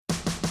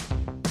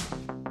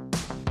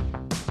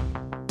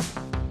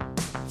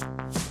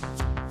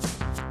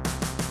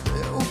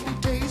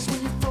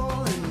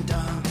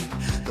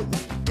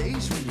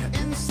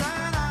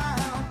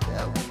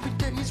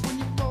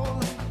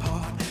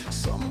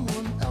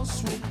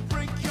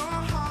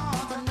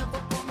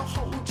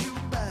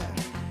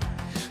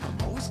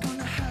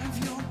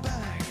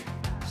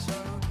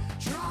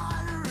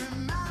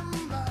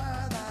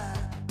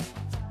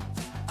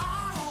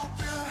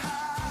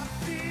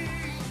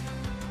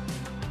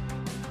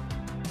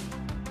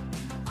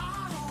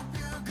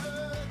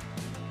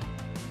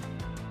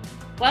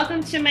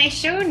Welcome to my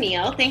show,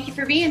 Neil. Thank you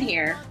for being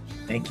here.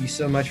 Thank you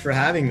so much for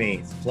having me.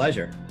 It's a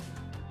pleasure.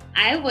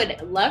 I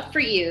would love for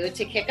you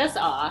to kick us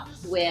off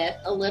with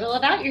a little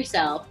about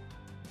yourself.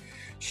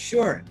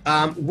 Sure.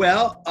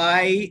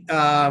 I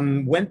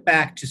went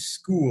back to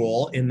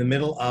school in the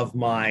middle of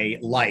my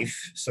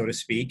life, so to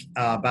speak,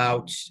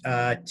 about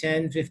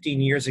 10,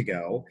 15 years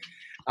ago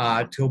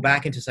to go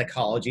back into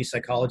psychology.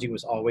 Psychology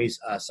was always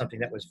something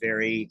that was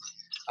very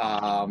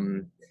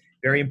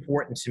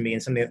important to me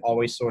and something that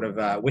always sort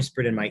of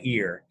whispered in my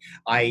ear.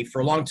 I,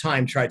 for a long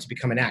time, tried to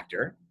become an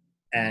actor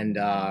and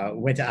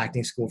went to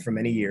acting school for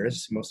many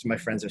years. Most of my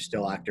friends are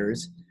still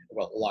actors.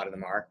 Well, a lot of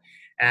them are.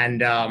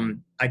 And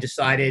I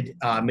decided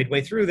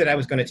midway through that I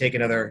was going to take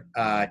another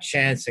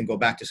chance and go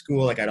back to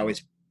school like I'd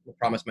always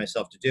promised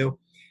myself to do.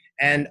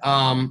 And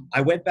I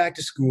went back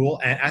to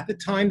school. And at the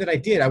time that I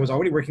did, I was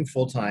already working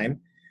full time.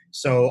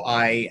 So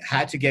I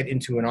had to get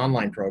into an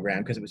online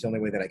program because it was the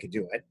only way that I could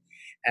do it.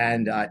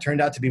 And it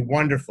turned out to be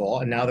wonderful.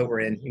 And now that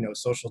we're in,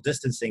 social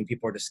distancing,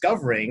 people are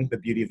discovering the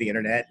beauty of the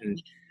internet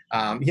and,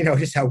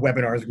 just how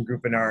webinars and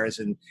groupinars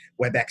and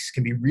WebEx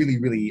can be really,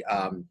 really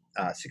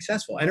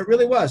successful. And it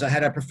really was. I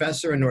had a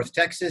professor in North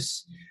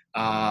Texas.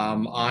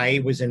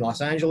 I was in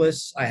Los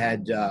Angeles. I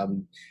had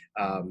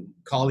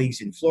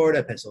colleagues in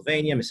Florida,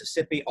 Pennsylvania,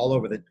 Mississippi, all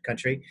over the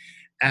country.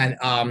 And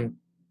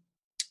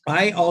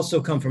I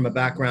also come from a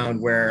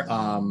background where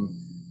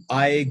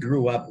I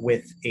grew up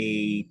with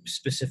a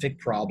specific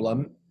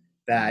problem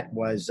that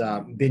was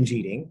binge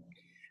eating.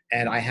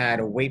 And I had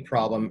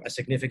a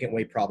significant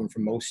weight problem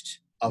for most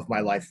of my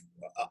life,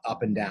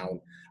 up and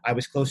down. I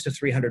was close to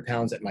 300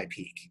 pounds at my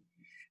peak.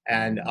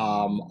 And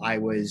I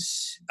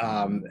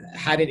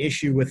had an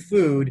issue with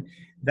food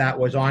that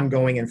was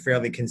ongoing and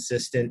fairly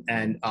consistent.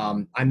 And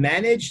I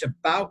managed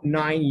about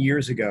 9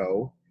 years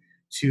ago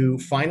to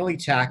finally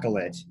tackle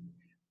it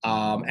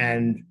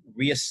and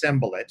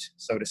reassemble it,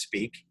 so to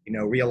speak,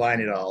 realign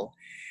it all.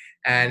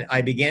 And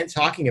I began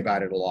talking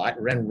about it a lot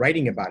and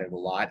writing about it a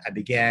lot. I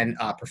began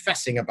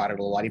professing about it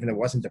a lot, even though I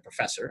wasn't a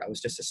professor. I was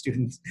just a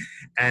student.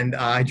 And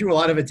I drew a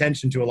lot of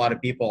attention to a lot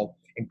of people,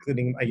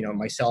 including,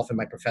 myself and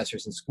my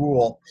professors in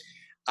school.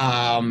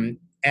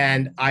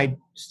 And I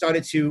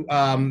started to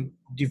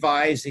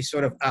devise a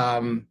sort of,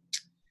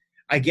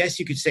 I guess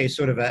you could say,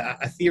 sort of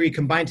a theory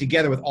combined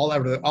together with all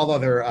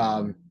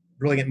other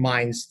brilliant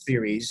minds'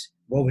 theories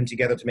woven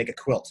together to make a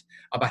quilt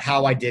about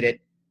how I did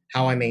it,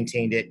 how I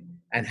maintained it,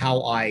 and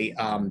how I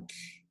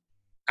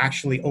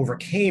actually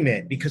overcame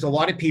it. Because a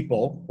lot of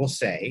people will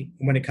say,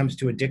 when it comes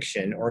to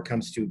addiction or it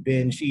comes to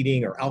binge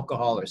eating or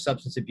alcohol or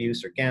substance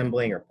abuse or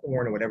gambling or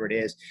porn or whatever it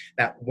is,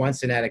 that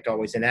once an addict,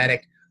 always an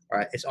addict,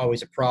 it's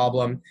always a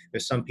problem.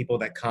 There's some people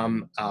that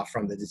come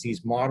from the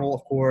disease model,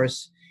 of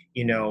course,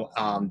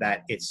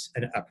 that it's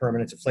a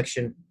permanent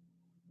affliction.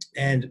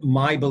 And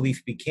my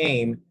belief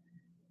became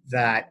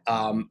that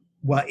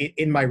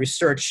in my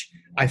research,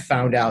 I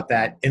found out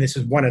that, and this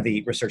is one of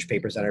the research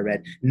papers that I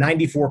read,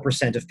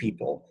 94% of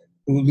people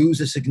who lose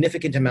a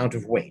significant amount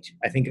of weight,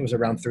 I think it was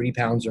around 30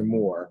 pounds or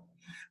more,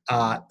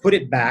 put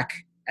it back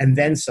and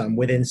then some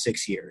within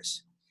 6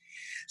 years.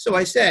 So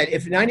I said,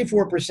 if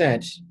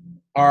 94%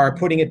 are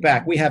putting it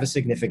back, we have a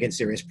significant,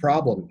 serious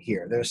problem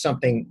here. There's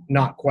something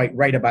not quite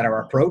right about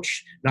our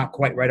approach, not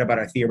quite right about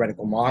our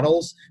theoretical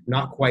models,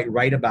 not quite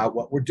right about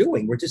what we're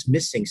doing. We're just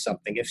missing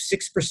something. If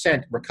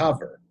 6%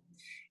 recover,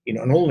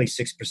 and only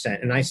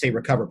 6%, and I say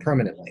recover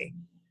permanently,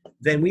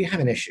 then we have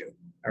an issue,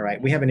 all right?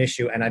 We have an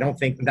issue, and I don't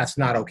think that's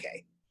not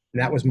okay.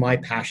 And that was my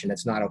passion.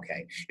 It's not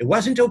okay. It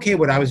wasn't okay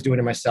what I was doing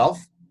to myself.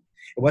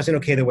 It wasn't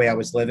okay the way I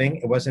was living.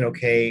 It wasn't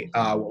okay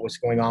what was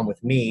going on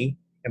with me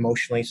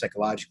emotionally,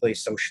 psychologically,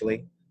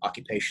 socially,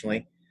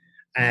 occupationally.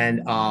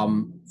 And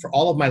for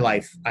all of my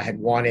life, I had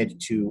wanted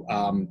to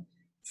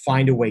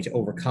find a way to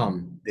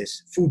overcome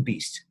this food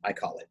beast, I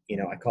call it.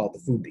 I call it the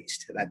food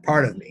beast, that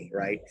part of me,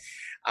 right?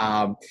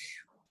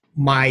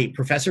 My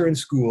professor in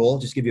school,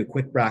 just give you a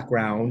quick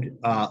background,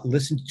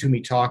 listened to me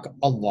talk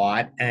a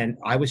lot, and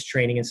I was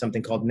training in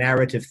something called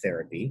narrative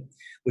therapy,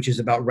 which is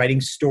about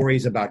writing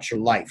stories about your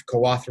life,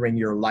 co-authoring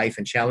your life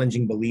and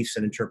challenging beliefs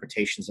and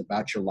interpretations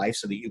about your life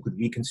so that you could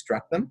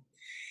reconstruct them.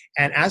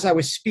 And as I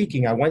was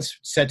speaking, I once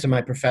said to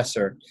my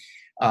professor,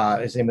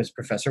 his name was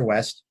Professor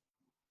West,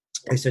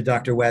 I said,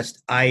 Dr.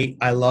 West, I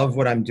love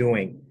what I'm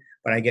doing,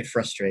 but I get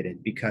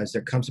frustrated because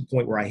there comes a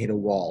point where I hit a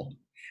wall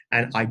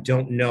and I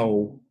don't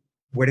know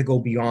where to go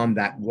beyond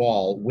that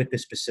wall with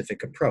this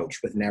specific approach,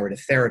 with narrative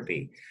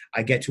therapy.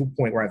 I get to a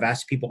point where I've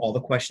asked people all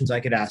the questions I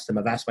could ask them.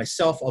 I've asked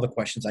myself all the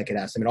questions I could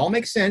ask them. It all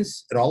makes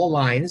sense. It all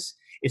aligns.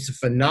 It's a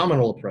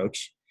phenomenal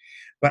approach.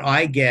 But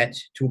I get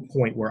to a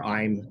point where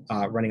I'm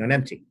running on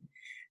empty.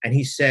 And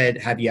he said,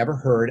 have you ever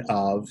heard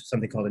of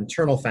something called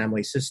internal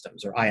family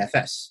systems, or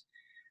IFS?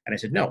 And I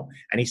said, no.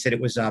 And he said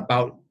it was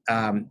about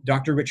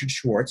Dr. Richard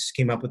Schwartz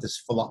came up with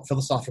this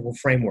philosophical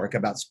framework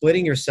about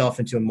splitting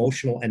yourself into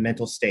emotional and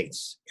mental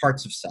states,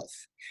 parts of self.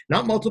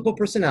 Not multiple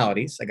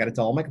personalities. I got to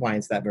tell all my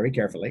clients that very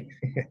carefully.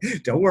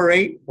 Don't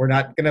worry. We're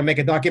not going to make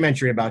a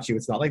documentary about you.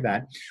 It's not like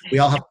that. We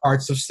all have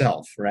parts of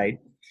self, right?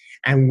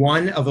 And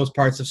one of those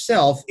parts of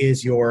self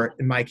is your,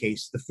 in my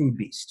case, the food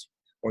beast,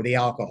 or the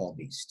alcohol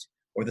beast,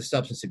 or the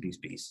substance abuse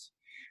beast.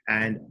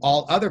 And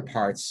all other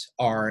parts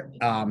are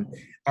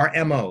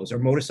MOs, or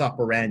modus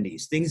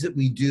operandis, things that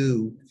we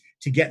do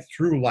to get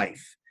through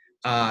life,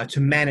 to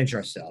manage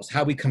ourselves,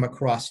 how we come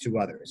across to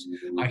others.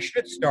 I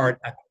should start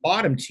at the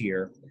bottom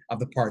tier of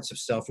the parts of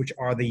self, which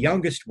are the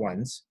youngest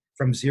ones,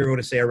 from 0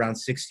 to say around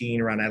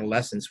 16, around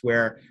adolescence,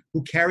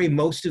 who carry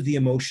most of the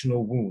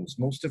emotional wounds.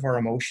 Most of our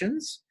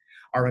emotions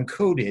are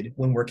encoded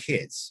when we're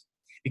kids,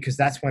 because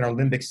that's when our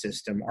limbic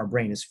system, our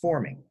brain, is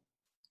forming.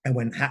 And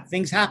when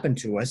things happen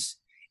to us,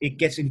 it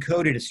gets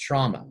encoded as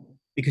trauma.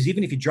 Because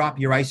even if you drop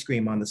your ice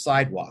cream on the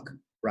sidewalk,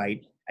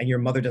 right, and your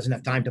mother doesn't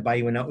have time to buy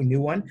you a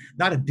new one,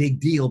 not a big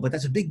deal, but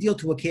that's a big deal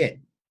to a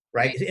kid,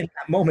 right? In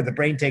that moment, the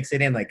brain takes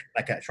it in like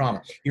a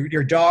trauma.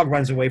 Your dog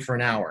runs away for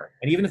an hour.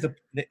 And even if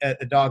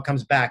the dog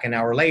comes back an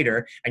hour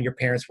later and your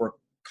parents were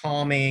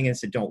calming and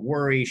said, don't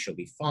worry, she'll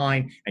be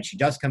fine, and she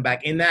does come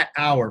back in that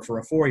hour for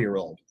a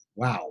 4-year-old,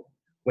 wow,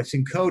 what's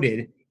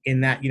encoded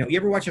in that, you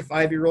ever watch a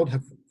 5-year-old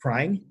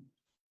crying?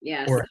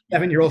 Yes. Or a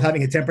 7-year-old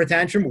having a temper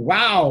tantrum?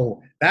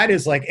 Wow, that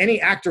is like any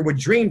actor would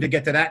dream to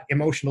get to that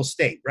emotional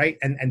state, right?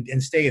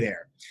 And stay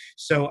there.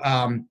 So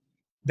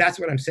that's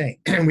what I'm saying.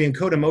 We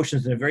encode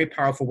emotions in a very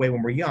powerful way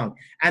when we're young,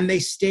 and they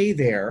stay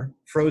there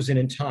frozen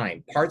in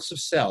time. Parts of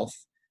self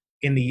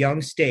in the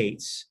young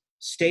states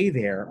stay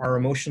there, our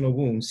emotional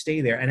wounds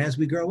stay there. And as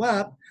we grow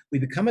up, we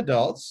become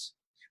adults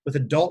with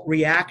adult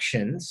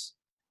reactions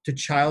to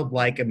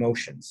childlike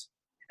emotions.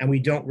 And we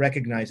don't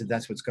recognize that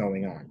that's what's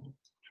going on.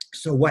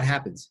 So what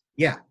happens?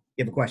 Yeah,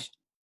 you have a question.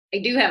 I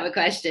do have a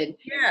question.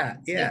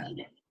 Yeah.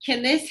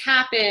 Can this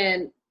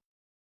happen?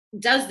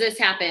 Does this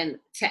happen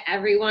to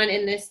everyone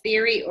in this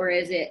theory, or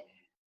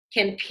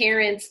can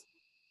parents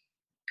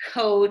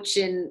coach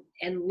and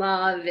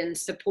love and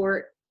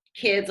support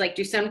kids? Like,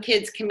 do some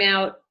kids come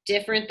out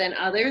different than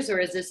others, or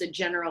is this a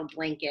general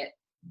blanket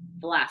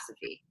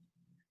philosophy?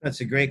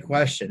 That's a great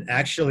question.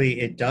 Actually,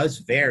 it does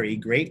vary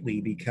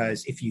greatly,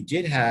 because if you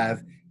did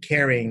have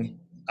caring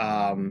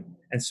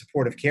and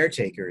supportive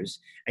caretakers,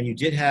 and you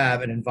did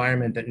have an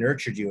environment that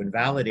nurtured you and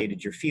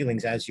validated your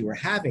feelings as you were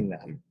having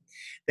them,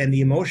 then the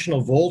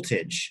emotional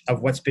voltage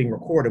of what's being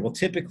recorded will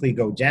typically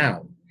go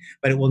down,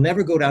 but it will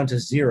never go down to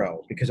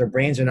 0, because our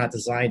brains are not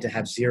designed to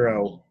have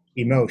 0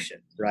 emotion,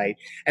 right?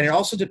 And it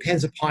also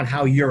depends upon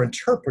how you're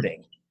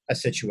interpreting a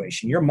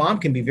situation. Your mom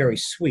can be very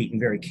sweet and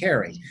very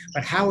caring,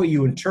 but how are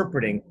you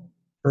interpreting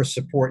her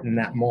support in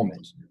that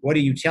moment? What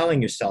are you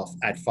telling yourself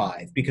at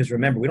 5? Because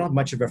remember, we don't have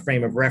much of a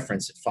frame of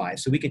reference at 5,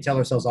 so we can tell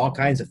ourselves all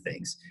kinds of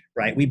things,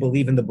 right? We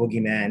believe in the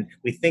boogeyman.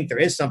 We think there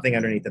is something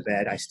underneath the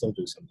bed. I still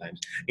do sometimes,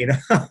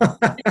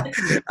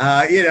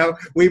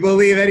 we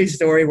believe any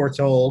story we're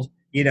told.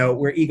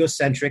 We're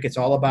egocentric. It's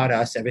all about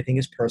us. Everything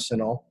is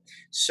personal.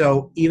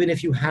 So even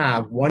if you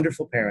have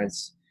wonderful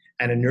parents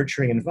and a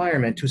nurturing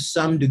environment, to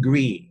some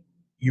degree,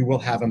 you will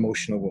have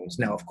emotional wounds.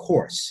 Now, of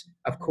course,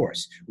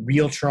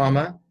 real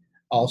trauma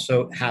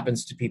also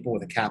happens to people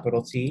with a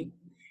capital T.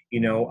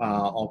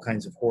 All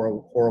kinds of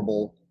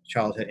horrible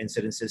childhood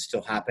incidences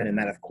still happen, and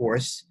that, of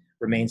course,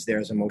 remains there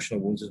as emotional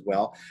wounds as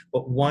well.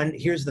 But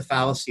here's the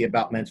fallacy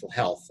about mental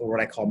health, or what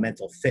I call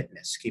mental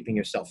fitness, keeping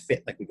yourself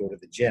fit like we go to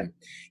the gym.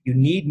 You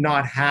need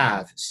not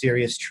have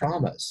serious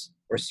traumas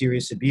or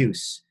serious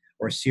abuse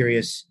or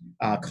serious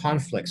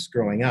conflicts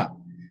growing up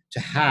to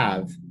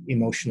have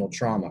emotional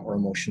trauma or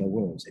emotional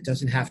wounds. It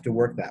doesn't have to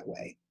work that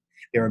way.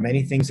 There are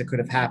many things that could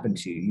have happened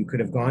to you. You could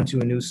have gone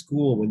to a new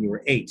school when you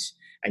were 8,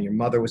 and your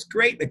mother was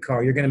great in the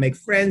car. You're going to make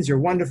friends. You're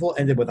wonderful.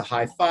 Ended with a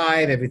high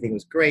five. Everything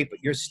was great,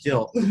 but you're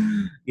still,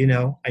 and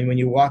when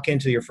you walk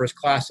into your first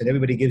class and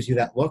everybody gives you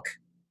that look,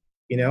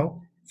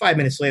 5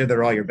 minutes later,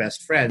 they're all your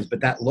best friends,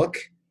 but that look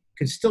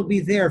could still be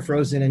there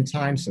frozen in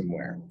time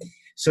somewhere.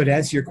 So to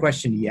answer your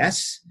question,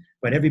 yes,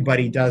 but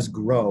everybody does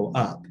grow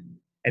up,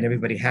 and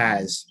everybody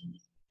has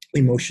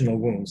emotional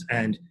wounds.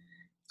 And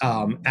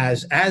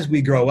as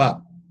we grow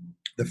up,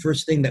 the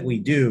first thing that we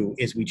do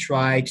is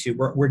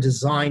we're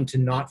designed to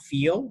not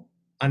feel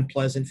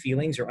unpleasant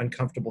feelings or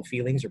uncomfortable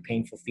feelings or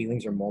painful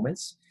feelings or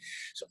moments.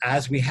 So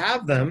as we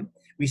have them,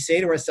 we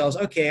say to ourselves,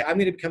 okay, I'm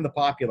going to become the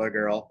popular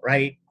girl,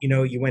 right?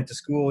 You went to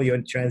school, you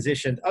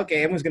transitioned.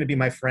 Okay, everyone's going to be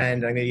my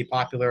friend. I'm going to be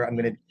popular. I'm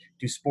going to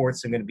do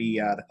sports. I'm going to be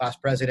the class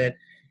president.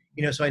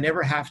 So I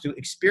never have to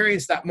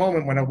experience that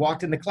moment when I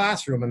walked in the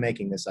classroom. I'm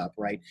making this up,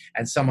 right?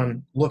 And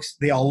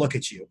they all look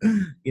at you,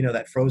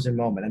 that frozen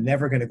moment. I'm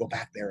never going to go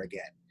back there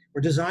again.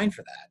 We're designed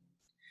for that.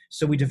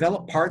 So we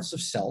develop parts of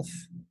self,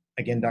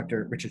 again,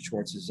 Dr. Richard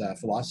Schwartz's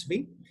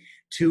philosophy,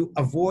 to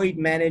avoid,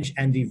 manage,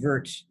 and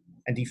divert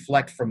and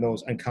deflect from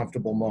those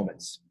uncomfortable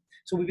moments.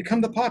 So we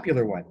become the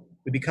popular one.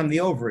 We become the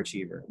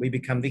overachiever. We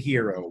become the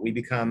hero. We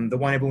become the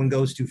one everyone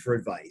goes to for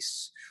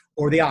advice.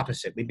 Or the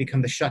opposite. We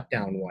become the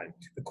shutdown one,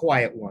 the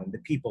quiet one, the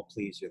people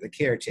pleaser, the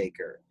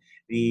caretaker,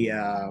 the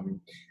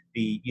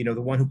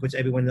one who puts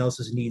everyone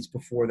else's needs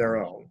before their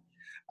own.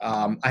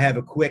 I have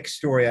a quick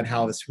story on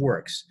how this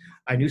works.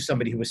 I knew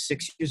somebody who was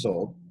 6 years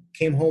old,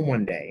 came home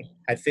one day,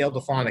 had failed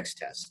the phonics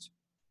test,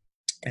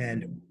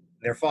 and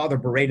Their father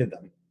berated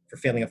them for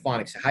failing a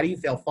phonics. How do you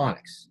fail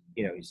phonics?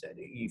 You know, he said,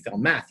 you fail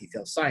math, you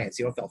fail science,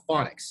 you don't fail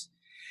phonics.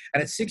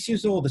 And at 6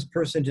 years old, this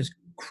person just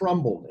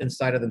crumbled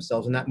inside of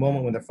themselves in that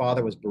moment when their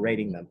father was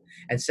berating them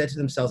and said to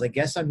themselves, I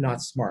guess I'm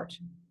not smart.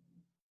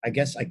 I'm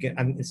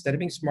instead of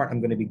being smart, I'm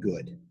going to be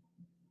good.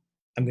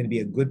 I'm going to be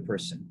a good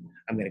person.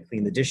 I'm going to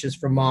clean the dishes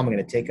for mom. I'm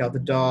going to take out the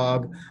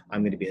dog.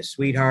 I'm going to be a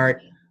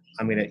sweetheart.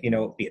 I'm going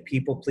to, be a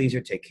people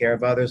pleaser, take care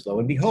of others. Lo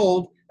and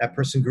behold, that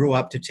person grew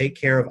up to take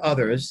care of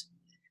others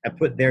and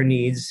put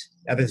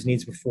others'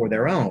 needs before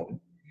their own.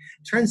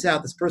 Turns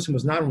out this person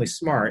was not only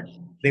smart,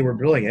 they were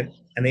brilliant,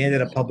 and they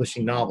ended up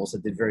publishing novels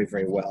that did very,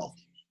 very well.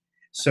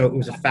 So it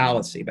was a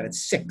fallacy. But at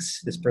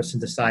 6, this person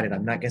decided,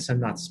 I'm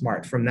not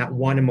smart, from that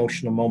one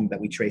emotional moment that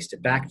we traced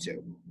it back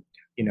to.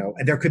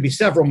 And there could be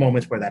several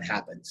moments where that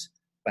happens.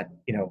 But,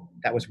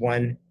 that was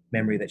one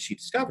memory that she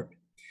discovered.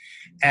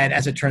 And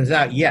as it turns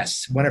out,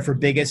 yes,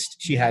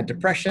 she had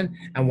depression,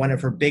 and one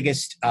of her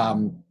biggest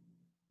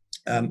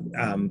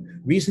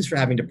reasons for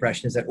having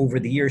depression is that over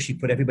the years she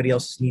put everybody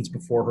else's needs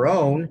before her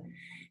own.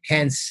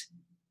 Hence,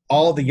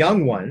 all the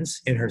young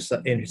ones in her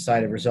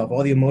side of herself,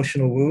 all the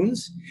emotional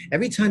wounds.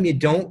 Every time you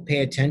don't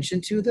pay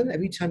attention to them,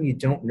 every time you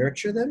don't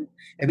nurture them,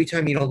 every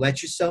time you don't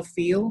let yourself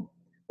feel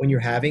when you're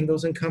having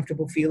those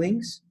uncomfortable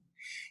feelings,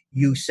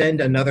 you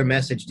send another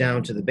message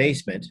down to the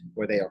basement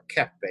where they are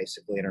kept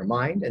basically in her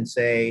mind and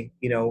say,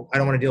 I don't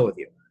want to deal with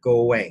you.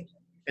 Go away.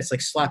 It's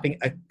like slapping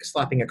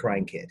a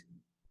crying kid.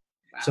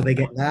 Wow. So they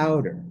get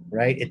louder,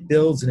 right? It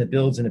builds and it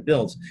builds and it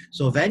builds.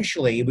 So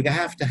eventually we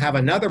have to have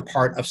another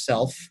part of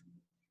self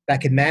that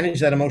can manage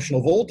that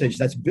emotional voltage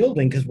that's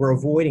building because we're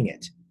avoiding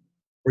it.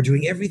 We're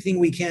doing everything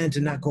we can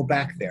to not go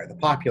back there. The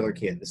popular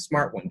kid, the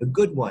smart one, the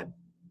good one.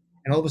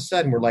 And all of a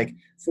sudden we're like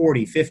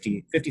 40,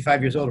 50,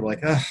 55 years old. We're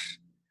like,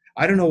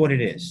 I don't know what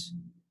it is.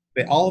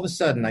 But all of a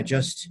sudden I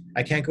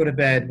can't go to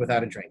bed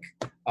without a drink.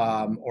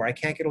 Or I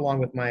can't get along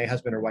with my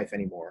husband or wife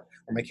anymore.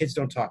 Or my kids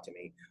don't talk to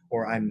me.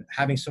 Or I'm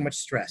having so much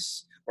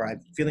stress. Or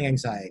I'm feeling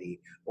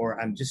anxiety.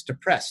 Or I'm just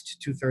depressed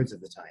 2/3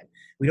 of the time.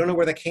 We don't know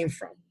where that came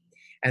from.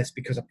 And it's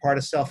because a part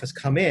of self has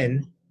come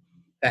in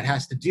that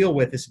has to deal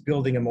with this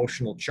building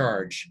emotional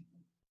charge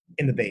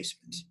in the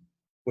basement,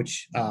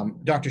 which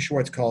Dr.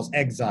 Schwartz calls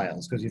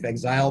exiles, because we've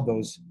exiled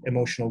those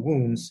emotional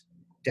wounds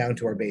down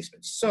to our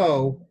basement.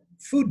 So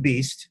food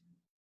beast,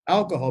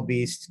 alcohol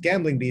beast,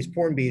 gambling beast,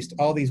 porn beast,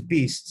 all these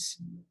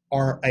beasts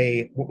are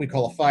what we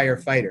call a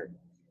firefighter,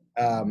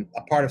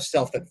 a part of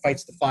self that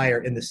fights the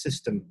fire in the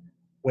system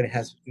when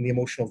the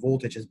emotional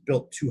voltage is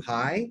built too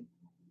high.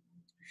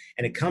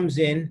 And it comes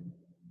in,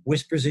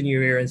 whispers in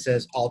your ear and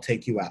says, I'll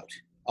take you out.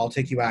 I'll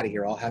take you out of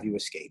here. I'll have you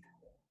escape.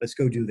 Let's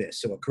go do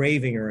this. So a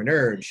craving or an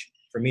urge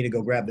for me to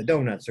go grab the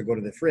donuts or go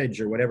to the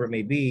fridge or whatever it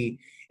may be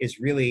is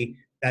really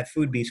that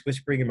food beast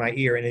whispering in my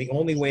ear. And the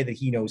only way that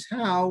he knows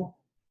how,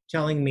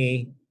 telling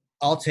me,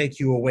 I'll take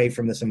you away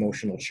from this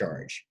emotional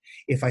charge.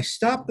 If I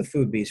stop the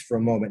food beast for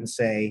a moment and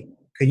say,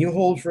 can you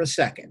hold for a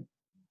second?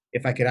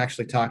 If I could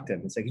actually talk to him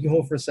and say, can you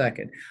hold for a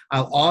second?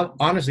 I'll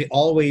honestly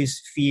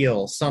always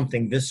feel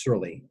something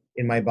viscerally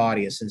in my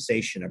body, a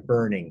sensation, a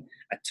burning,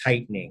 a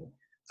tightening,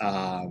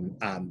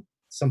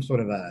 some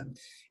sort of a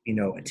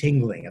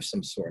tingling of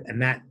some sort.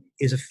 And that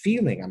is a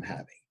feeling I'm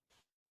having,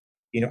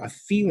 a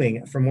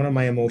feeling from one of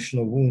my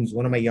emotional wounds,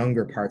 one of my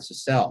younger parts of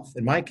self.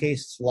 In my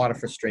case, it's a lot of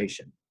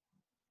frustration.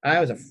 I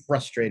was a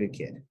frustrated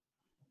kid,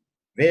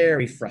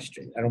 very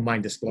frustrated. I don't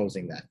mind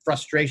disclosing that.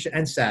 Frustration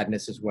and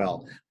sadness as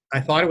well.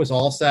 I thought it was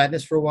all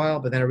sadness for a while,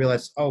 but then I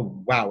realized,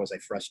 oh, wow, was I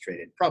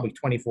frustrated? Probably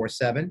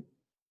 24/7.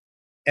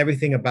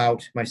 Everything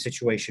about my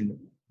situation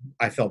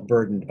I felt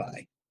burdened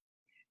by,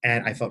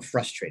 and I felt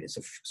frustrated.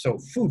 So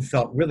food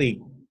felt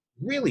really,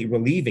 really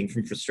relieving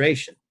from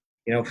frustration.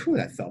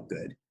 That felt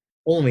good,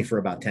 only for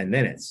about 10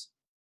 minutes,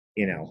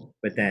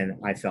 but then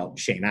I felt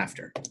shame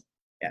after.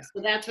 Yeah.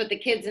 So that's what the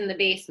kids in the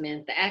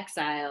basement, the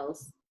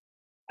exiles,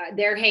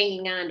 they're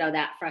hanging on to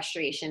that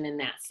frustration and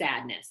that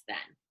sadness then.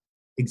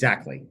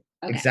 Exactly.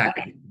 Okay.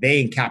 Exactly. Okay.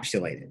 They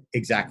encapsulate it.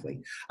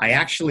 Exactly.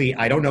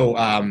 I don't know.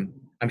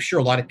 I'm sure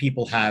a lot of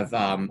people have,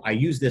 I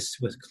used this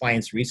with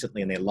clients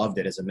recently and they loved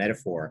it as a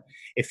metaphor.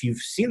 If you've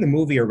seen the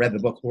movie or read the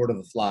book, Lord of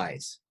the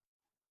Flies.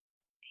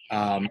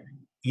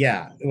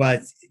 Yeah, well,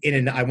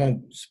 I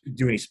won't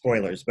do any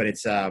spoilers, but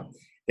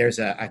there's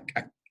an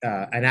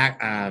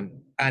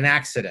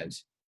accident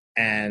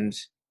and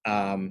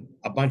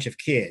a bunch of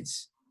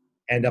kids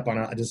end up on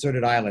a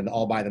deserted island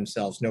all by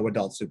themselves, no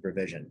adult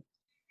supervision.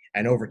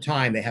 And over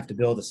time, they have to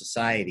build a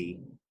society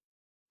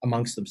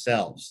amongst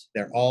themselves.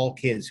 They're all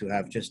kids who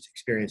have just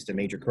experienced a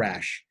major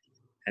crash,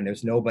 and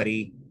there's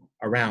nobody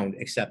around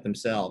except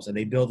themselves. And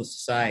they build a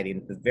society.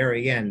 And at the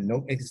very end,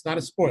 it's not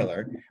a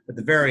spoiler, but at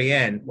the very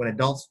end, when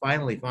adults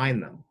finally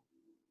find them,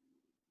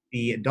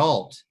 the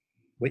adult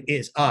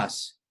is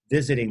us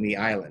visiting the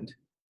island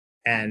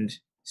and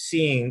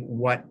seeing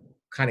what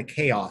kind of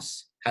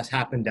chaos has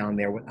happened down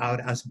there without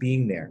us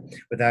being there,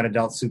 without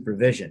adult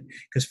supervision.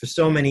 Because for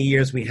so many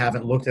years, we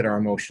haven't looked at our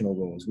emotional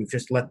wounds. We've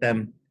just let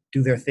them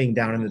do their thing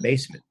down in the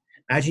basement.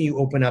 Imagine you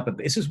open up,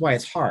 this is why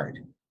it's hard.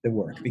 the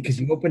work, because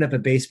you open up a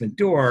basement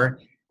door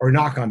or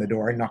knock on the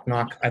door, knock,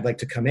 knock, I'd like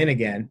to come in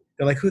again.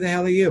 They're like, who the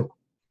hell are you?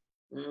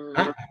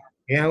 Huh?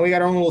 We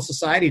got our own little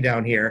society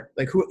down here.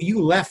 Like, who,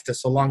 you left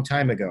us a long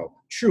time ago.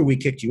 True, we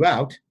kicked you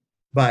out,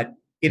 but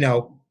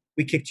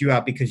we kicked you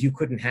out because you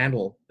couldn't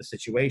handle the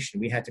situation.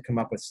 We had to come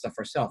up with stuff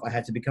ourselves. I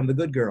had to become the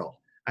good girl.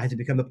 I had to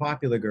become the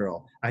popular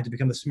girl. I had to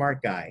become the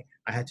smart guy.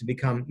 I had to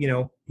become,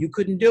 you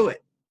couldn't do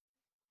it.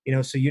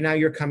 So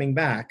you're coming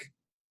back,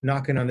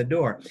 knocking on the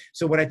door.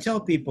 So what I tell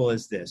people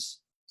is this,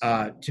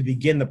 to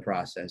begin the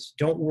process,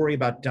 don't worry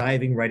about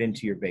diving right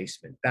into your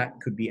basement. That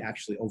could be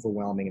actually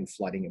overwhelming and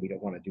flooding, and we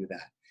don't want to do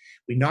that.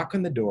 We knock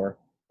on the door,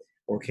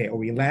 or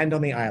we land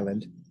on the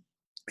island.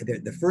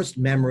 The first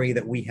memory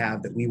that we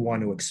have that we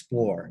want to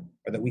explore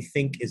or that we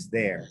think is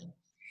there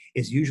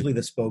is usually the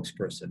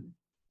spokesperson,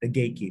 the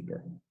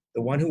gatekeeper,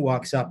 the one who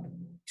walks up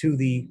to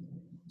the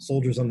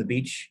soldiers on the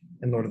beach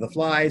and Lord of the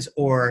Flies,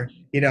 or,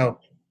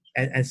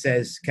 and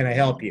says, can I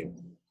help you?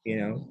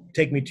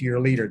 Take me to your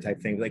leader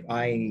type thing. Like,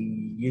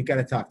 you got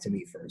to talk to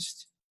me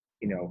first,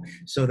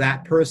 so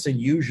that person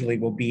usually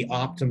will be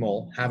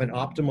have an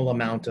optimal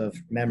amount of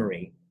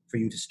memory for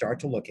you to start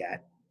to look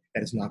at,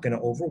 that is not going to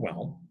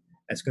overwhelm,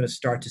 that's going to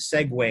start to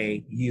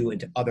segue you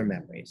into other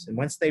memories. And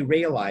once they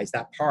realize,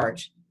 that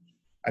part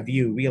of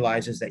you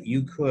realizes that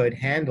you could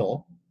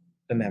handle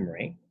the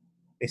memory,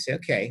 they say,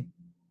 okay,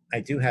 I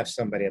do have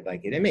somebody I'd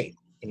like you to meet.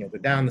 And you'll go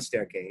down the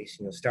staircase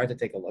and you'll start to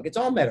take a look. It's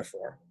all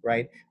metaphor,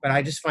 right? But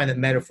I just find that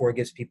metaphor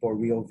gives people a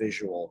real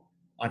visual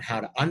on how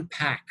to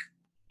unpack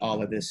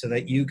all of this so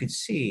that you could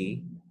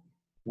see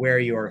where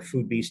your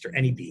food beast or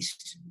any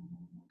beast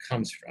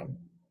comes from,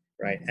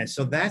 right? And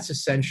so that's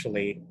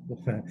essentially,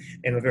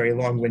 in a very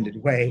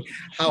long-winded way,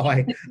 how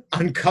I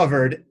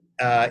uncovered,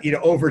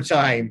 over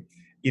time,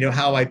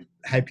 how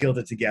I peeled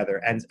it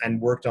together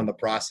and worked on the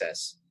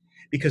process.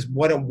 Because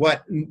what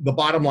the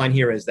bottom line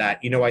here is that,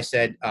 I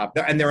said,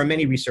 and there are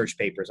many research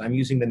papers. I'm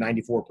using the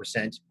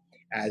 94%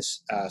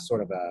 as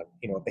sort of a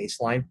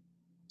baseline,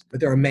 but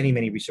there are many,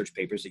 many research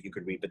papers that you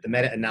could read. But the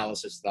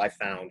meta-analysis that I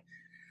found,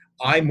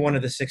 I'm one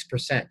of the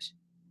 6%.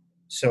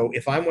 So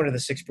if I'm one of the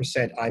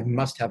 6%, I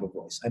must have a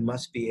voice. I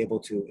must be able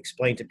to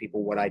explain to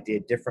people what I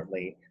did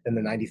differently than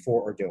the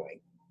 94 are doing,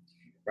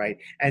 right?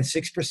 And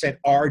 6%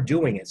 are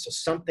doing it. So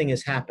something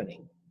is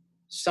happening.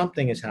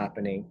 Something is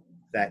happening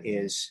that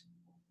is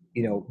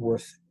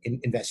worth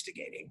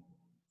investigating.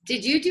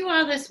 Did you do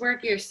all this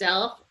work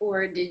yourself,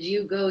 or did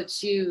you go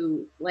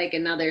to like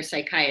another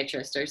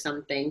psychiatrist or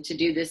something to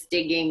do this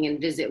digging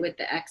and visit with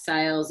the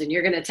exiles? And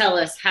you're going to tell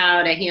us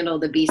how to handle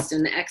the beast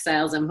and the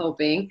exiles, I'm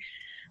hoping.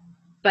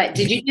 But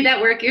did you do that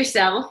work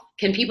yourself?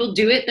 Can people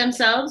do it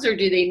themselves, or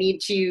do they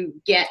need to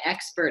get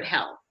expert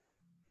help?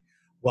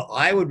 Well,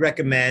 I would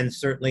recommend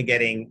certainly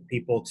getting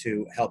people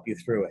to help you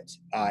through it.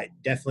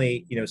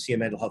 Definitely, see a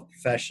mental health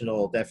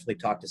professional, definitely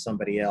talk to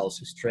somebody else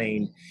who's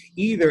trained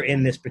either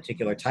in this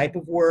particular type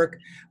of work,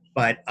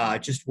 but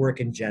just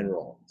work in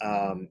general,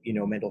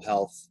 mental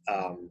health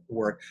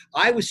work.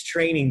 I was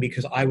training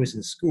because I was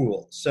in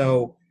school.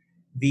 So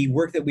the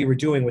work that we were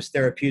doing was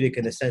therapeutic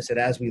in the sense that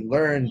as we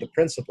learned the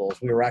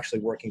principles, we were actually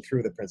working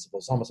through the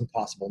principles. It's almost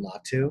impossible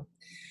not to.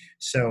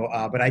 So,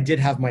 but I did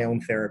have my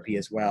own therapy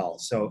as well.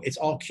 So it's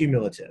all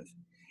cumulative.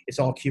 It's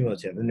all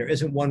cumulative. And there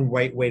isn't one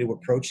right way to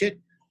approach it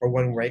or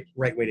one right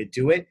way to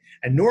do it.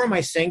 And nor am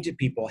I saying to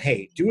people,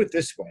 hey, do it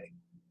this way.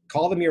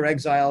 Call them your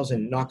exiles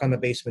and knock on the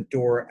basement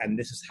door, and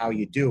this is how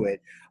you do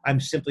it. I'm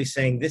simply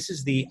saying this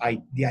is the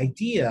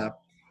idea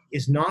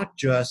is not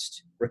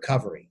just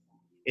recovery.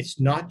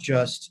 It's not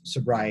just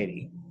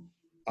sobriety.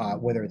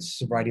 Whether it's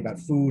sobriety about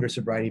food or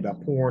sobriety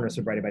about porn or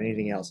sobriety about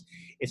anything else.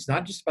 It's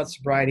not just about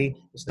sobriety.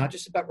 It's not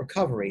just about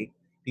recovery.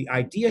 The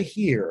idea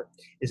here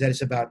is that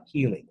it's about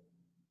healing.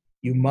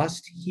 You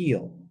must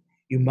heal.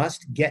 You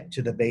must get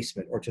to the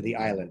basement or to the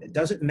island. It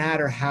doesn't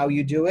matter how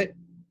you do it.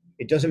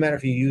 It doesn't matter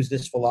if you use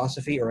this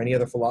philosophy or any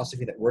other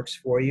philosophy that works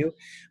for you.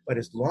 But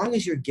as long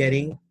as you're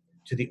getting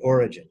to the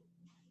origin,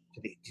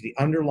 to the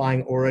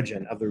underlying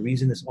origin of the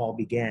reason this all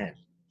began,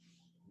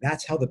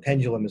 that's how the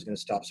pendulum is going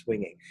to stop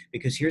swinging.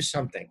 Because here's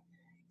something.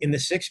 In the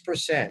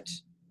 6%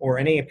 or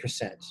any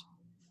percent,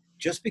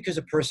 just because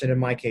a person, in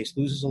my case,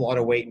 loses a lot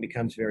of weight and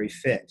becomes very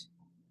fit,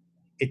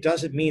 it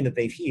doesn't mean that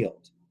they've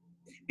healed.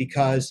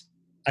 Because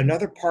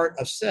another part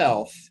of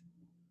self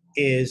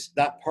is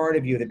that part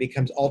of you that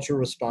becomes ultra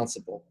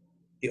responsible,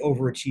 the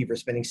overachiever,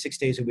 spending 6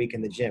 days a week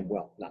in the gym.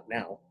 Well, not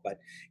now, but,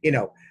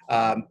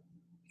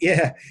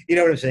 yeah, you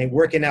know what I'm saying?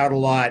 Working out a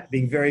lot,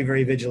 being very,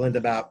 very vigilant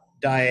about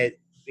diet,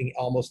 being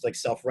almost like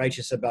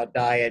self-righteous about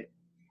diet.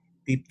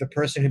 The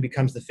person who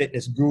becomes the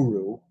fitness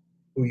guru,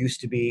 who used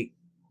to be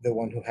the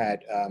one who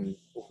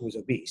was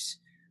obese,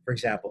 for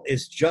example,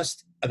 is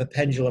just the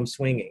pendulum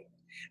swinging.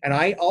 And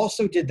I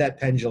also did that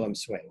pendulum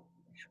swing,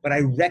 but I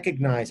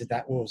recognized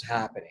that was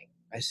happening.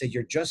 I said,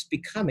 you're just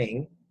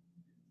becoming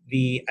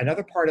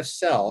another part of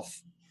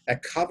self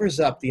that covers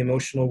up the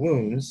emotional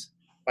wounds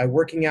by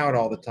working out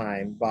all the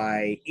time,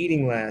 by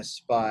eating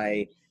less,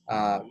 by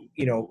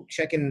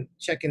checking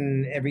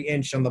every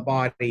inch on the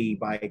body,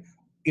 by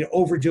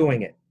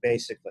overdoing it,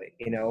 basically,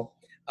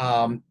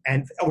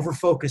 and over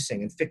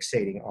focusing and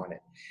fixating on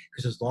it.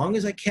 Because as long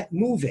as I kept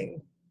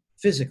moving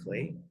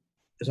physically,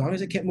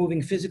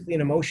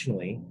 and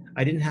emotionally,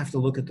 I didn't have to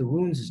look at the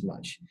wounds as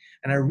much.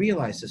 And I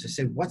realized this. I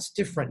said, what's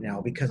different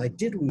now? Because I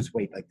did lose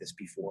weight like this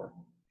before.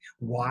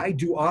 Why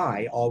do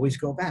I always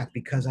go back?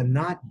 Because I'm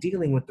not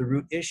dealing with the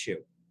root issue.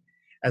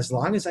 As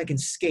long as I can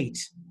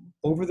skate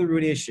over the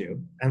root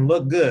issue and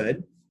look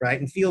good, right,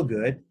 and feel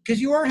good,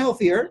 because you are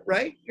healthier,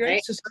 right?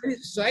 Right.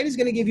 Society is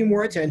going to give you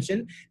more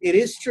attention. It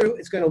is true.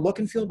 It's going to look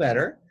and feel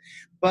better,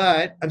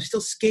 but I'm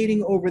still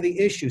skating over the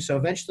issue. So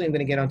eventually I'm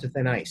going to get onto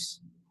thin ice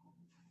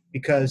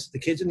because the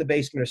kids in the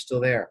basement are still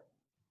there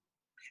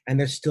and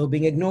they're still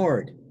being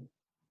ignored.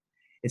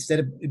 Instead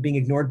of being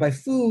ignored by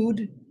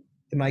food,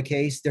 in my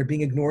case, they're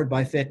being ignored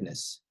by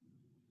fitness.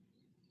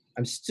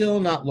 I'm still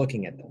not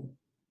looking at them.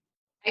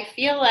 I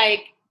feel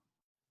like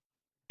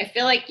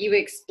you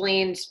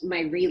explained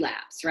my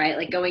relapse, right?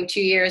 Like going 2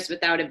 years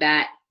without a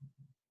bet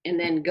and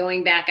then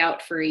going back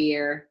out for a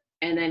year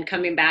and then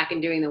coming back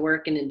and doing the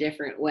work in a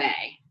different way,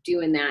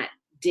 doing that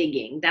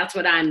digging. That's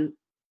what I'm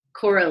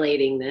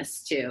correlating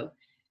this to.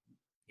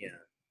 Yeah.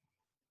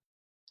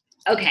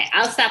 Okay,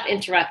 I'll stop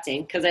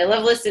interrupting because I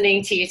love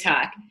listening to you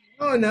talk.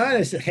 Oh,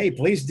 no. Hey,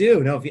 please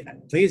do. No,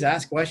 please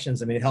ask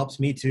questions. I mean, it helps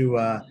me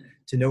to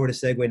know where to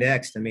segue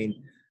next. I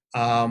mean,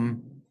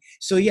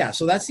 so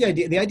that's the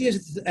idea. The idea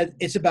is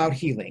it's about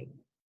healing,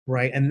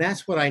 right? And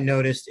that's what I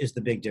noticed is the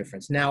big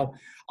difference. Now,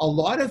 a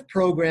lot of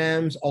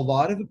programs, a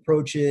lot of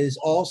approaches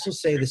also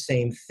say the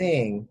same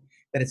thing,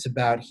 that it's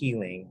about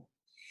healing.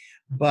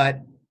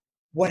 But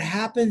what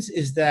happens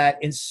is that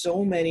in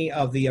so many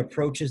of the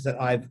approaches that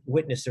I've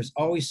witnessed, there's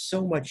always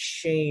so much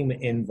shame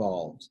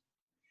involved.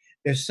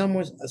 There's so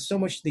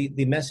much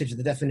the message,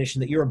 the definition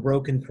that you're a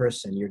broken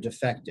person, you're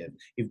defective,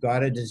 you've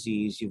got a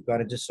disease, you've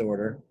got a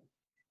disorder,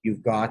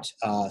 you've got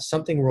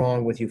something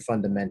wrong with you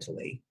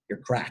fundamentally. You're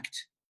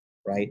cracked,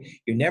 right?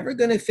 You're never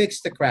going to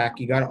fix the crack.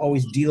 You got to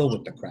always deal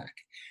with the crack.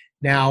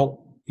 Now,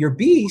 your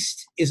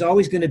beast is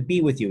always going to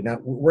be with you. Now,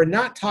 we're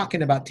not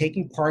talking about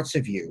taking parts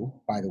of you,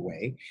 by the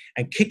way,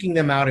 and kicking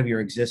them out of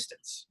your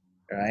existence,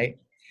 right?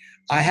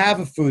 I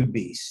have a food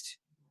beast,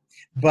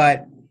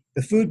 but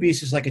the food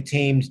beast is like a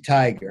tamed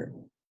tiger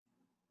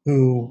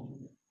who,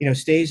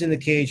 stays in the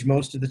cage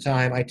most of the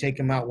time. I take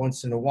him out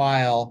once in a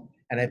while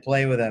and I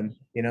play with him,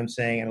 and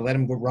I let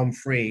him go roam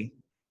free,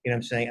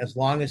 as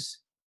long as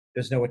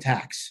there's no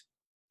attacks,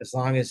 as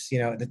long as,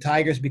 the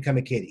tiger's become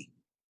a kitty,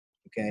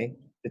 okay?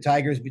 The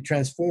tiger's be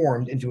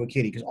transformed into a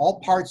kitty because all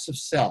parts of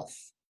self,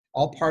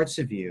 all parts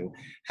of you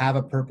have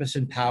a purpose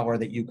and power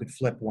that you could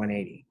flip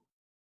 180.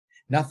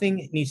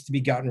 Nothing needs to be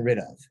gotten rid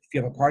of. If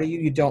you have a part of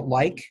you don't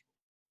like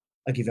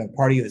if you have a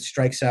part of you that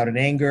strikes out in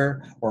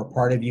anger, or a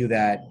part of you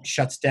that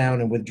shuts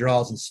down and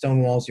withdraws and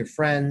stonewalls your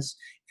friends,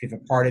 if you have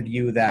a part of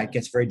you that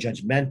gets very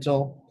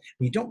judgmental,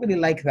 you don't really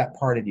like that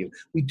part of you.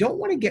 We don't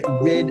want to get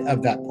rid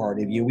of that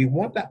part of you. We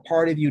want that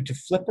part of you to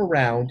flip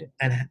around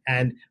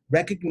and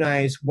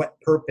recognize what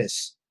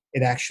purpose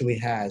it actually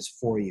has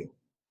for you.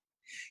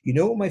 You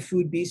know what my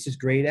food beast is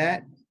great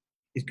at?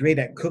 It's great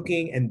at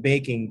cooking and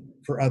baking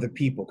for other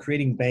people,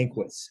 creating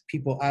banquets.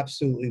 People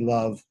absolutely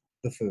love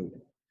the food.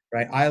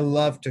 Right? I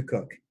love to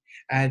cook.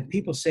 And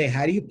people say,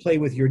 how do you play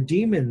with your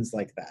demons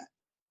like that?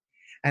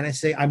 And I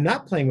say, I'm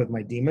not playing with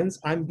my demons.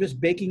 I'm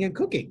just baking and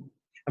cooking.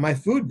 And my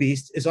food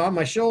beast is on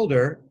my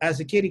shoulder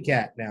as a kitty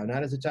cat now,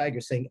 not as a tiger,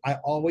 saying, I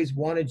always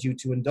wanted you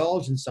to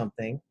indulge in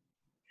something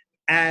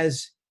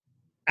as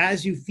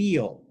you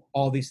feel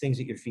all these things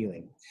that you're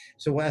feeling.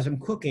 So as I'm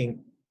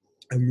cooking,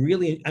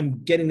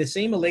 I'm getting the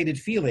same elated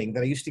feeling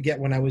that I used to get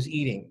when I was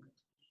eating,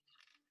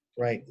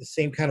 right? The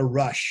same kind of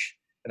rush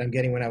that I'm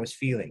getting when I was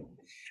feeling.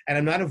 And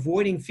I'm not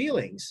avoiding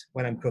feelings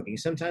when I'm cooking.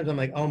 Sometimes I'm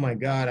like, oh my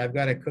God, I've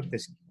got to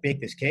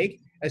bake this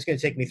cake. That's going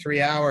to take me 3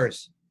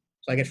 hours.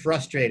 So I get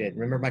frustrated.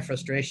 Remember my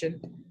frustration?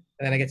 And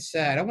then I get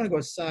sad. I want to go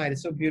outside.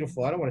 It's so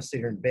beautiful. I don't want to sit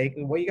here and bake.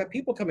 Well, you got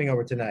people coming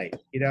over tonight,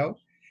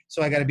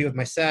 So I got to be with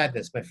my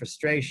sadness, my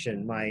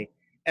frustration, my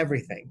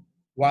everything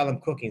while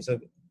I'm cooking. So,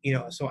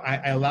 so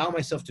I allow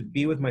myself to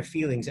be with my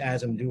feelings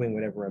as I'm doing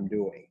whatever I'm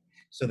doing.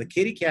 So the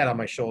kitty cat on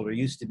my shoulder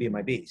used to be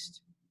my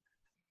beast,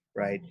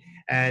 right?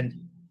 And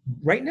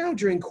right now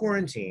during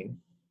quarantine,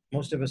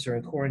 most of us are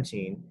in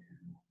quarantine,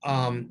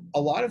 a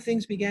lot of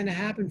things began to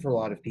happen for a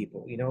lot of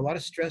people. A lot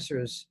of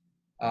stressors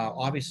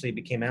obviously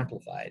became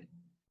amplified.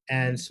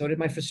 And so did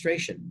my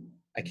frustration.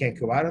 I can't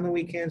go out on the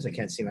weekends. I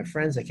can't see my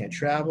friends. I can't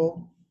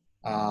travel.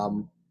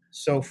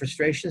 So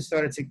frustration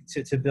started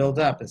to build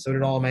up. And so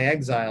did all my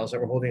exiles that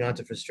were holding on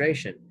to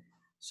frustration.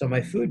 So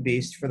my food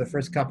beast for the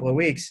first couple of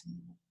weeks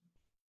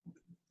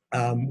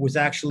was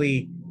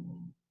actually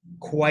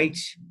quite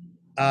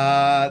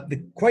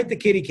the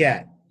kitty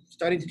cat,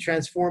 starting to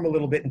transform a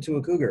little bit into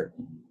a cougar,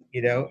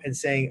 and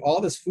saying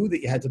all this food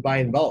that you had to buy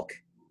in bulk,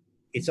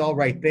 it's all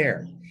right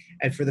there.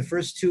 And for the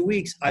first 2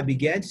 weeks, I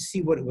began to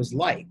see what it was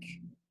like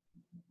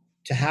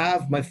to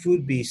have my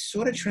food beast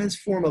sort of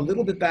transform a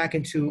little bit back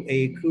into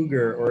a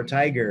cougar or a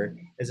tiger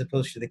as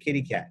opposed to the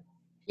kitty cat.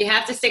 You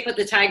have to stick with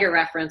the tiger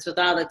reference with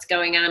all that's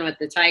going on with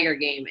the tiger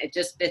game. It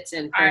just fits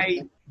in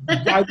perfect.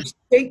 I was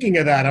thinking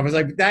of that. I was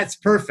like, that's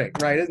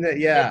perfect, right? Isn't it?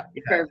 Yeah,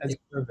 that's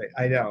perfect.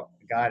 I know.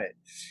 Got it.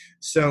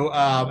 So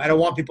I don't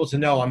want people to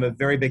know I'm a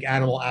very big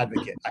animal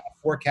advocate. I have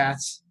 4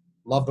 cats,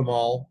 love them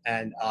all.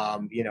 And,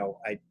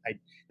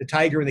 the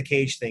tiger in the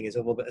cage thing is a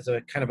little bit, it's a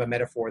kind of a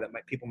metaphor that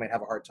people might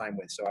have a hard time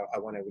with. So I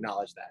want to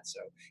acknowledge that. So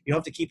you don't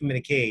have to keep them in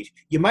a cage.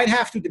 You might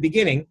have to at the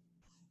beginning.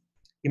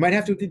 You might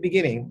have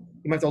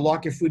to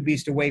lock your food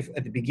beast away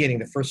at the beginning.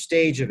 The first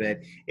stage of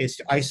it is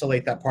to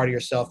isolate that part of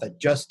yourself that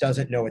just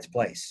doesn't know its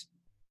place,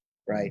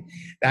 right?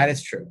 That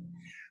is true.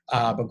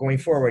 But going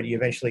forward, you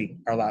eventually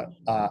are allowed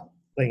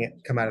letting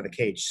it come out of the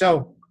cage.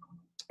 So,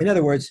 in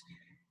other words,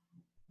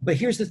 but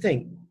here's the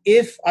thing.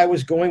 If I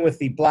was going with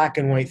the black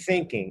and white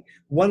thinking,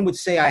 one would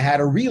say I had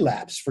a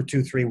relapse for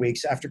 2-3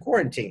 weeks after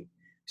quarantine.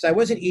 Because I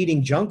wasn't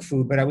eating junk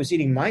food, but I was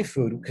eating my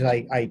food because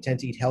I tend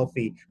to eat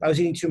healthy. I was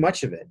eating too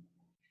much of it.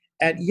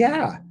 And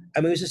yeah, I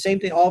mean, it was the same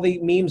thing. All the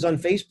memes on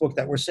Facebook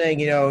that were saying,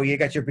 you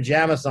got your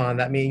pajamas on.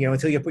 That means,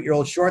 until you put your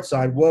old shorts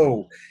on,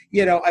 whoa.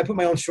 I put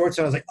my own shorts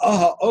on. I was like,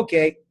 oh,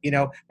 okay.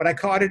 But I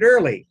caught it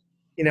early.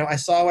 I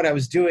saw what I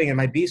was doing and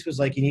my beast was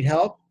like, you need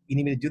help? You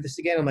need me to do this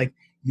again? I'm like,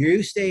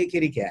 you stay a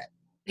kitty cat.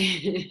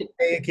 Stay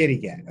a kitty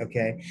cat,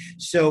 okay?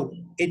 So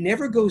it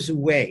never goes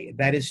away.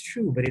 That is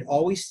true, but it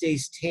always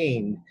stays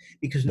tamed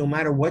because no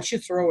matter what you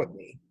throw at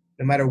me,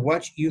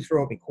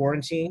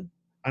 quarantine,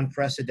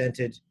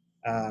 unprecedented,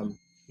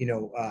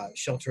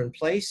 shelter in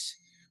place,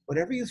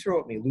 whatever you throw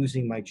at me,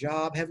 losing my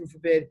job, heaven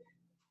forbid,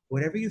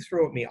 whatever you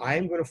throw at me, I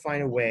am going to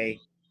find a way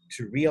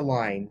to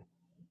realign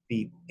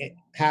the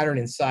pattern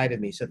inside of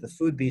me so that the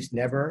food beast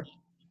never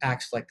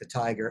acts like the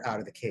tiger out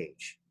of the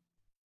cage.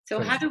 So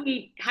how do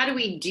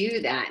we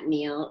do that,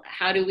 Neil?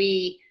 How do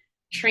we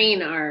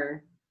train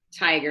our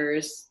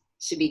tigers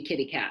to be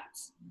kitty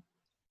cats?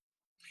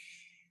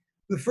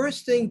 The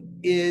first thing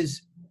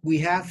is we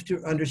have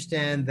to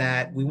understand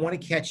that we want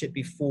to catch it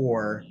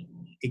before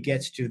it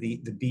gets to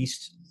the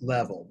beast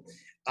level.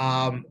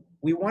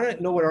 We want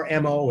to know what our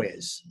MO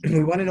is.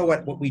 We want to know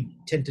what we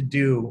tend to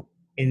do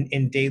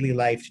in daily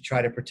life to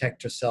try to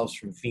protect ourselves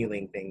from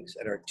feeling things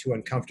that are too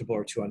uncomfortable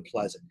or too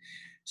unpleasant.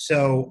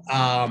 So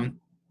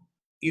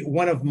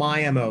one of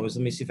my MOs,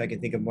 let me see if I can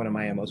think of one of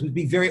my MOs, would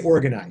be very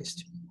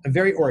organized. I'm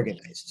very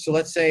organized. So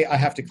let's say I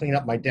have to clean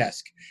up my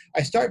desk.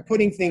 I start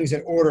putting things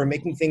in order,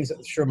 making things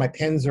sure my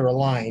pens are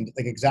aligned,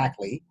 like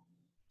exactly.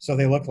 So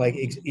they look like,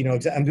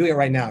 I'm doing it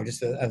right now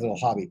just as a little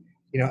hobby,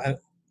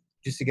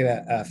 just to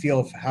get a feel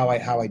of how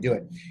I do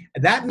it.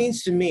 And that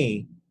means to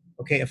me,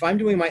 okay, if I'm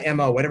doing my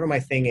MO, whatever my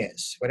thing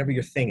is, whatever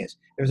your thing is,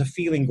 there's a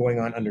feeling going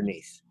on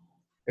underneath.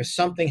 There's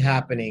something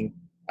happening,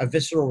 a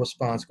visceral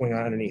response going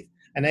on underneath,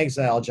 an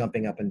exile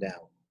jumping up and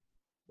down,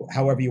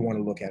 however you want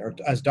to look at it. Or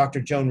as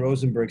Dr. Joan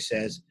Rosenberg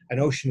says, an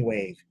ocean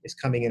wave is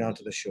coming in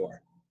onto the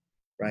shore,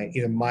 right?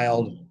 Either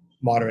mild,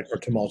 moderate, or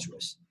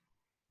tumultuous.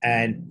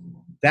 And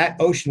that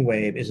ocean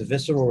wave is a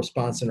visceral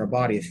response in our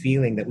body, a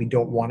feeling that we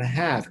don't want to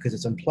have because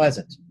it's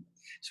unpleasant.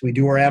 So we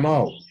do our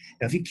MO.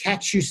 Now, if you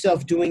catch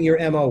yourself doing your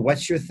MO,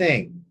 what's your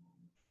thing?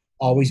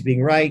 Always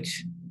being right,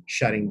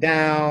 shutting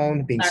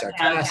down, being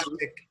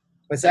sarcastic.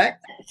 What's that?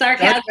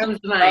 Sarcasm's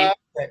mine.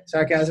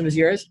 Sarcasm is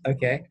yours?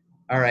 Okay.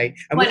 All right.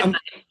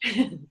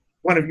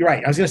 One of you,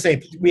 right. I was going to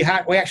say, we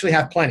actually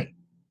have plenty.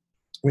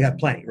 We have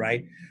plenty,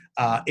 right?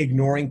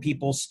 Ignoring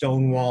people,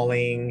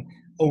 stonewalling,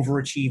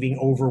 overachieving,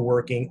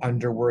 overworking,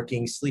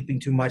 underworking,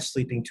 sleeping too much,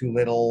 sleeping too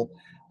little,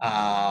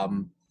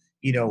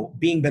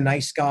 being the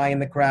nice guy in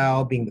the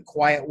crowd, being the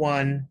quiet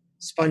one,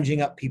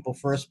 sponging up people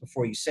first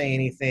before you say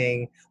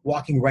anything,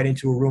 walking right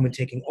into a room and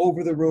taking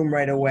over the room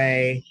right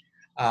away,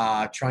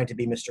 trying to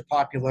be Mr.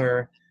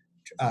 Popular,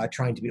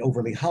 trying to be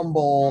overly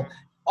humble.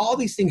 All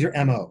these things are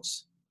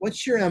MOs.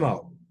 What's your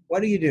MO?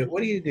 What do you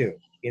do?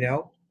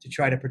 To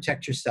try to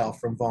protect yourself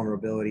from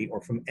vulnerability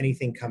or from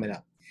anything coming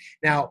up.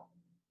 Now,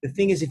 the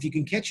thing is, if you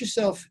can catch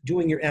yourself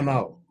doing your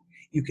MO,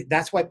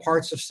 that's why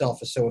parts of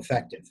self is so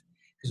effective.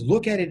 Because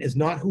look at it as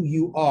not who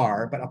you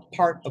are, but a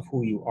part of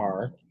who you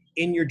are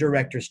in your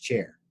director's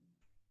chair.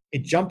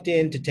 It jumped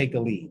in to take the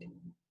lead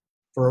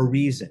for a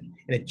reason.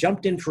 And it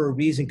jumped in for a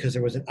reason because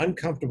there was an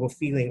uncomfortable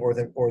feeling or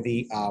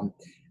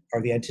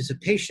the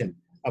anticipation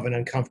of an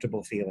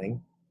uncomfortable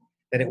feeling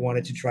that it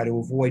wanted to try to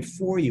avoid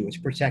for you. It's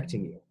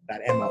protecting you,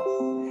 that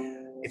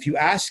MO. If you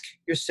ask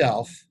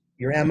yourself,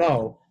 your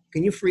MO,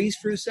 can you freeze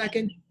for a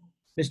second?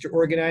 Mr.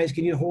 Organized,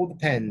 can you hold the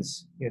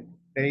pens?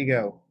 There you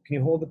go. Can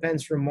you hold the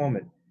pens for a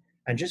moment?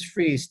 And just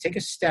freeze, take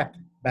a step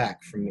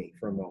back from me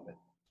for a moment.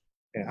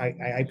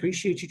 I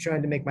appreciate you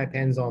trying to make my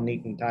pens all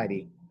neat and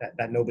tidy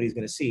that nobody's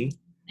going to see.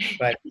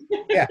 But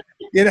yeah,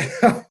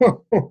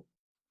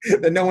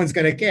 that no one's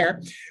going to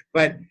care.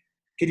 But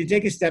could you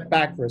take a step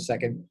back for a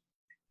second?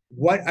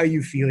 What are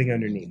you feeling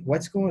underneath?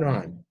 What's going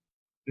on?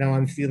 Now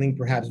I'm feeling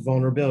perhaps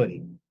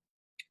vulnerability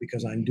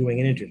because I'm doing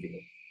an interview.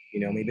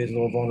 Maybe there's a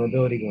little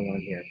vulnerability going on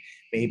here.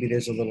 Maybe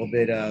there's a little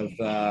bit of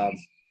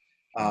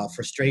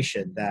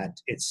frustration that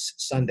it's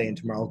Sunday and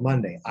tomorrow's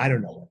Monday. I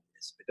don't know what it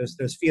is, but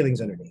there's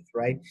feelings underneath,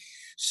 right?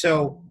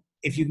 So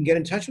if you can get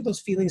in touch with those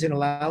feelings and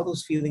allow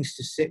those feelings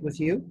to sit with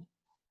you,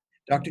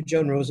 Dr.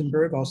 Joan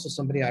Rosenberg, also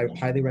somebody I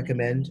highly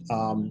recommend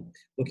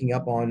looking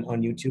up on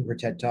YouTube, her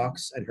TED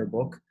Talks and her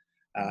book,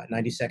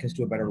 90 Seconds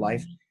to a Better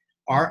Life.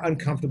 Our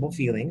uncomfortable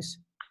feelings,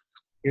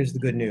 here's the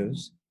good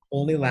news,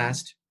 only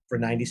last for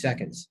 90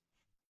 seconds.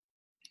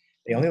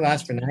 They only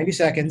last for 90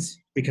 seconds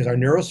because our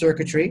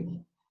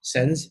neurocircuitry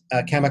sends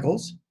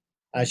chemicals,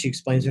 as she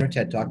explains in her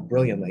TED Talk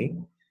brilliantly,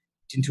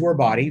 into our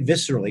body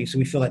viscerally. So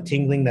we feel that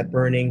tingling, that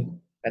burning,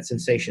 that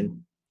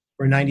sensation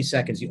for 90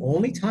 seconds. The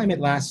only time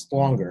it lasts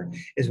longer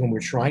is when we're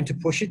trying to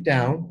push it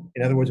down.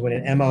 In other words, when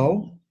an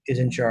MO is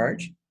in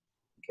charge,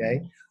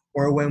 okay?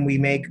 Or when we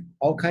make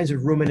all kinds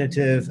of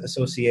ruminative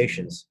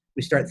associations.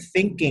 We start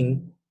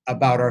thinking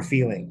about our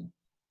feeling.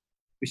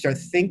 We start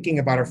thinking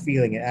about our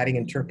feeling and adding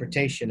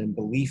interpretation and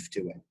belief to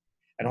it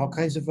and all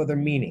kinds of other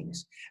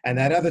meanings. And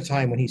that other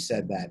time when he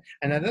said that,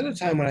 and that other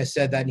time when I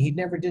said that and he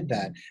never did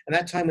that, and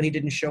that time when he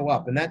didn't show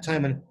up, and that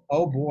time when,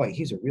 oh boy,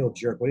 he's a real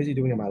jerk. What is he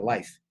doing in my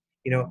life?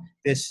 You know,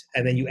 this,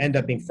 and then you end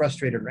up being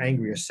frustrated or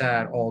angry or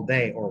sad all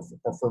day or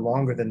for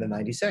longer than the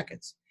 90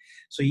 seconds.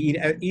 So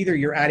either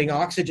you're adding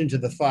oxygen to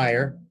the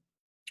fire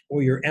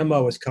or your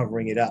MO is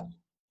covering it up.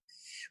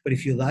 But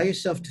if you allow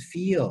yourself to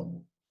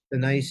feel the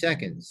 90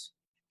 seconds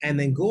and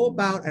then go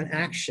about an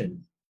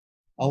action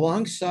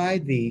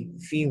alongside the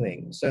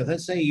feeling. So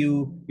let's say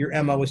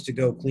your MO is to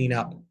go clean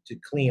up, to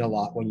clean a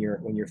lot when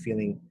you're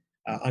feeling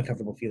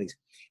uncomfortable feelings.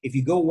 If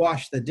you go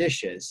wash the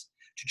dishes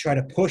to try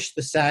to push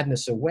the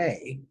sadness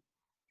away,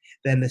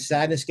 then the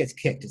sadness gets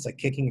kicked. It's like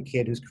kicking a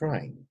kid who's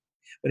crying.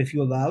 But if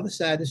you allow the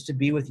sadness to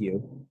be with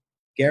you,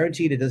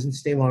 guaranteed it doesn't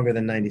stay longer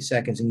than 90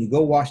 seconds, and you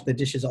go wash the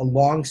dishes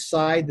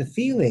alongside the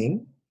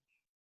feeling,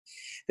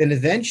 then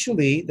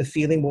eventually the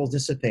feeling will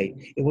dissipate.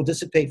 It will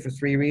dissipate for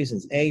three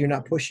reasons. A, you're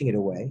not pushing it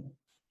away.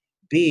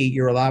 B,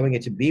 you're allowing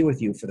it to be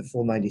with you for the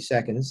full 90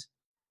 seconds.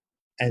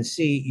 And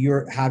C,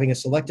 you're having a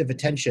selective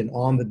attention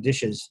on the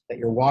dishes that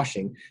you're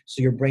washing,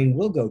 so your brain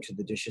will go to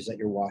the dishes that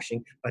you're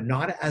washing, but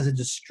not as a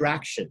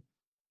distraction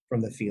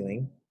from the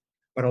feeling,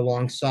 but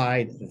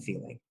alongside the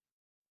feeling.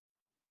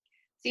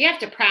 So you have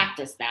to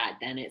practice that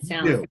then, it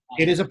sounds like.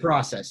 It is a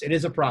process. It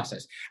is a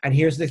process. And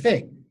here's the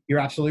thing. You're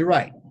absolutely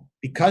right.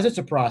 Because it's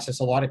a process,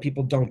 a lot of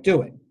people don't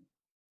do it.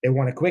 They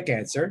want a quick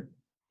answer.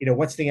 You know,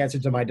 what's the answer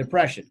to my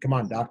depression? Come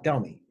on, doc, tell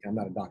me. I'm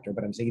not a doctor,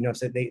 but I'm saying, you know,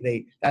 so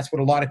that's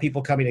what a lot of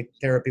people coming to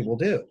therapy will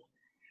do.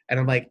 And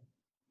I'm like,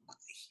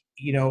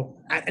 you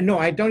know,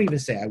 I don't even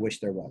say I wish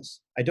there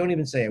was. I don't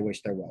even say I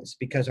wish there was,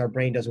 because our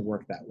brain doesn't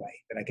work that way,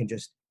 that I can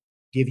just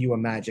give you a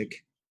magic,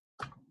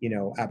 you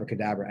know,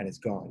 abracadabra and it's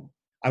gone.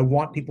 I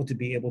want people to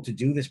be able to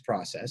do this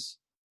process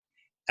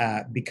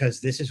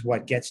because this is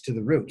what gets to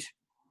the root.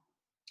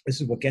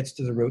 This is what gets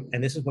to the root,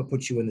 and this is what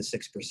puts you in the 6%.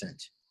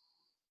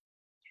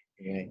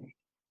 Okay.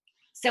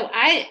 So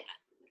I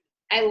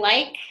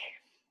like,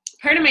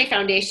 part of my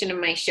foundation of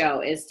my show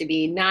is to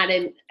be not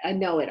a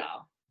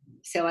know-it-all.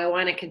 So I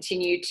want to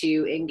continue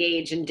to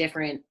engage in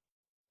different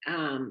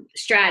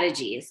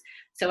strategies.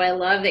 So I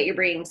love that you're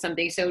bringing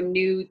something so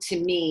new to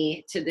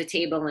me to the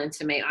table and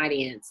to my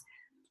audience.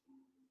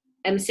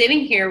 I'm sitting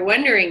here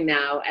wondering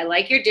now, I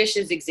like your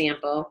dishes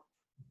example,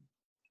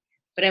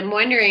 but I'm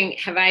wondering,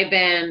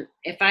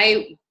 if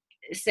I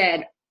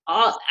said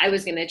I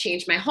was going to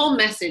change my whole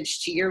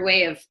message to your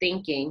way of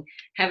thinking,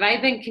 have I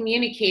been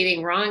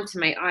communicating wrong to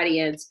my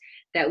audience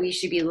that we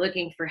should be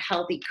looking for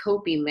healthy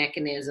coping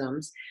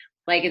mechanisms?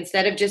 Like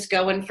instead of just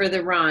going for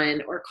the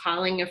run or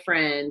calling a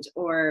friend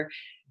or,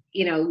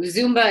 you know,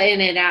 Zumba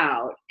in and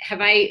out,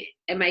 am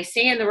I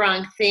saying the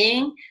wrong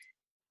thing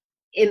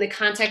in the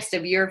context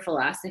of your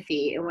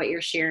philosophy and what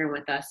you're sharing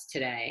with us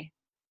today?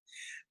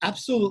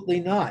 Absolutely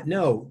not.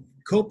 No,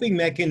 coping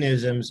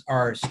mechanisms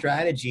are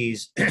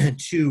strategies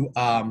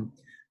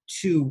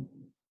to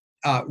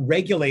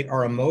regulate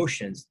our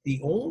emotions.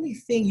 The only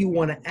thing you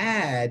want to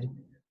add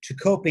to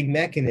coping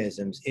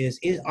mechanisms is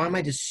am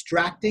I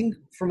distracting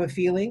from a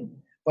feeling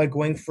by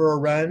going for a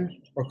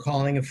run or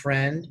calling a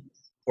friend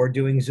or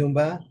doing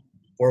Zumba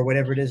or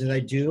whatever it is that I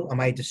do? Am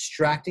I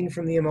distracting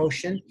from the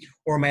emotion,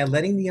 or am I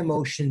letting the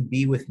emotion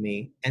be with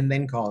me and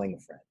then calling a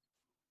friend?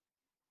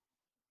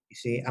 You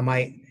see,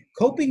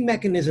 coping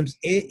mechanisms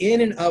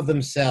in and of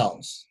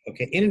themselves,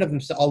 okay, in and of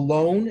themselves,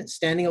 alone,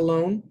 standing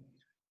alone,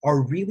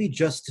 are really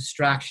just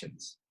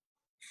distractions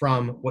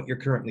from what you're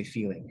currently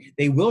feeling.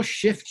 They will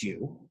shift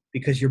you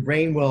because your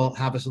brain will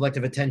have a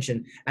selective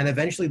attention and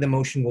eventually the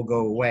emotion will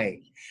go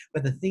away.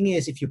 But the thing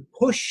is, if you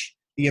push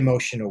the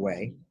emotion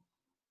away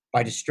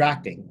by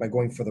distracting, by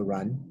going for the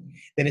run,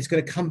 then it's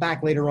going to come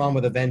back later on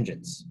with a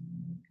vengeance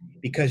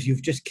because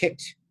you've just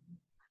kicked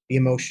the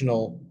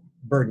emotional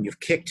burden. You've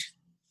kicked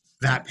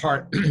that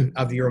part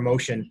of your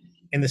emotion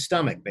in the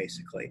stomach,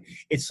 basically.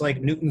 It's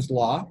like Newton's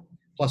law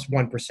plus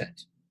 1%.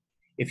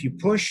 If you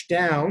push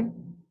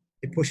down,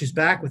 it pushes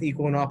back with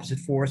equal and opposite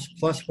force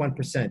plus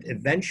 1%.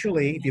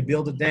 Eventually, if you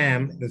build a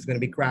dam, there's going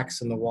to be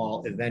cracks in the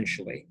wall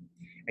eventually.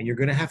 And you're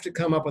going to have to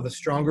come up with a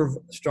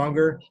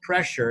stronger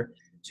pressure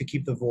to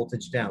keep the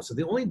voltage down. So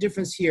the only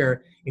difference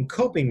here in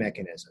coping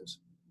mechanisms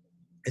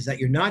is that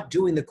you're not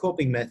doing the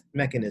coping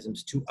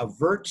mechanisms to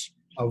avert,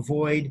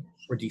 avoid,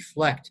 or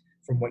deflect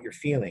from what you're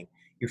feeling.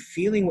 You're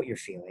feeling what you're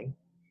feeling,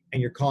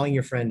 and you're calling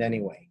your friend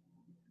anyway.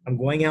 I'm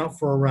going out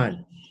for a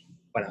run,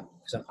 but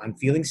I'm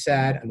feeling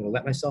sad. I'm going to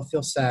let myself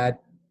feel sad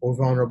or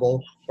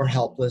vulnerable or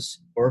helpless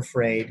or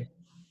afraid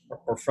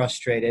or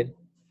frustrated.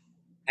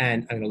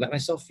 And I'm going to let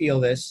myself feel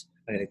this.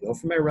 I'm going to go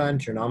for my run,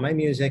 turn on my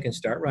music, and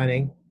start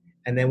running.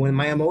 And then when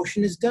my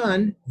emotion is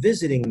done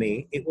visiting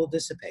me, it will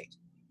dissipate.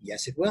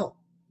 Yes, it will.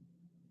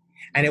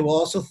 And it will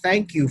also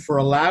thank you for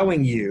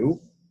allowing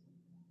you,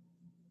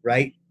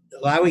 right?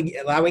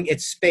 Allowing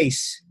its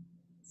space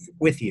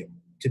with you,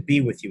 to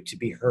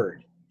be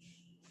heard.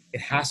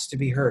 It has to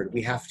be heard.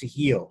 We have to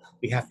heal.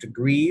 We have to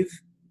grieve.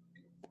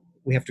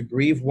 We have to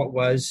grieve what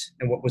was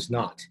and what was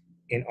not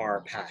in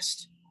our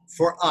past.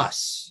 For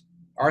us,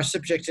 our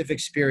subjective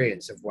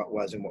experience of what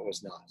was and what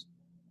was not,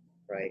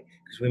 right?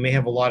 Because we may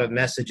have a lot of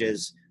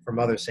messages from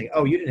others saying,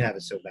 oh, you didn't have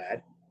it so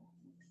bad.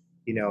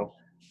 You know,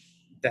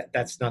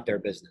 that's not their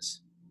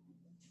business.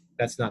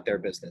 That's not their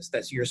business.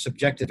 That's your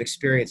subjective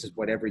experience is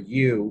whatever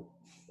you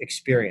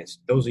experienced.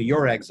 Those are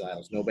your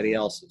exiles, nobody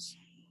else's.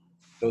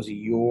 Those are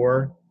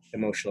your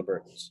emotional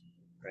burdens,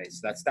 right?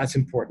 So that's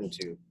important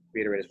to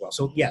reiterate as well.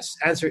 So yes,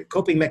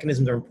 coping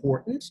mechanisms are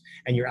important,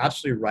 and you're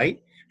absolutely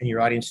right, and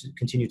your audience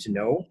continue to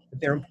know that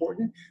they're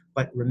important.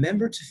 But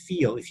remember to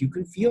feel. If you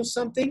can feel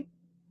something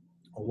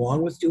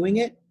along with doing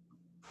it,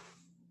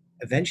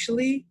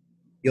 eventually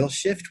you'll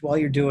shift while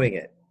you're doing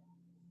it.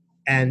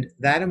 And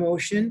that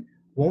emotion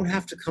won't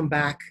have to come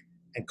back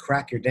and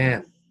crack your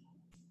dam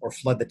or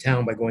flood the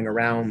town by going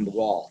around the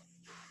wall,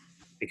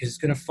 because it's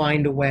going to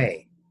find a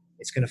way.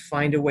 It's going to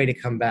find a way to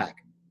come back.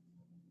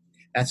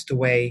 That's the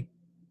way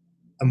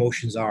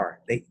emotions are.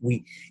 The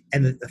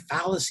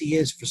fallacy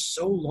is, for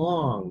so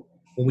long,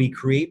 when we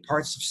create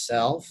parts of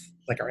self,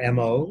 like our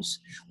MOs,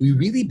 we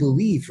really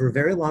believe for a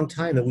very long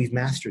time that we've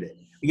mastered it.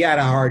 We had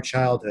a hard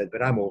childhood,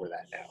 but I'm over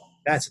that now.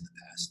 That's in the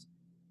past.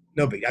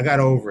 No big, I got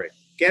over it.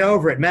 Get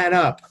over it, man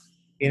up.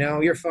 You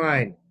know, you're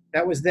fine.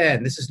 That was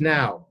then. This is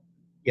now.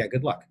 Yeah,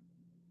 good luck.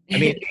 I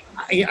mean,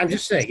 I'm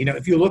just saying, you know,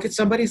 if you look at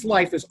somebody's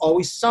life, there's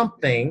always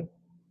something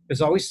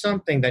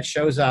that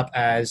shows up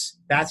as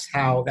that's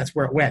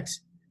where it went.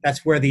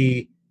 That's where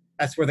the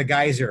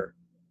geyser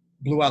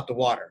blew out the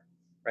water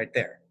right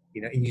there,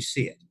 you know, and you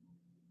see it.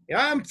 You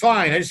know, I'm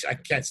fine. I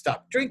can't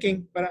stop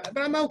drinking, but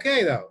I'm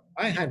okay though.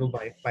 I handled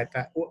my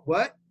past. What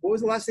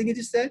was the last thing you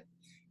just said?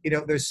 You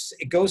know,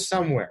 it goes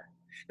somewhere.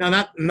 Now,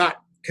 I'm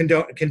not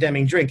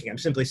condemning drinking. I'm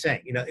simply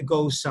saying, you know, it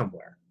goes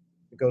somewhere.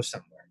 It goes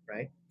somewhere,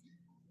 right?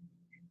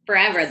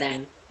 Forever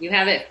then. You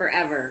have it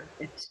forever.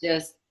 It's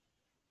just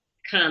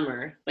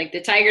calmer. Like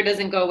the tiger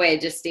doesn't go away,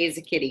 it just stays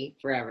a kitty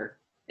forever.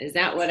 Is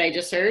that what I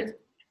just heard?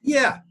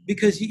 Yeah,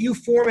 because you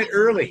form it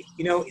early.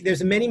 You know,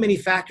 there's many, many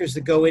factors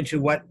that go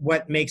into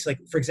what makes, like,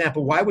 for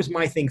example, why was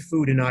my thing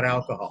food and not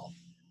alcohol?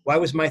 Why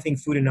was my thing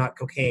food and not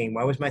cocaine?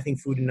 Why was my thing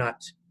food and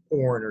not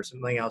porn or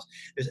something else?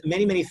 There's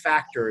many, many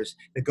factors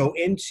that go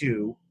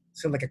into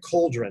something like a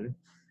cauldron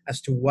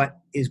as to what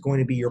is going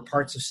to be your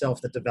parts of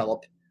self that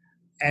develop,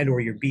 and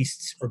or your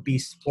beasts, or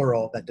beasts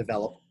plural, that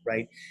develop,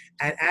 right?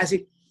 And as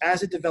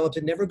it develops,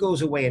 it never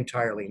goes away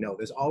entirely. No,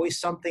 there's always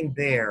something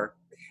there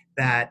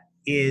that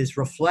is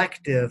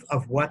reflective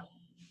of what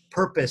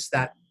purpose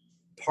that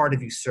part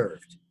of you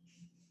served.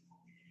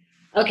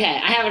 Okay,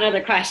 I have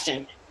another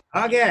question.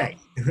 Okay.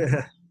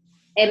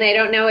 And I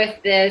don't know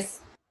if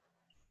this,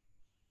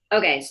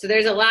 okay, so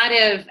there's a lot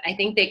of, I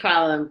think they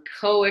call them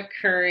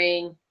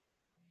co-occurring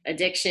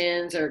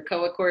addictions or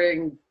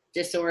co-occurring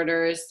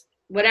disorders,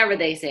 whatever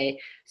they say.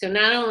 So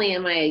not only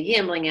am I a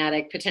gambling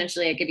addict,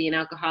 potentially I could be an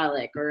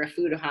alcoholic or a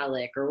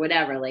foodaholic or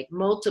whatever, like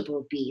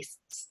multiple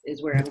beasts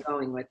is where I'm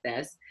going with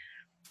this.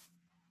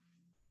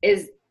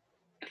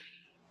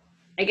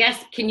 I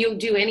guess, can you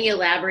do any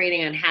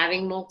elaborating on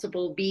having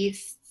multiple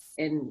beasts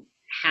and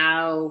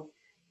how,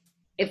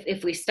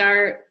 if we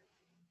start,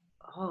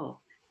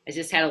 I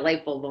just had a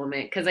light bulb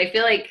moment, because I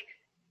feel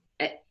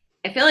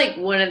like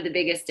one of the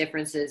biggest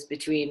differences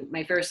between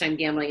my first time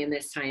gambling and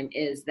this time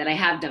is that I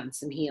have done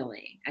some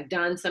healing. I've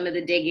done some of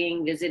the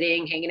digging,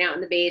 visiting, hanging out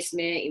in the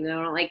basement, even though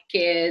I don't like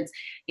kids.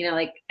 You know,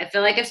 like, I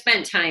feel like I've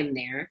spent time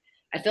there.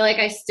 I feel like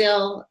I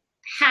still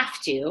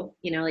have to,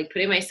 you know, like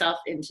putting myself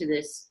into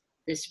this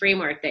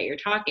framework that you're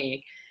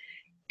talking.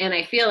 And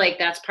I feel like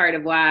that's part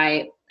of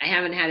why I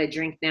haven't had a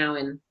drink now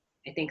in,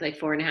 I think, like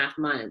 4.5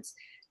 months.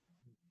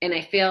 And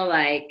I feel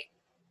like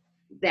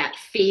that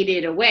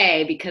faded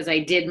away because I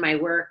did my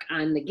work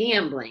on the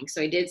gambling.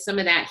 So I did some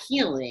of that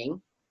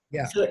healing.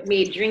 Yeah. So it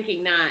made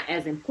drinking not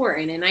as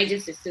important. And I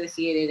just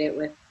associated it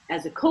with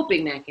as a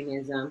coping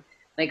mechanism.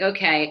 Like,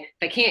 okay,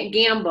 if I can't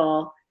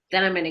gamble,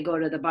 then I'm going to go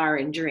to the bar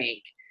and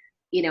drink.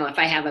 You know, if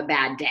I have a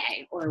bad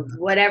day or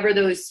whatever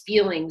those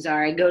feelings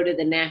are, I go to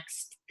the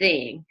next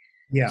thing.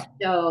 Yeah.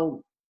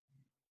 So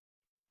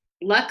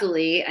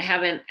luckily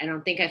I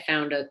don't think I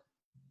found a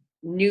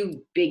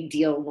new big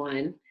deal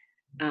one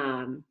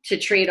to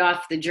trade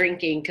off the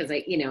drinking, because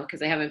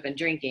I haven't been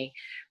drinking.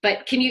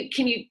 But can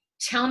you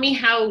tell me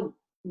how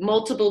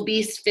multiple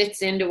beasts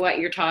fits into what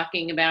you're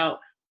talking about?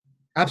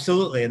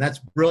 Absolutely, and that's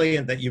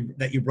brilliant that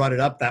you brought it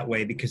up that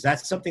way, because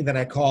that's something that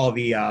I call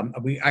the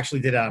we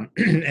actually did an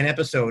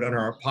episode on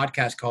our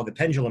podcast called the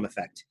pendulum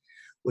effect,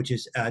 which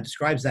is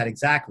describes that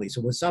exactly. So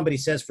when somebody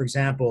says, for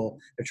example,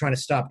 they're trying to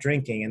stop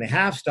drinking and they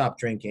have stopped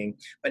drinking,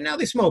 but now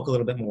they smoke a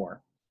little bit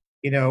more,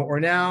 or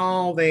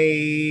now they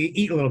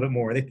eat a little bit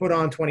more. They put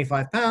on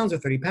 25 pounds or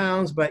 30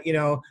 pounds, but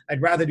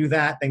I'd rather do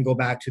that than go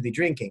back to the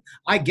drinking.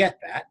 I get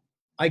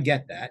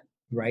that.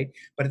 Right?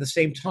 But at the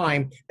same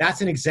time,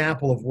 that's an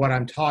example of what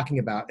I'm talking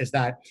about, is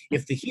that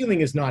if the healing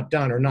is not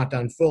done or not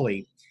done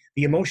fully,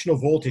 the emotional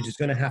voltage is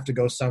going to have to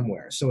go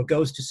somewhere. So it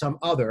goes to some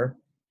other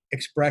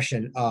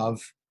expression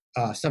of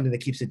something that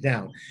keeps it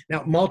down.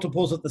 Now,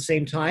 multiples at the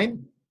same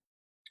time,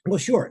 well,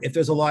 sure, if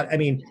there's a lot,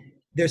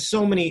 there's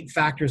so many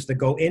factors that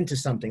go into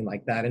something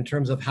like that in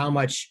terms of how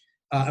much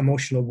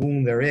emotional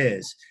wound there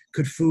is.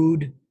 Could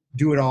food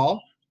do it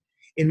all?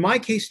 In my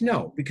case,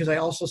 no, because I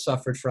also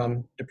suffered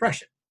from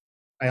depression.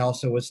 I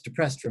also was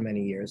depressed for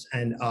many years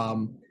and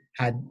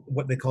had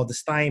what they call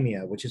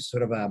dysthymia, which is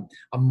sort of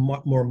a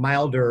more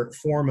milder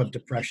form of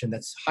depression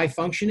that's high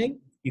functioning.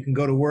 You can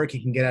go to work, you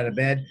can get out of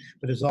bed,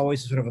 but there's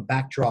always sort of a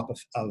backdrop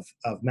of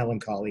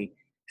melancholy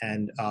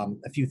and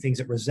a few things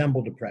that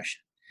resemble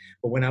depression.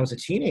 But when I was a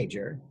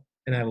teenager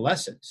and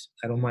adolescent,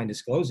 I don't mind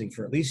disclosing,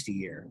 for at least a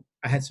year,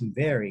 I had some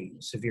very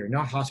severe,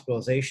 not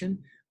hospitalization,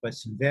 but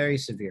some very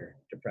severe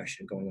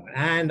depression going on.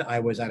 And I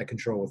was out of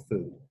control with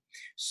food.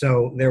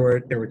 So there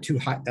were two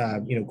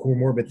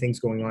comorbid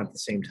things going on at the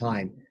same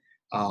time.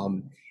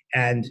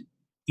 And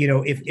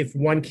if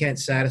one can't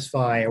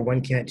satisfy or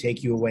one can't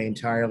take you away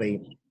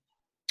entirely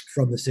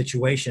from the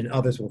situation,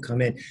 others will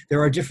come in.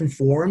 There are different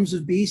forms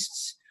of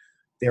beasts.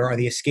 There are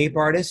the escape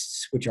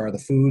artists, which are the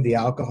food, the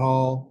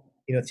alcohol,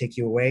 take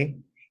you away.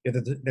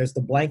 There's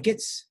the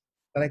blankets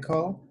that I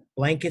call.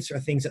 Blankets are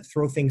things that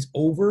throw things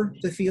over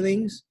the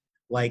feelings,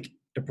 like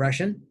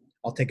depression.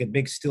 I'll take a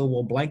big steel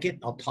wool blanket,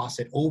 I'll toss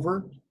it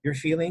over your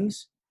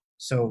feelings.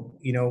 So,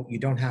 you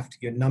don't have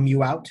to numb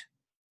you out,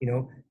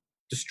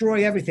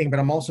 destroy everything, but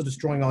I'm also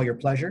destroying all your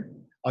pleasure,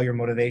 all your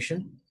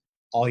motivation,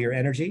 all your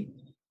energy,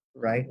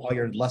 right? All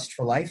your lust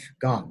for life,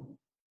 gone.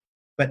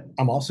 But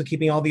I'm also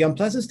keeping all the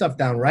unpleasant stuff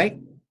down, right?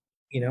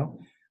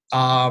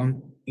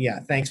 Yeah,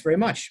 thanks very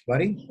much,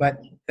 buddy. But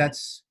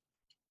that's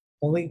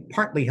only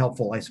partly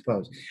helpful, I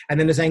suppose. And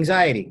then there's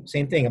anxiety,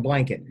 same thing, a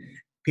blanket.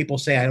 People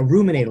say I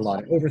ruminate a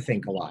lot, I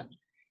overthink a lot.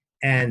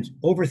 And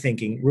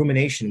overthinking,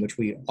 rumination, which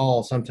we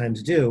all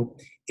sometimes do,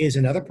 is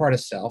another part of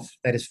self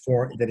that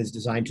is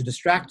designed to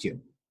distract you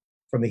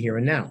from the here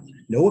and now.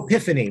 No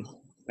epiphany,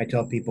 I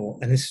tell people,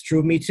 and this is true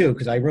of me too,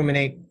 because I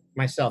ruminate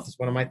myself. It's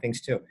one of my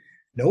things too.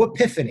 No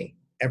epiphany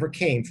ever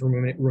came from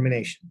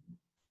rumination.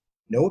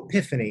 No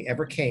epiphany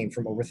ever came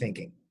from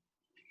overthinking.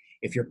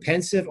 If you're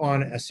pensive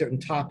on a certain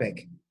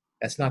topic,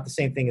 that's not the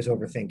same thing as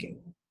overthinking.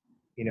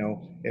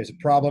 There's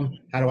a problem.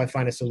 How do I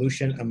find a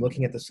solution? I'm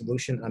looking at the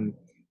solution. I'm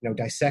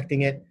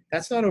dissecting it.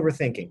 That's not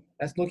overthinking.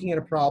 That's looking at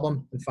a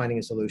problem and finding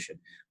a solution.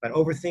 But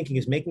overthinking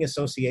is making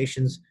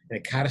associations in a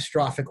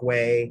catastrophic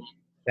way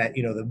that,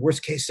 the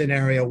worst case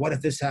scenario, what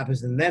if this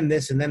happens and then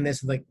this and then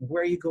this? Like,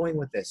 where are you going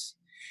with this?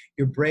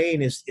 Your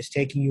brain is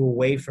taking you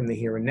away from the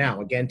here and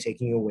now, again,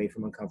 taking you away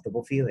from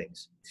uncomfortable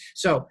feelings.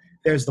 So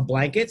there's the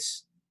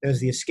blankets, there's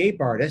the escape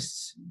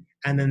artists,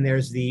 and then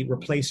there's the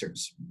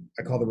replacers.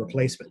 I call the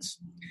replacements.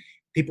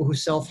 People who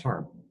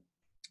self-harm,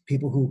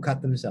 people who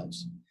cut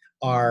themselves,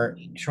 are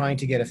trying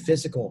to get a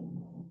physical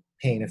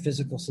pain, a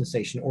physical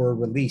sensation, or a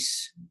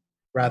release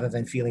rather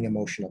than feeling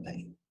emotional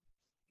pain,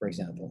 for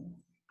example.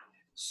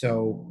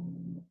 So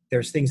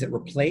there's things that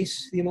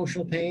replace the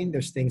emotional pain,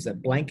 there's things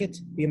that blanket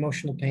the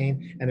emotional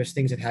pain, and there's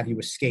things that have you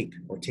escape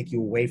or take you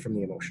away from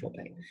the emotional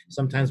pain.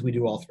 Sometimes we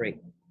do all three.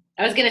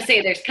 I was going to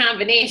say there's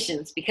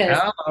combinations, because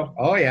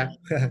oh yeah.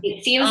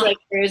 it seems like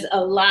there's a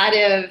lot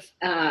of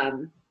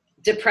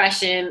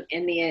depression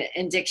in the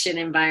addiction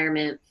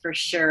environment for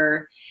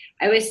sure.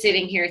 I was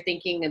sitting here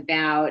thinking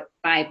about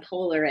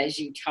bipolar as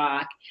you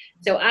talk.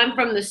 So I'm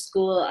from the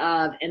school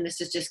of, and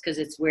this is just because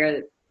it's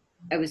where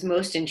I was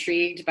most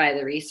intrigued by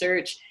the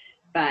research,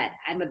 but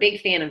I'm a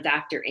big fan of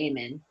Dr.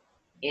 Amen.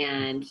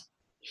 And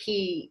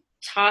he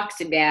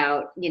talks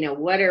about,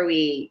 what are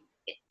we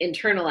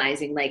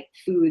internalizing, like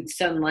food,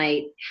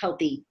 sunlight,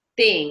 healthy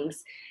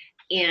things,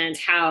 and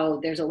how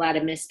there's a lot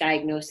of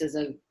misdiagnosis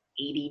of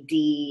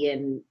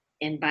ADD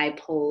and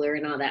bipolar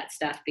and all that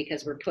stuff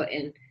because we're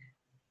putting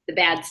the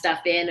bad stuff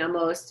in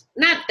almost.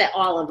 Not that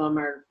all of them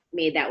are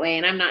made that way,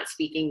 and I'm not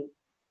speaking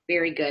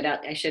very good.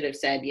 I should have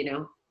said,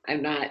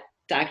 I'm not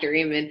Dr.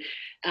 Amen.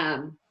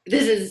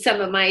 This is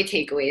some of my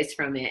takeaways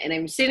from it. And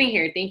I'm sitting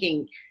here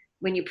thinking,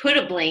 when you put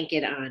a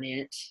blanket on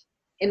it,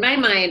 in my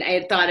mind, I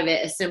had thought of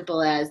it as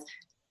simple as,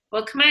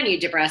 well, come on, you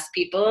depressed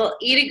people,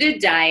 eat a good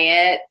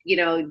diet,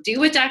 do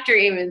what Dr.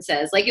 Amen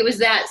says. Like, it was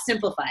that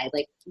simplified.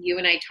 Like, you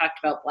and I talked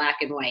about black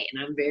and white,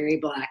 and I'm very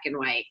black and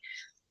white.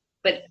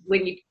 But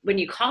when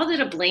you called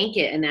it a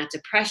blanket and that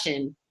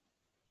depression,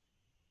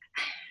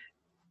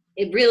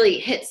 it really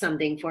hit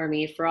something for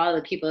me for all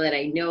the people that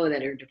I know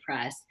that are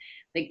depressed.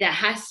 Like that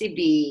has to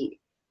be,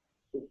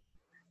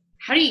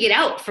 how do you get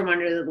out from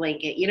under the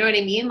blanket? You know what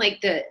I mean? Like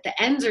the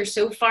ends are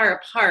so far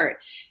apart,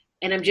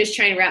 and I'm just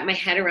trying to wrap my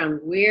head around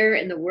where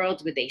in the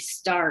world would they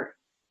start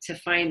to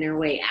find their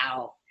way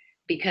out?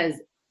 Because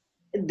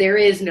there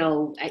is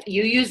no,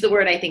 you use the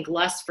word, I think,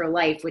 lust for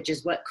life, which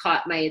is what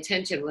caught my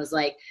attention, was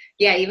like,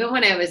 yeah, even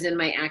when I was in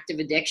my active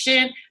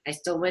addiction, I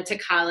still went to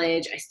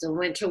college, I still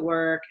went to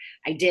work,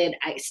 I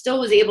still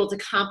was able to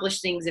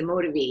accomplish things and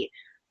motivate,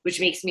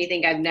 which makes me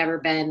think I've never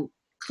been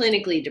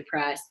clinically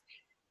depressed.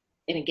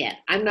 And again,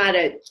 I'm not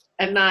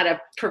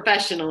a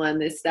professional on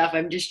this stuff.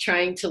 I'm just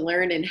trying to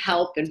learn and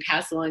help and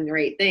pass along the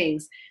right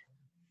things.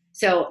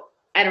 So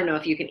I don't know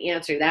if you can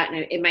answer that,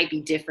 and it might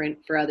be different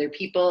for other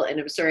people. And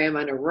I'm sorry, I'm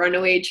on a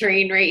runaway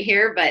train right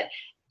here, but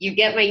you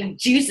get my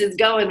juices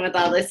going with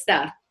all this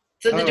stuff.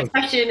 So the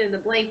depression and the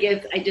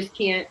blankets, I just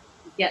can't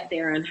get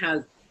there on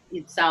how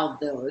you'd solve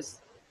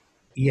those.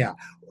 Yeah.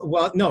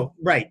 Well, no,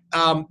 right.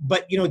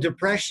 But,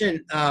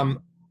 depression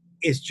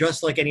is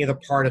just like any other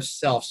part of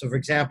self. So, for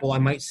example, I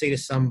might say to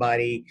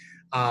somebody,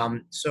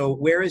 so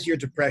where is your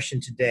depression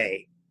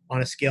today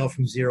on a scale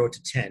from 0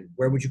 to 10?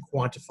 Where would you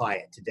quantify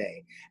it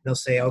today? And they'll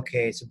say,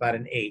 okay, it's about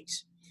an 8.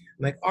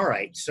 I'm like, all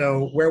right,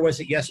 so where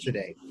was it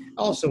yesterday?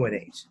 Also an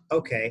 8.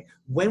 Okay.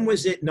 When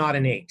was it not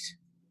an 8?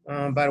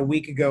 About a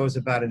week ago, it was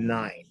about a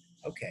 9.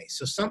 Okay.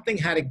 So something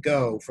had to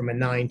go from a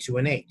 9 to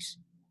an 8.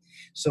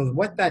 So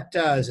what that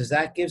does is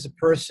that gives a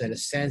person a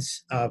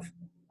sense of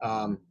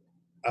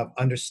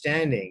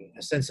understanding,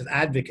 a sense of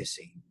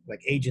advocacy,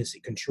 like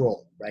agency,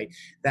 control, right?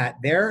 That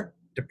their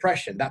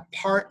depression, that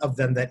part of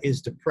them that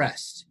is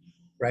depressed,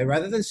 right?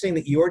 Rather than saying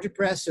that you're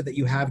depressed or that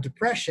you have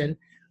depression,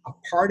 a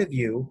part of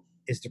you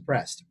is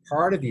depressed.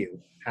 Part of you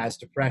has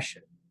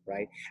depression,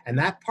 right? And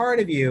that part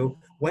of you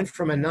went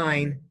from a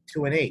 9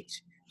 to an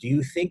 8. Do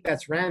you think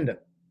that's random?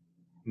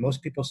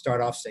 Most people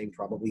start off saying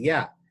probably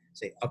yeah.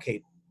 Say,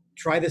 okay,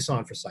 try this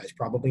on for size.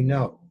 Probably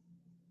no.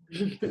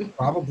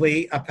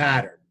 Probably a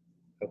pattern.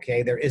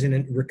 Okay, there is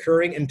a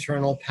recurring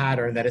internal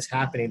pattern that is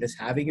happening that's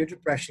having your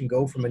depression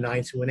go from a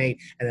 9 to an 8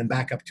 and then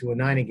back up to a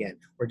 9 again,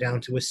 or down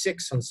to a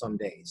 6 on some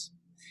days,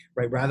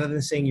 right? Rather than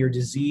saying you're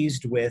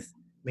diseased with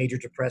major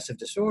depressive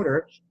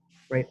disorder,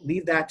 right?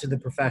 Leave that to the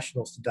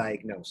professionals to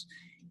diagnose.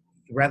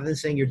 Rather than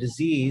saying you're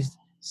diseased,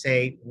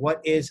 say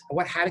what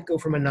had it go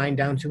from a 9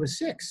 down to a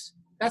 6?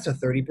 That's a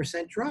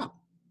 30% drop.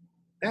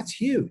 That's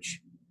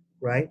huge,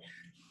 right?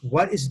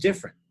 What is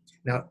different?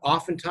 Now,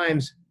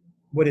 oftentimes,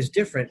 what is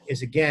different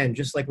is, again,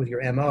 just like with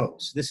your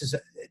MOs.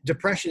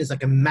 Depression is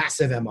like a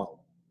massive MO.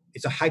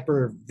 It's a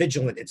hyper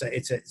vigilant.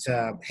 It's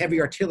a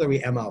heavy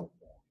artillery MO,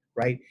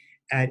 right?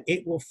 And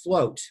it will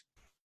float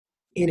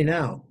in and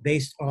out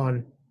based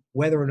on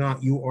whether or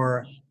not you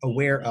are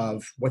aware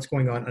of what's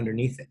going on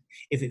underneath it.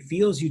 If it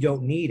feels you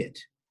don't need it,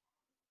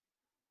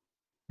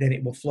 then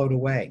it will float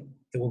away.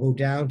 It will go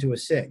down to a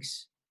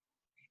 6.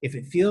 If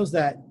it feels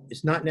that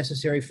it's not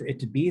necessary for it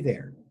to be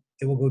there,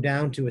 it will go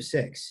down to a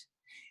 6.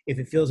 If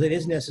it feels it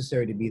is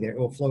necessary to be there, it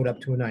will float up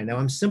to a 9. Now,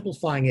 I'm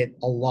simplifying it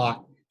a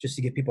lot just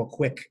to give people a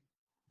quick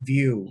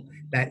view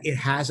that it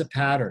has a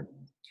pattern,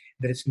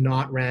 that it's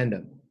not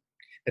random,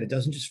 that it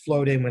doesn't just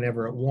float in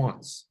whenever it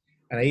wants.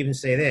 And I even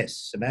say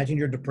this, imagine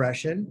your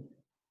depression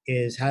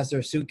has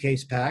their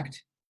suitcase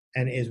packed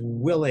and is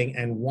willing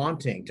and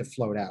wanting to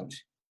float out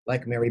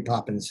like Mary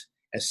Poppins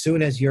as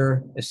soon as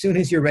you're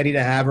ready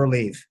to have her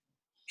leave.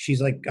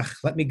 She's like,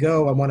 let me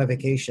go, I want a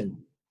vacation,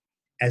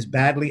 as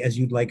badly as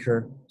you'd like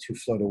her to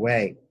float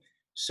away.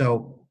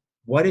 So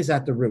what is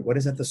at the root? What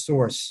is at the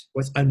source?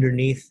 What's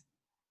underneath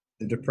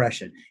the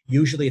depression?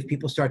 Usually if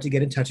people start to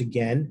get in touch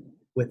again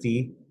with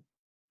the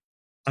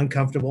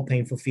uncomfortable,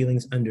 painful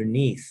feelings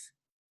underneath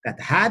that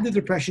had the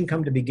depression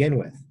come to begin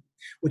with,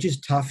 which is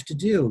tough to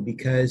do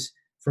because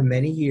for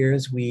many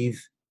years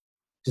we've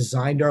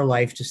designed our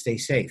life to stay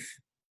safe.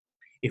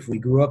 If we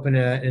grew up in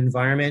an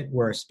environment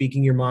where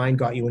speaking your mind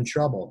got you in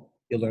trouble,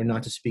 you'll learn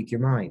not to speak your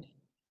mind.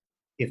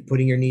 If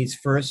putting your needs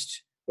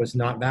first was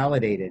not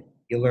validated,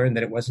 you learn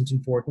that it wasn't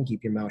important.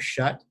 Keep your mouth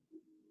shut,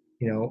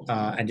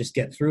 and just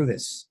get through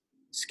this.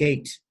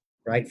 Skate,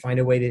 right? Find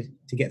a way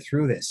to get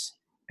through this.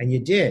 And you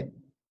did.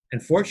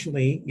 And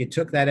fortunately, you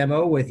took that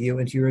MO with you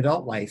into your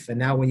adult life. And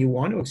now when you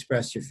want to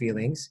express your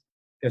feelings,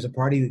 there's a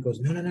party that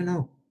goes,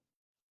 no.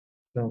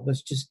 No,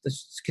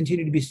 let's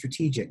continue to be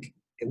strategic.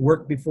 It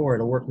worked before,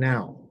 it'll work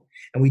now.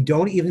 And we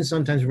don't even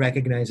sometimes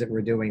recognize that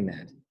we're doing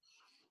that.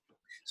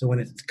 So when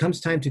it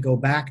comes time to go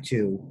back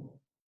to,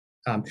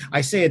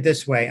 I say it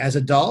this way, as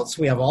adults,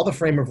 we have all the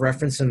frame of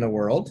reference in the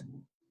world,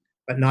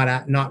 but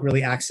not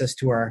really access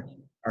to our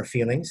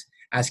feelings.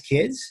 As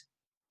kids,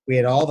 we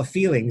had all the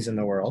feelings in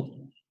the world,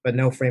 but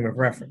no frame of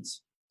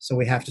reference. So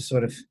we have to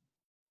sort of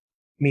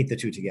meet the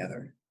two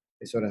together.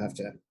 They sort of have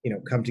to,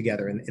 come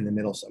together in the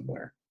middle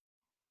somewhere.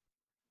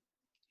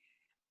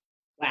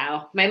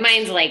 Wow. My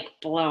mind's like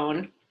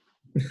blown.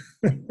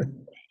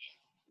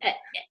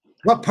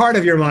 What part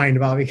of your mind,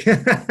 Bobby?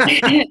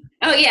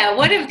 Oh yeah.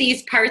 One of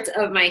these parts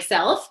of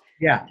myself.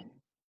 Yeah.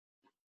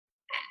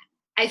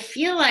 I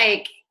feel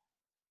like,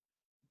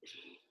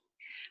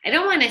 I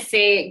don't want to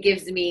say it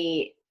gives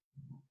me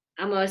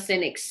almost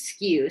an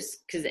excuse,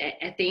 because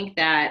I think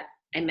that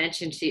I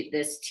mentioned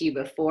this to you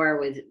before,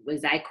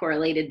 was I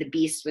correlated the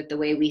beast with the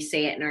way we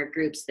say it in our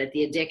groups, that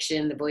the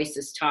addiction, the voice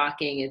is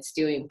talking, it's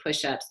doing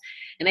push-ups.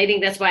 And I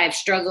think that's why I've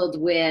struggled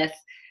with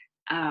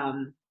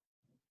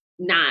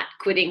not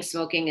quitting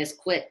smoking as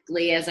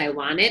quickly as I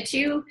wanted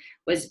to,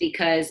 was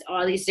because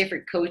all these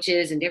different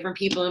coaches and different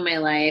people in my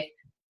life,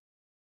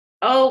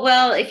 oh,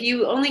 well, if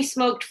you only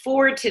smoked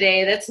 4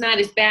 today, that's not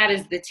as bad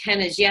as the 10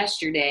 as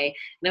yesterday.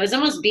 And I was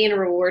almost being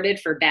rewarded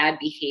for bad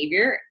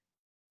behavior.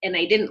 And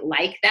I didn't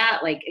like that.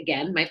 Like,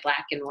 again, my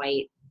black and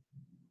white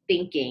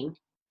thinking.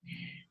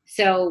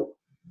 So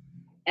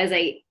as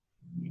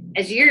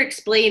you're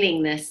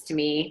explaining this to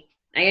me,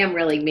 I am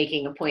really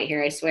making a point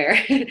here, I swear.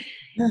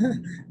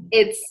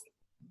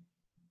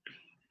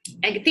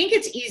 I think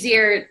it's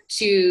easier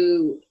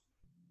to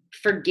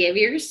forgive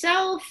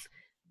yourself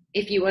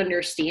if you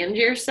understand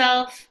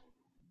yourself,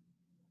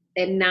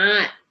 and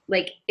not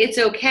like, it's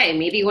okay.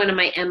 Maybe one of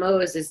my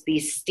MOs is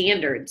these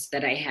standards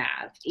that I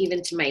have,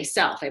 even to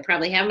myself. I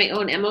probably have my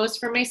own MOs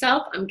for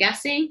myself, I'm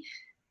guessing,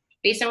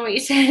 based on what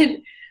you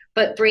said.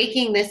 But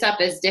breaking this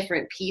up as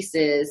different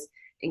pieces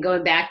and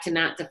going back to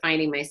not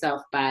defining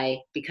myself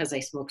because I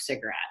smoke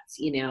cigarettes,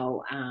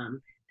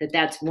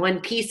 that's one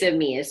piece of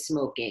me is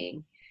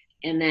smoking.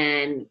 And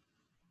then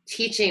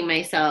teaching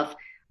myself,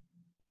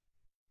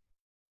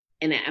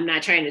 and I'm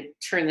not trying to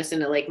turn this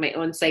into like my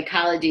own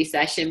psychology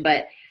session,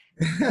 but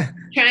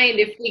trying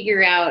to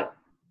figure out,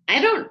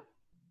 I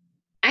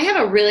have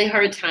a really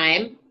hard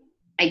time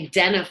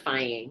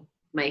identifying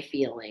my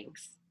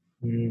feelings.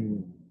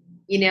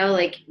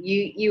 Like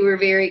you were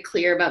very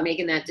clear about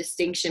making that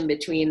distinction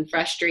between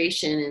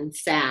frustration and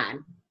sad.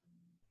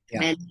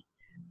 Yeah. And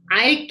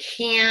I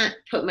can't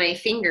put my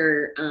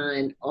finger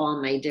on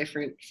all my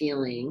different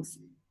feelings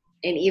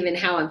and even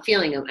how I'm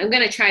feeling them. I'm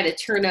going to try to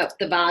turn up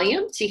the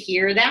volume to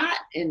hear that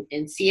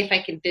and see if I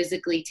can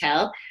physically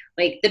tell.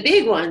 Like the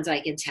big ones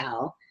I can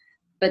tell,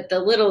 but the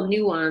little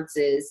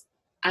nuances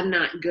I'm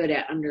not good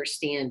at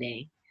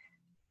understanding.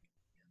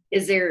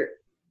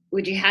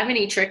 Would you have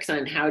any tricks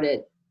on how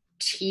to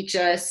teach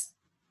us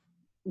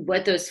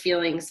what those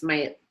feelings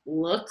might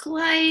look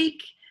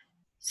like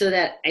so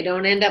that I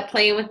don't end up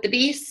playing with the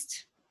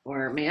beast,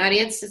 or my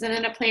audience doesn't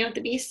end up playing with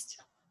the beast?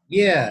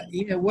 Yeah.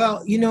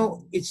 Well,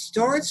 it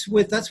starts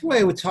with, that's why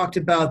I talked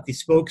about the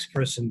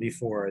spokesperson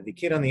before, the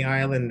kid on the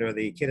island or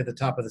the kid at the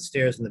top of the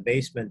stairs in the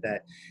basement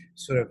that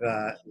sort of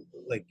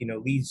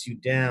leads you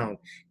down.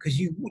 Because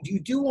you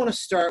do want to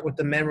start with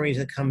the memories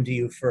that come to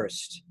you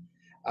first.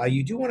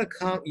 You do want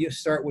to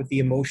start with the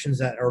emotions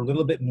that are a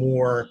little bit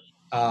more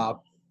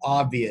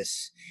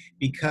obvious,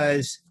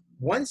 because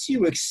once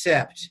you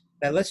accept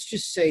that, let's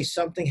just say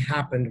something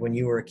happened when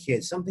you were a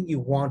kid, something you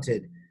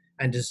wanted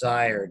and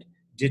desired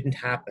didn't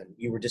happen,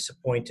 you were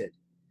disappointed,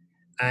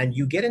 and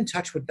you get in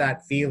touch with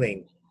that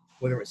feeling,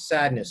 whether it's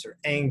sadness or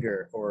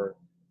anger or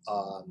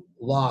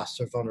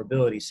loss or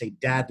vulnerability. Say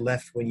dad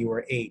left when you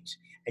were 8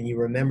 and you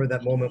remember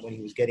that moment when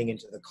he was getting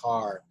into the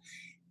car.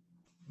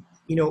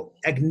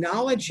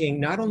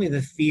 Acknowledging not only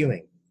the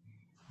feeling,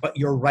 but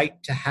your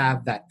right to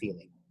have that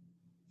feeling.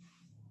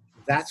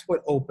 That's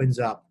what opens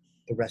up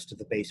the rest of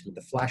the basement.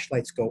 The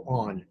flashlights go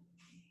on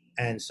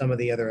and some of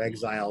the other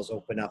exiles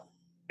open up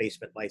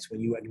basement lights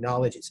when you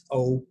acknowledge it's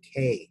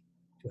okay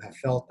to have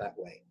felt that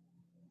way.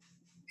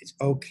 It's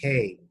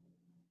okay.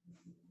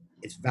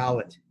 It's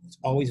valid. It's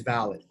always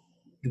valid.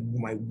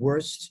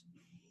 The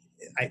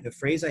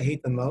phrase I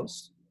hate the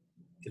most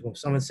is when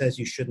someone says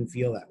you shouldn't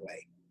feel that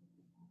way.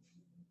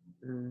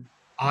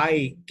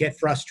 I get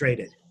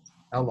frustrated.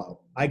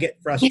 I get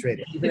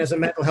frustrated. Even as a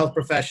mental health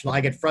professional,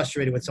 I get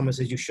frustrated when someone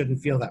says you shouldn't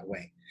feel that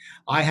way.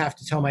 I have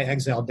to tell my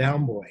exile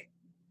down boy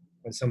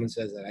when someone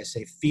says that. I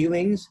say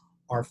feelings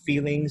are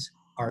feelings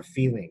are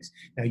feelings.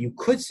 Now you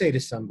could say to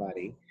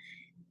somebody,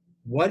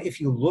 what if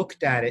you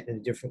looked at it in a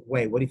different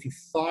way? What if you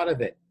thought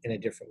of it in a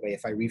different way?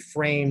 If I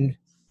reframed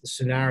the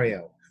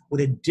scenario, would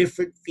a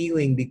different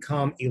feeling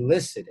become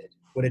elicited?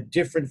 Would a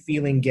different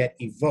feeling get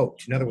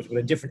evoked? In other words, would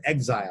a different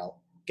exile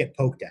get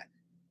poked at?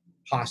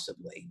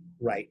 Possibly,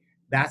 right?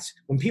 That's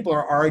when people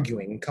are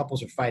arguing, when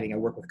couples are fighting. I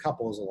work with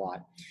couples a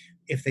lot.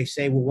 If they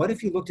say, well, what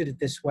if you looked at it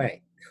this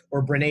way?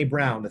 Or Brene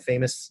Brown, the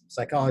famous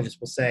psychologist,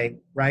 will say,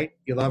 right?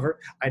 You love her?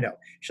 I know.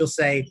 She'll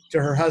say to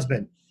her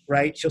husband,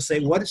 right? She'll say,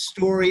 what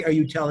story are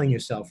you telling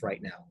yourself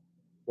right now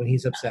when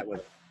he's upset with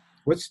her?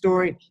 What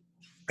story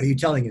are you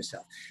telling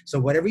yourself? So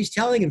whatever he's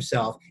telling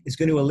himself is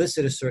going to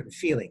elicit a certain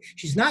feeling.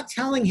 She's not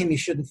telling him you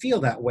shouldn't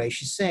feel that way.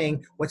 She's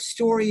saying, what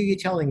story are you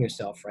telling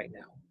yourself right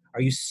now?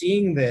 Are you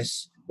seeing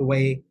this the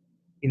way,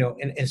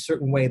 in a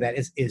certain way that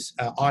is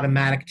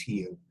automatic to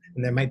you?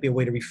 And there might be a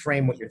way to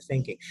reframe what you're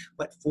thinking.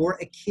 But for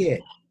a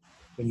kid,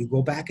 when you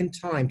go back in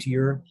time to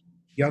your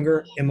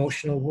younger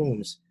emotional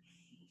wounds,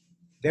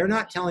 they're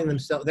telling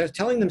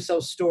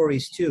themselves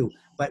stories too,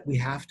 but we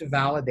have to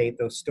validate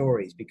those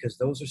stories because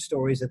those are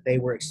stories that they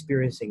were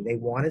experiencing. They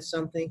wanted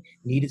something,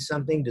 needed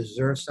something,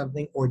 deserved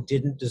something, or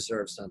didn't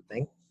deserve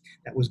something.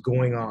 that was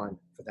going on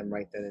for them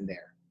right then and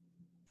there.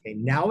 Okay,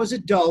 now as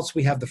adults,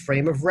 we have the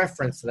frame of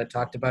reference that I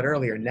talked about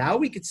earlier. Now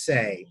we could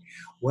say,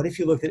 what if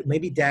you looked at,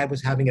 maybe dad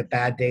was having a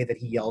bad day that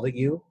he yelled at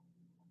you?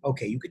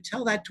 Okay, you could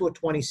tell that to a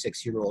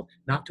 26-year-old,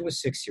 not to a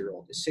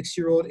 6-year-old. A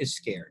 6-year-old is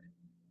scared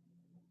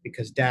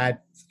because dad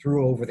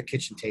threw over the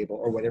kitchen table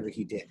or whatever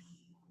he did.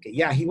 Okay,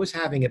 yeah, he was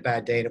having a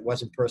bad day and it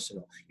wasn't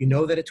personal. You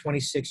know that at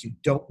 26, you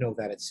don't know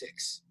that at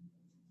 6.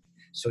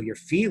 So your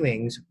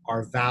feelings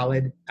are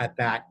valid at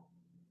that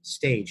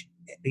stage.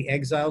 The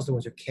exiles, the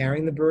ones who are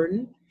carrying the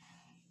burden,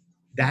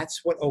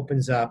 that's what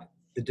opens up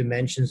the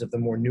dimensions of the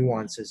more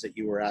nuances that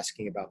you were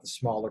asking about, the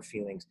smaller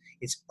feelings.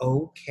 It's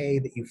okay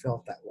that you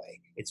felt that way.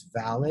 It's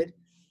valid.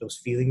 Those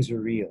feelings are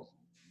real.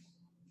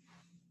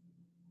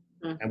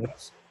 And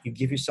once you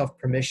give yourself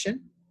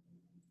permission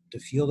to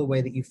feel the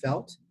way that you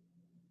felt,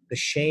 the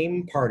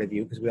shame part of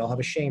you, because we all have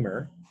a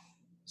shamer,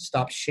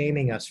 stops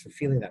shaming us for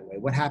feeling that way.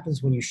 What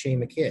happens when you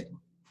shame a kid?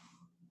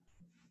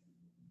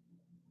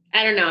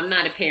 I don't know. I'm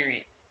not a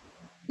parent.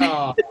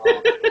 Oh.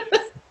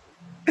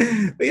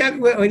 But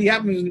yeah,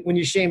 when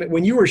you shame it,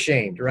 when you were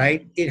shamed,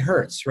 right? It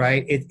hurts,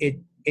 right?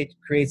 It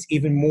creates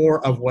even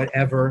more of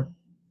whatever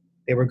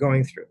they were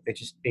going through.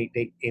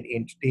 They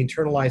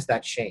internalize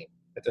that shame,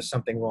 that there's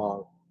something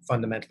wrong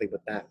fundamentally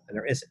with that, and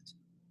there isn't,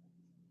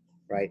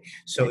 right?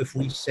 So if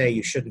we say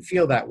you shouldn't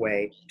feel that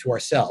way to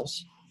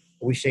ourselves,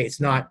 we say it's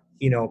not,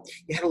 you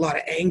had a lot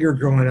of anger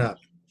growing up.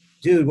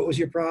 Dude, what was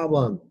your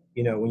problem?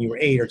 When you were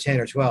 8 or 10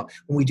 or 12,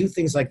 when we do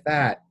things like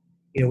that,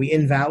 we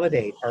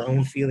invalidate our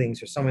own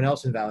feelings or someone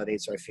else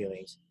invalidates our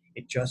feelings.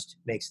 It just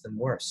makes them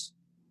worse.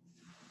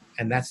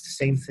 And that's the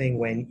same thing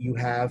when you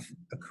have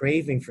a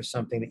craving for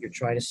something that you're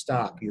trying to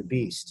stop, your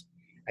beast,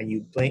 and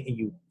you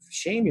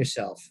shame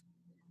yourself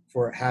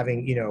for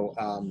having,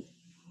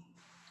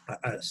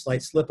 a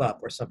slight slip up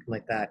or something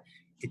like that.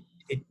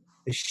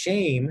 The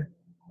shame,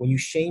 when you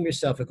shame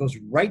yourself, it goes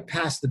right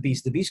past the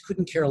beast. The beast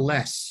couldn't care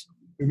less.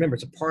 Remember,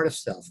 it's a part of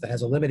self that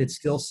has a limited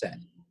skill set,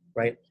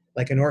 right?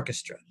 Like an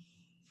orchestra.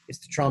 It's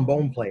the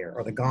trombone player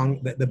or the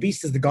gong. The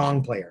beast is the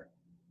gong player.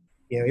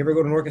 You ever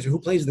go to an orchestra? Who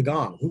plays the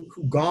gong? Who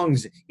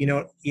gongs?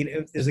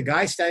 There's a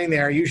guy standing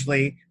there.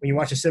 Usually, when you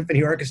watch a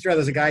symphony orchestra,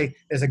 there's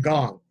a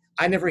gong.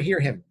 I never hear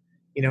him,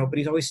 but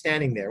he's always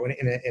standing there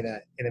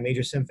in a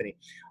major symphony.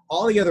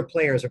 All the other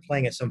players are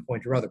playing at some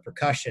point or other.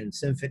 Percussion,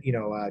 symphony,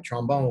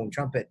 trombone,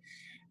 trumpet.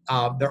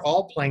 They're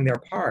all playing their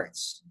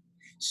parts.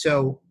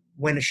 So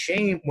when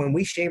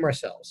we shame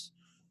ourselves,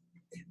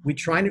 we're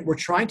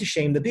trying to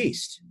shame the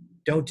beast.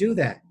 Don't do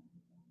that.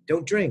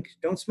 Don't drink.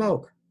 Don't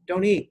smoke.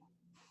 Don't eat.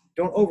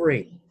 Don't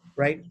overeat.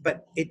 Right?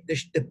 But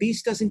the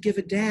beast doesn't give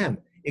a damn.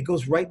 It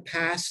goes right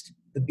past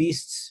the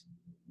beast's,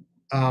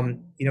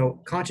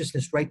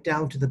 consciousness, right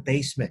down to the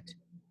basement.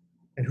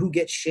 And who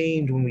gets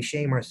shamed when we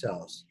shame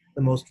ourselves?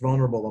 The most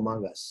vulnerable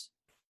among us.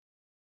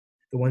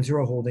 The ones who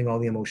are holding all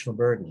the emotional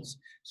burdens.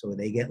 So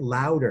they get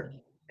louder.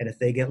 And if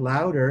they get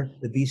louder,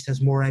 the beast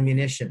has more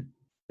ammunition.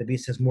 The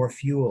beast has more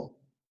fuel.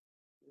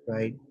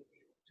 Right?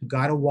 You've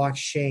got to watch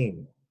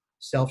shame,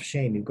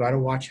 self-shame. You've got to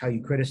watch how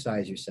you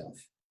criticize yourself.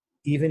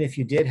 Even if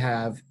you did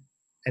have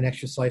an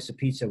extra slice of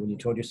pizza when you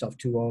told yourself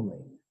 2 only.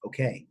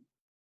 Okay.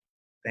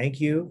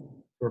 Thank you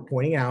for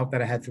pointing out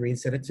that I had 3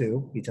 instead of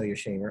 2. You tell your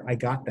shamer, I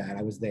got that.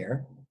 I was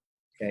there.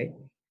 Okay.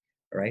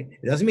 All right.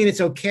 It doesn't mean it's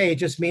okay. It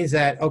just means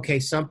that, okay,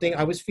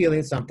 I was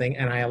feeling something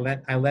and I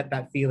let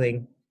that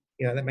feeling,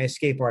 that my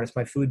escape artist,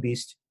 my food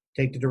beast,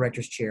 take the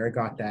director's chair. I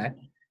got that.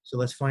 So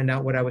let's find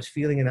out what I was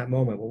feeling in that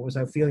moment. What was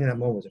I feeling in that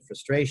moment? Was it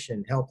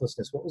frustration,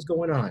 helplessness? What was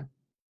going on?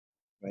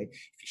 Right?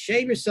 If you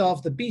shame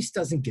yourself, the beast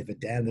doesn't give a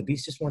damn. The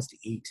beast just wants to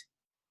eat.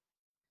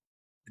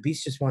 The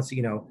beast just wants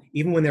to,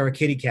 even when they're a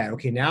kitty cat.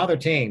 Okay, now they're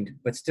tamed,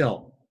 but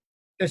still,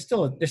 they're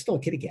still a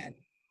kitty cat.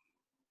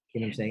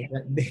 You know what I'm saying?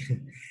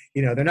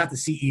 They're not the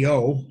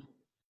CEO.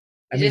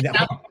 I mean,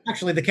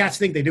 actually, the cats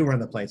think they do run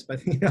the place,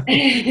 but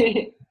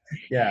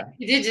yeah.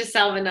 You did just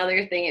solve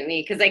another thing at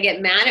me because I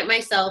get mad at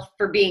myself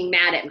for being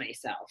mad at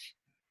myself.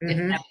 If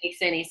that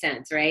makes any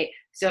sense, right?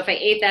 So if I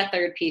ate that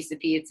 3rd piece of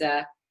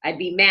pizza, I'd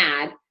be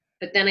mad.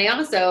 But then I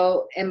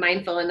also am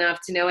mindful enough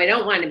to know I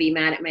don't want to be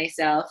mad at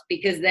myself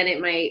because then it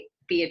might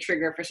be a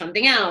trigger for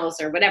something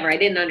else or whatever. I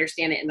didn't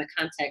understand it in the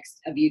context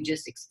of you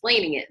just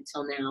explaining it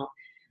until now.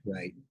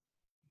 Right.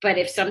 But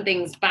if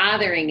something's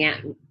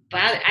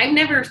I've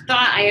never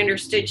thought I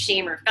understood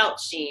shame or felt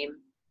shame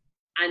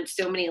on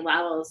so many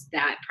levels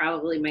that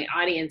probably my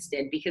audience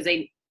did because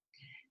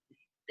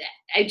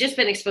I've just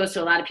been exposed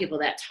to a lot of people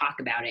that talk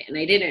about it and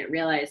I didn't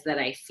realize that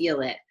I feel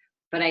it.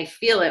 But I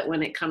feel it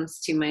when it comes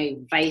to my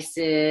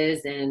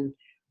vices and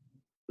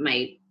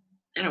my,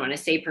 I don't want to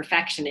say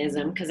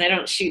perfectionism because I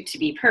don't shoot to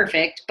be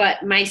perfect,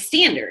 but my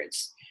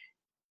standards.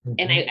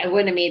 And I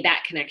wouldn't have made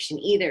that connection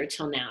either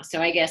till now.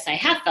 So I guess I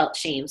have felt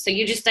shame. So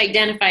you just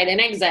identified an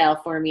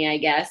exile for me, I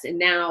guess. And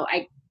now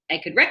I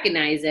could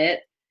recognize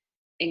it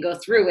and go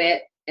through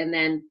it. And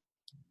then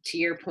to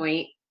your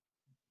point,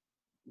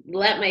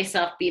 let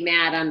myself be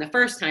mad on the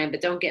first time,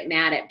 but don't get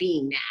mad at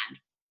being mad.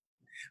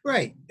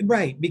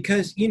 Right.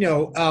 Because,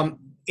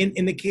 in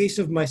in the case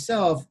of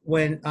myself,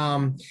 when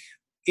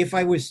if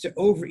I was to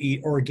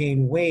overeat or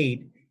gain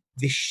weight,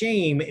 the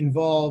shame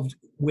involved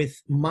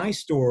with my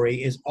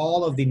story is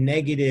all of the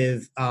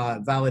negative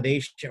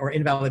validation or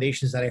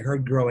invalidations that I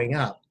heard growing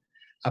up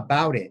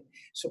about it.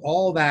 So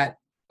all that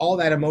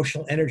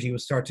emotional energy will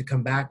start to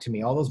come back to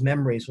me. All those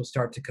memories will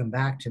start to come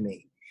back to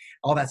me.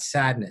 All that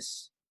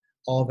sadness,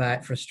 all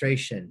that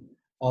frustration,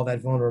 all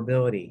that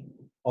vulnerability,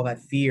 all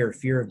that fear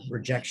of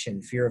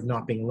rejection, fear of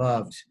not being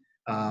loved,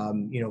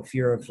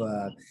 fear of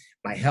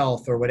my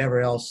health or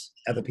whatever else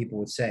other people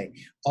would say.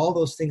 All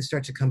those things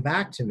start to come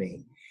back to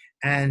me.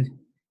 And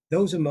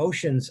those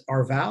emotions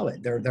are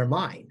valid. They're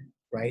mine,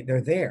 right?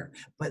 They're there,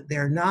 but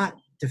they're not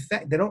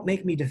they don't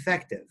make me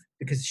defective,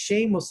 because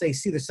shame will say,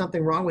 see, there's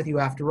something wrong with you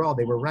after all.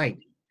 They were right.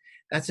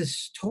 That's a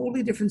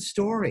totally different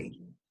story.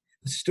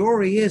 The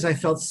story is I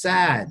felt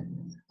sad.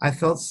 I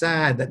felt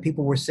sad that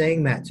people were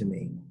saying that to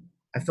me.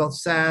 I felt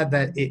sad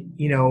that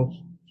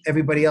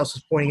everybody else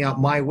was pointing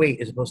out my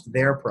weight as opposed to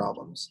their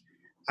problems.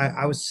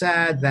 I was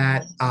sad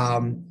that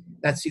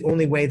that's the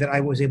only way that I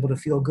was able to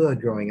feel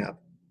good growing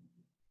up.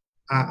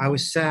 I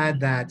was sad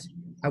that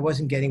I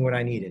wasn't getting what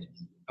I needed.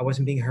 I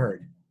wasn't being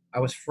heard. I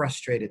was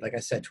frustrated, like I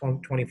said,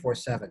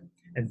 24/7,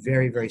 and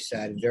very, very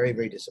sad and very,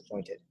 very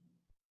disappointed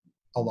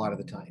a lot of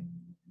the time.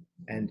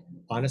 And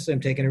honestly, I'm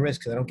taking a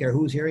risk because I don't care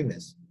who's hearing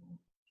this.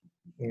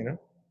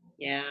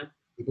 Yeah.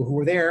 People who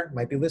were there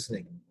might be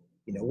listening.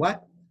 You know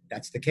what?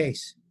 That's the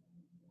case.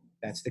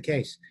 That's the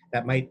case.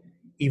 That might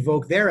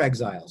evoke their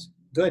exiles.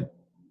 Good.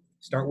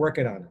 Start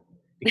working on it,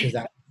 because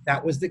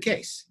that was the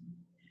case,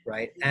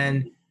 right?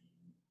 And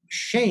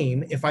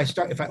shame, if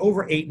I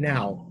overate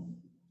now,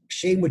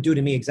 shame would do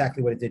to me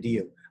exactly what it did to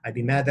you. I'd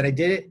be mad that I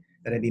did it,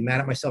 then I'd be mad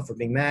at myself for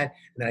being mad,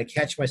 and then I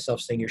catch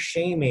myself saying, you're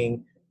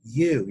shaming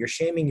you're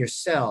shaming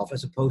yourself,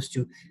 as opposed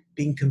to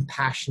being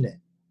compassionate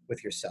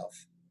with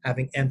yourself,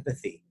 having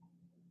empathy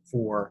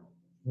for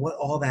what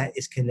all that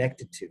is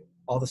connected to,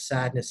 all the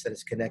sadness that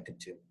it's connected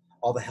to,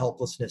 all the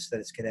helplessness that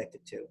it's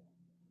connected to,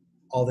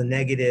 all the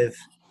negative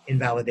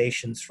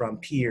invalidations from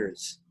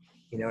peers.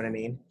 You know what I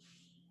mean?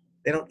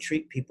 They don't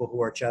treat people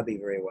who are chubby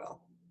very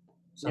well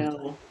sometimes.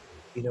 No.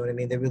 You know what I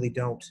mean? They really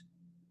don't.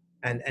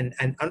 And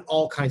on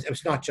all kinds,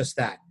 it's not just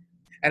that.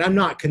 And I'm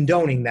not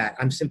condoning that.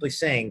 I'm simply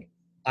saying,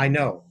 I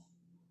know,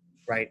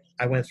 right?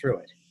 I went through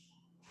it.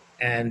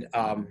 And,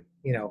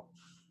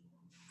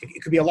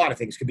 it could be a lot of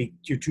things. It could be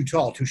you're too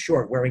tall, too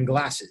short, wearing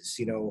glasses,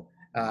 you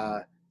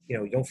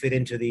don't fit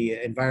into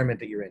the environment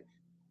that you're in,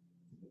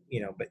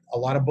 but a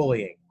lot of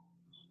bullying,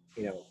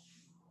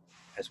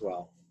 as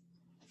well.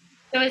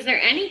 So is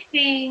there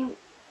anything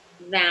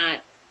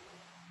that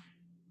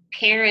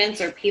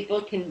parents or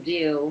people can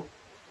do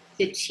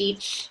to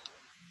teach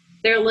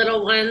their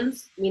little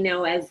ones,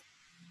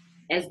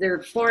 as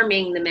they're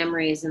forming the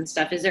memories and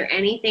stuff? Is there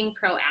anything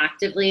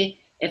proactively,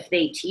 if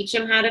they teach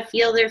them how to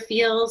feel their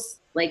feels,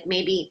 like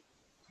maybe,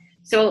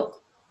 so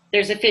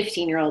there's a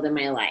 15-year-old in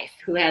my life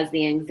who has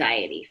the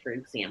anxiety, for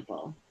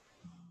example,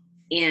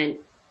 and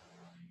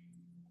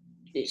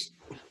she's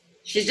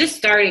just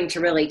starting to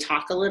really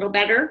talk a little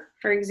better,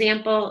 for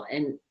example,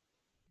 and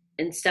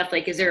stuff.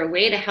 Like, is there a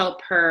way to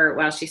help her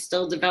while she's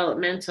still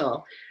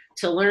developmental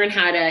to learn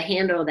how to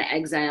handle the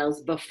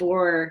exiles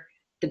before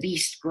the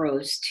beast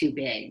grows too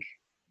big?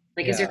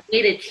 Like, yeah. Is there a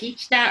way to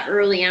teach that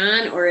early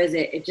on, or is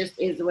it just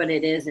is what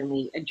it is and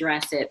we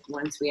address it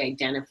once we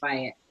identify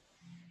it,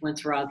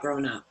 once we're all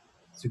grown up?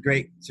 It's a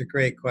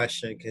great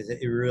question, because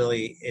it's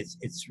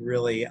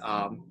really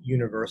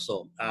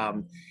universal.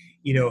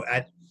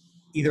 At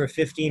either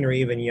 15 or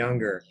even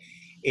younger,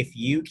 if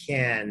you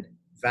can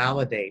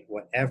validate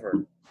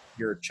whatever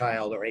your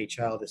child or a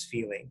child is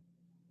feeling,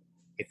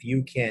 if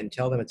you can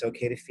tell them it's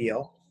okay to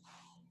feel,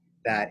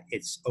 that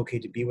it's okay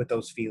to be with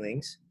those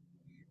feelings,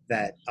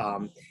 that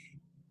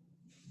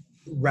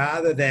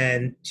rather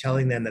than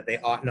telling them that they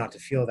ought not to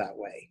feel that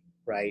way,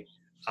 right?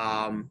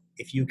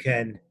 If you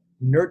can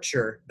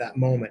nurture that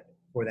moment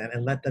for them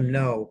and let them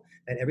know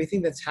that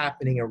everything that's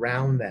happening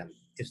around them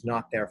is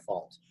not their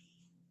fault,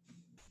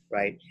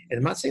 right? And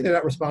I'm not saying they're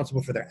not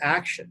responsible for their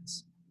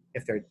actions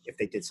if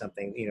they did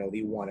something, that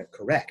you want to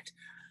correct.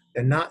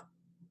 They're not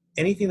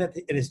anything that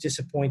is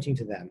disappointing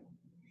to them.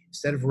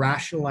 Instead of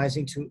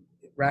rationalizing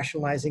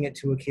it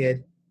to a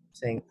kid,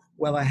 saying,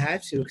 well, I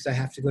had to because I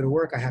have to go to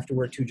work. I have to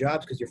work 2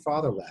 jobs because your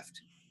father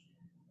left.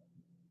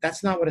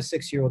 That's not what a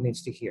 6-year-old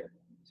needs to hear.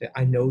 Say,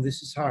 I know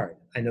this is hard.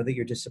 I know that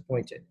you're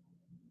disappointed.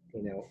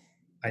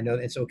 I know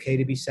it's okay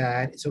to be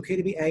sad. It's okay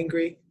to be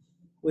angry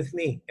with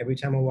me every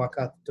time I walk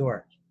out the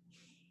door.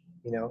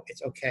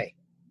 It's okay.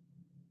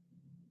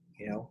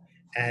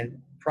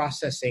 And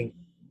processing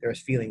their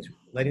feelings,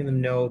 letting them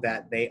know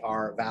that they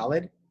are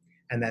valid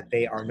and that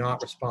they are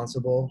not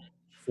responsible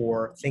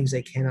for things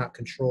they cannot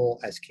control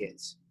as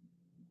kids.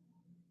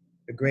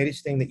 The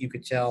greatest thing that you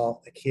could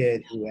tell a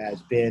kid who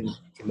has been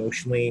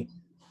emotionally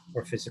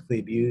or physically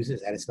abused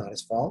is that it's not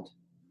his fault.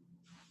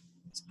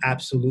 It's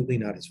absolutely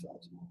not his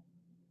fault.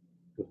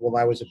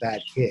 Well, I was a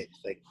bad kid.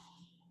 Like,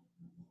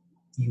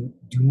 you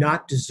do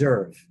not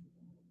deserve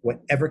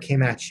whatever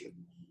came at you.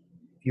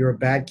 you're a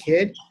bad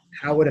kid,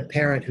 how would a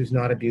parent who's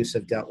not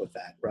abusive dealt with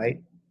that,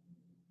 right?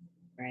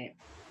 Right.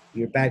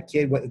 You're a bad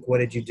kid, what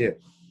did you do,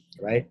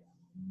 right?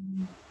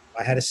 If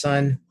I had a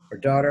son or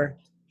daughter,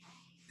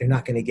 they're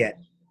not going to get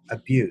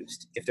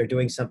abused. If they're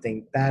doing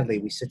something badly,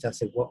 we sit down and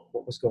say,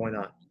 what was going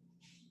on?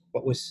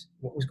 What was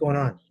going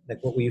on? Like,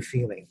 what were you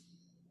feeling?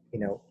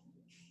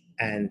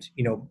 And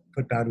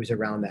put boundaries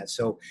around that.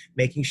 So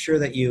making sure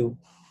that you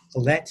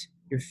let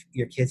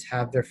your kids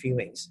have their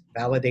feelings,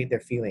 validate their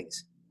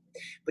feelings.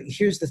 But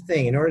here's the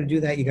thing: in order to do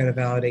that, you got to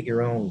validate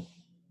your own.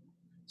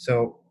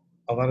 So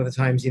a lot of the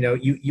times,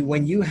 you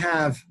when you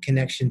have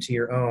connection to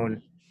your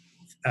own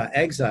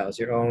exiles,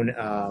 your own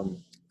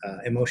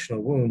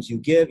emotional wounds, you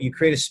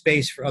create a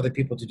space for other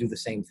people to do the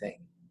same thing,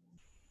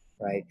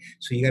 right?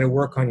 So you got to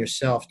work on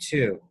yourself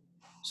too,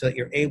 so that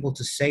you're able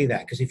to say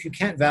that. Because if you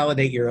can't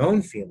validate your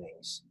own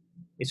feelings,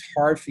 it's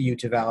hard for you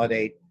to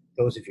validate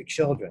those of your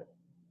children.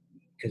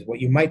 Because what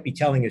you might be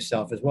telling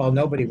yourself is, well,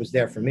 nobody was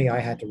there for me. I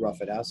had to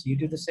rough it out. So you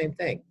do the same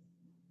thing.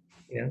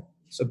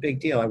 So big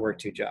deal. I work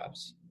 2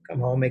 jobs. Come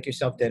home, make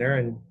yourself dinner,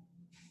 and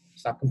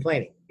stop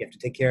complaining. You have to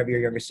take care of your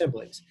younger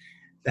siblings.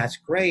 That's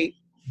great,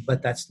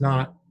 but that's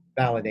not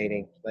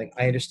validating. Like,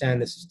 I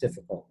understand this is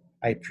difficult.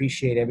 I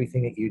appreciate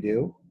everything that you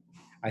do.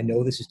 I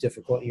know this is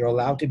difficult. You're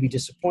allowed to be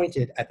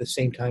disappointed at the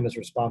same time as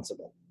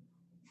responsible.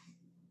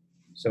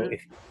 So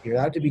if you're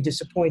allowed to be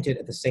disappointed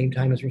at the same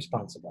time as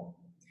responsible,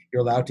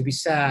 you're allowed to be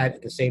sad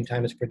at the same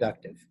time as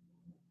productive.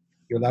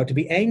 You're allowed to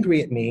be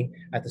angry at me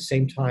at the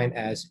same time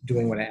as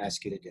doing what I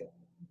ask you to do.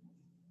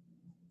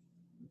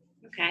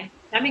 Okay,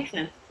 that makes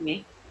sense to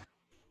me.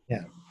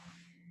 Yeah.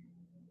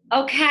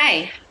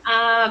 Okay,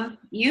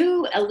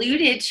 you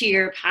alluded to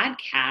your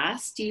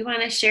podcast. Do you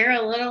want to share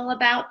a little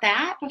about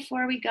that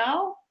before we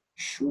go?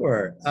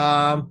 Sure.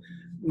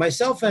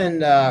 Myself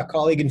and a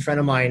colleague and friend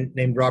of mine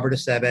named Robert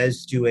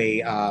Estevez do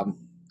a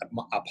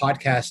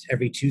podcast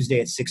every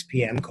Tuesday at 6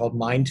 p.m. called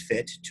Mind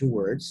Fit, 2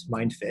 words,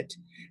 Mind Fit.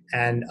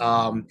 And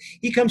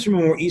he comes from a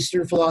more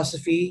Eastern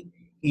philosophy.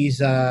 He's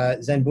a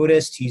Zen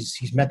Buddhist.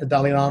 He's met the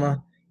Dalai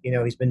Lama.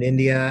 He's been to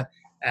India,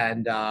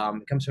 and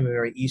it comes from a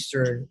very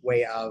Eastern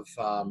way of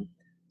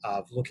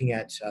looking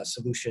at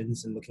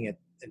solutions and looking at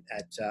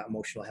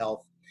emotional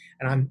health.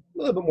 And I'm a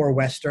little bit more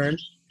Western,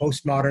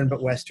 postmodern,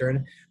 but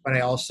Western. But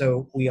I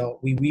also, we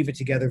weave it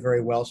together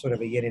very well, sort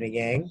of a yin and a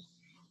yang.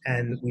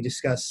 And we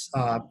discuss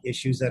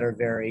issues that are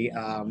very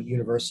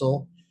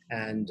universal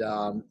and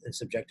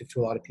subjective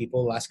to a lot of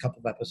people. The last couple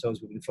of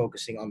episodes, we've been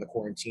focusing on the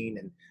quarantine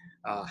and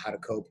how to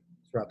cope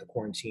throughout the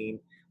quarantine.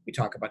 We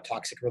talk about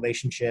toxic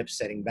relationships,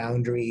 setting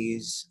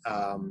boundaries,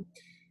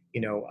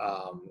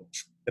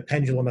 the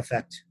pendulum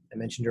effect I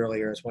mentioned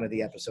earlier is one of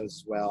the episodes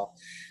as well.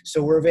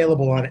 So we're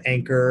available on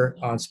Anchor,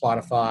 on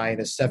Spotify.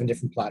 There's 7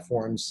 different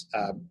platforms.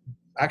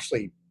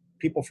 Actually,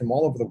 people from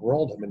all over the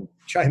world have been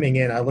chiming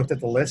in. I looked at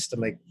the list.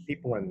 I'm like,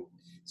 people in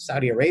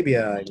Saudi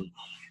Arabia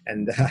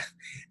and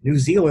New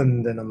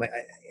Zealand and I'm like,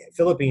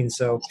 Philippines.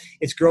 So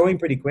it's growing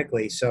pretty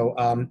quickly. So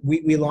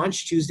we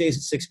launch Tuesdays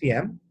at 6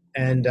 p.m.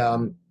 And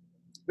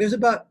there's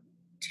about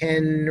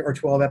 10 or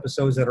 12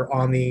 episodes that are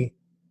on the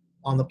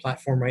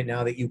platform right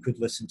now that you could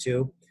listen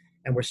to.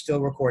 And we're still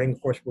recording. Of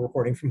course, we're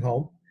recording from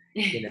home,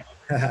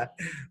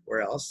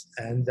 where else?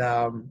 And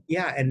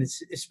and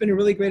it's been a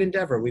really great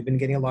endeavor. We've been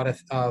getting a lot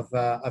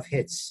of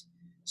hits.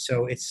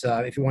 So it's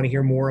if you want to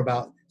hear more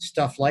about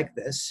stuff like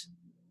this,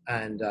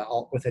 and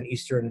all with an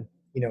Eastern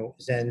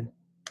Zen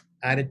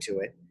added to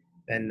it,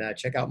 then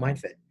check out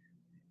MindFit.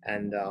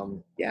 And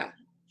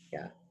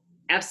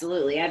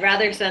Absolutely. I'd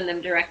rather send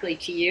them directly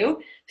to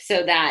you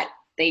so that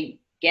they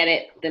get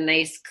it the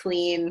nice,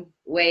 clean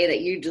way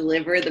that you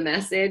deliver the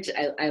message.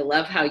 I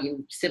love how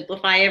you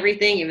simplify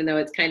everything, even though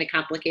it's kind of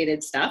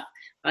complicated stuff,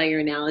 all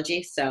your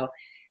analogies. So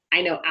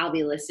I know I'll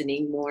be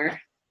listening more.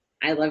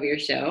 I love your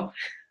show.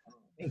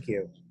 Thank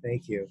you.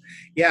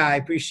 Yeah, I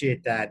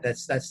appreciate that.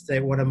 That's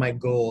one of my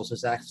goals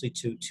is actually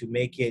to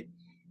make it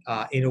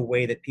in a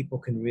way that people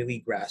can really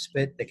grasp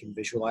it. They can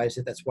visualize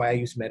it. That's why I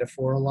use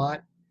metaphor a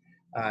lot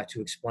to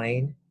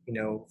explain,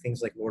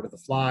 things like Lord of the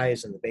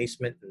Flies and the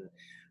basement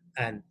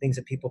and things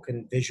that people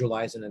can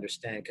visualize and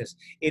understand, because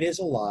it is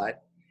a lot.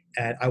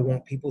 And I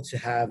want people to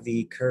have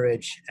the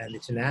courage and the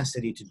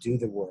tenacity to do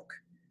the work,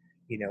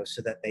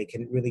 so that they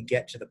can really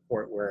get to the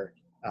point where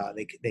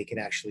they can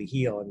actually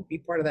heal and be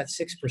part of that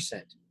 6%,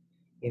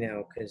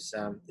 because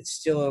it's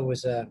still,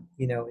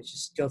 it's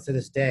just still to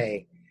this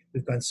day,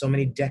 we've gone so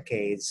many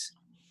decades,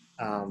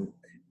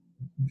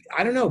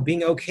 I don't know,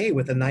 being okay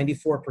with the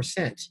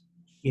 94%,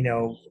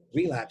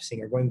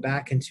 relapsing or going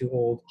back into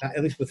old,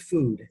 at least with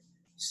food.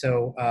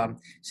 So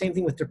same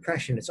thing with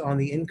depression. It's on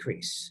the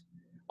increase,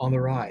 on the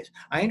rise.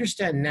 I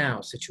understand now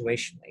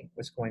situationally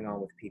what's going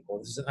on with people.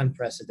 This is an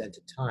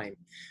unprecedented time.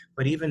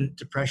 But even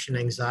depression,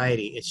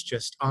 anxiety, it's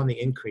just on the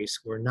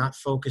increase. We're not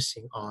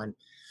focusing on,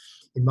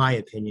 in my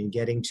opinion,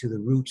 getting to the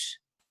root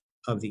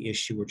of the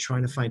issue. We're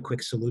trying to find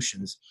quick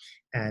solutions.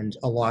 And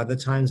a lot of the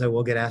times I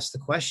will get asked the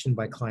question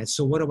by clients,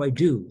 so what do I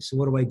do?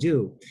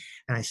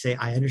 And I say,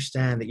 I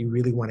understand that you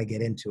really want to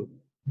get into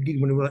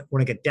You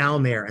want to get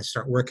down there and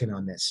start working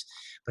on this.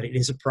 But it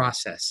is a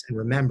process. And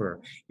remember,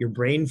 your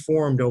brain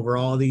formed over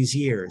all these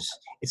years.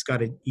 It's got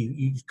to,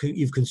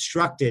 you've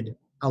constructed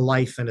a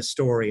life and a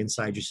story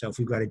inside yourself.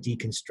 You've got to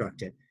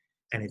deconstruct it.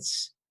 And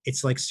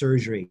it's like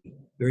surgery,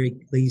 very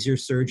laser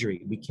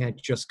surgery. We can't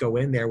just go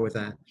in there with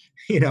a,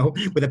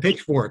 with a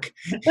pitchfork.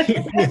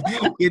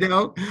 You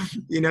don't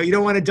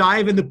want to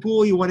dive in the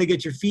pool. You want to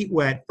get your feet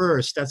wet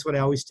first. That's what I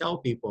always tell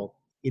people,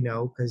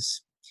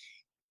 because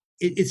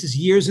it's just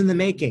years in the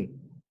making,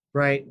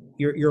 right?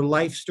 Your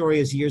life story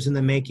is years in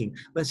the making.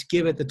 Let's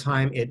give it the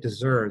time it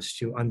deserves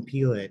to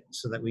unpeel it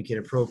so that we can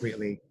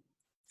appropriately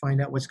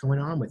find out what's going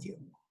on with you.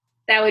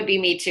 That would be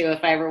me too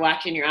if I ever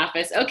walked in your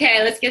office.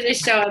 Okay, let's get this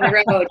show on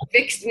the road.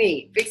 Fix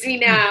me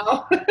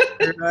now.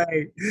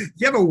 Right. Do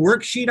you have a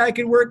worksheet I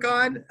can work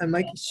on? I'm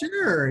like,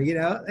 sure.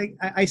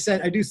 I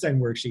do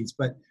send worksheets,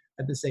 but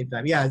at the same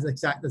time, yeah,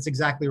 that's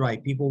exactly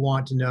right. People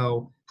want to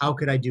know, how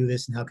could I do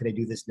this and how could I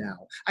do this now?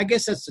 I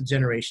guess that's the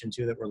generation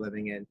too that we're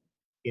living in,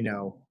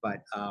 but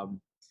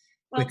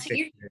well,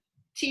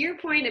 to your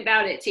point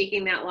about it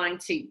taking that long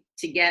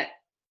to get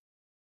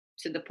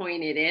to the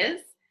point it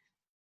is,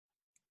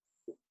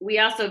 we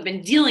also have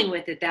been dealing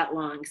with it that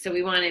long, so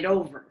we want it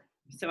over.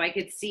 So I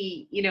could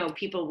see,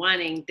 people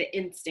wanting the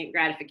instant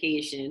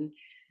gratification.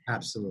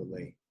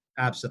 Absolutely.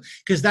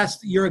 Because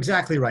you're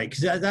exactly right.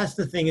 Because that's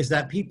the thing, is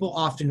that people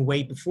often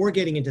wait before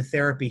getting into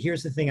therapy.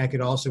 Here's the thing I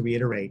could also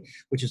reiterate,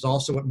 which is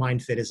also what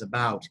MindFit is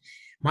about.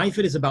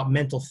 MindFit is about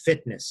mental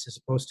fitness as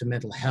opposed to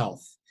mental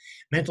health.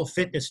 Mental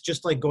fitness,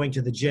 just like going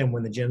to the gym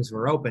when the gyms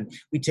were open,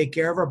 we take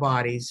care of our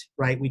bodies,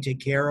 right? We take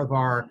care of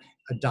our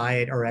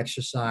diet or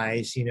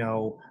exercise,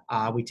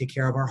 we take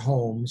care of our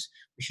homes.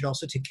 We should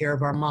also take care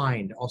of our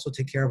mind, also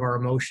take care of our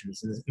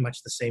emotions in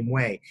much the same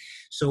way.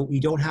 So we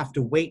don't have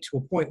to wait to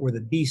a point where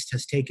the beast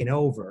has taken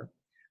over,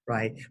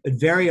 right? But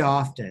very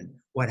often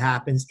what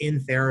happens in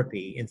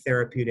therapy, in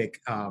therapeutic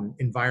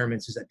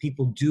environments, is that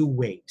people do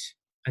wait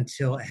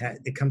until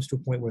it comes to a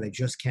point where they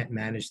just can't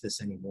manage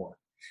this anymore.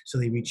 So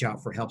they reach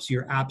out for help. So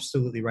you're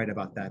absolutely right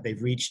about that.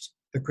 They've reached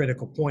the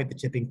critical point, the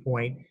tipping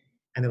point,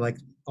 and they're like,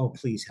 oh,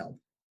 please help.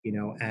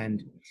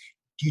 And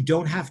you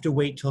don't have to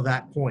wait till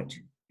that point.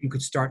 You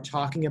could start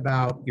talking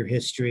about your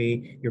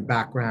history, your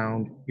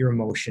background, your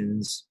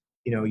emotions,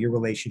 your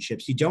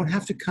relationships. You don't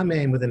have to come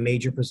in with a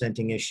major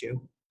presenting issue.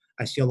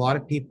 I see a lot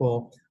of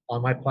people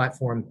on my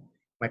platform,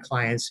 my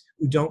clients,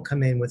 who don't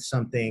come in with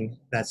something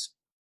that's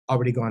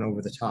already gone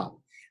over the top.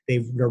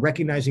 They're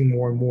recognizing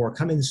more and more,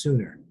 come in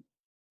sooner.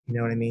 You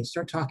know what I mean?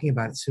 Start talking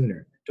about it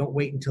sooner. Don't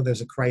wait until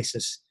there's a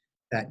crisis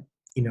that,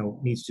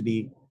 needs to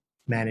be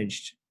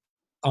managed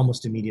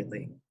almost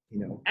immediately.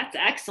 That's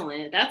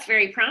excellent. That's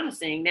very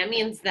promising. That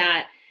means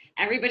that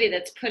everybody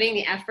that's putting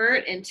the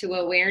effort into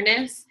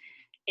awareness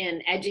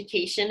and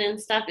education and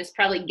stuff is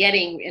probably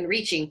getting and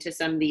reaching to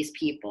some of these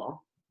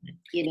people.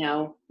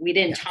 We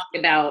didn't talk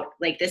about,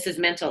 like, this is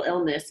mental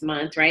illness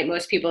month, right?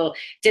 Most people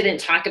didn't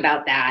talk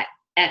about that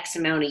X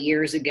amount of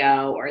years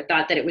ago, or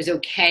thought that it was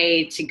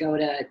okay to go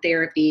to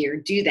therapy or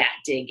do that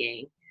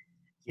digging.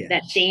 Yeah.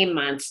 That shame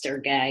monster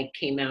guy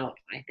came out,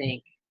 I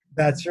think.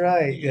 That's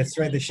right.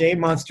 The shame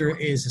monster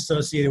is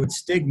associated with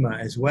stigma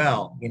as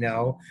well.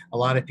 A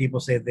lot of people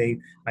say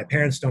my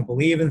parents don't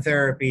believe in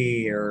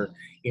therapy, or,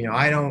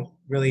 I don't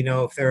really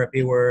know if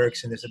therapy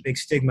works. And there's a big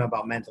stigma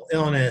about mental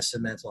illness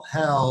and mental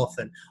health,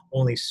 and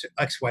only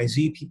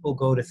XYZ people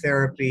go to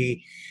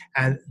therapy.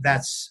 And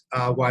that's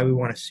why we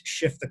want to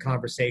shift the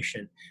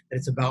conversation, that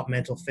it's about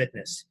mental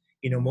fitness.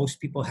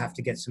 Most people have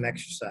to get some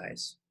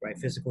exercise, right?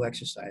 Physical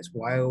exercise.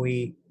 Why are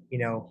we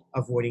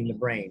avoiding the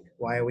brain?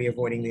 Why are we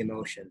avoiding the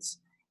emotions?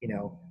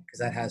 Because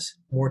that has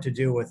more to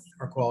do with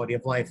our quality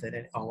of life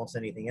than almost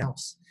anything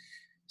else.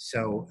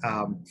 So,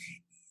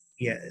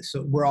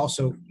 so we're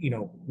also,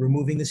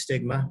 removing the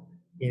stigma,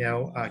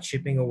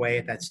 chipping away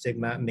at that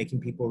stigma, making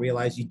people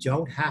realize you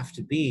don't have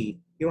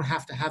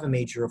to have a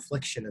major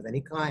affliction of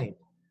any kind,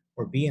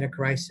 or be in a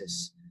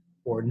crisis,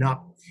 or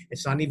not.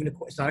 It's not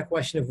a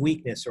question of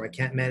weakness, or I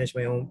can't manage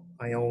my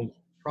own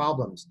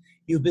problems.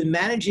 You've been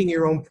managing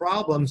your own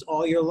problems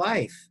all your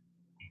life,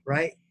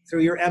 right?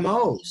 Through your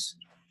MOs.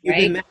 You've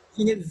been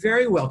managing it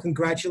very well.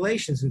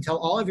 Congratulations. And tell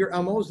all of your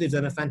MOs they've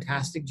done a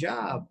fantastic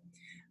job.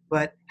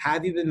 But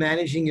have you been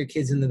managing your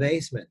kids in the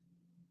basement?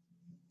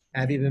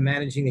 Have you been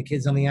managing the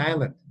kids on the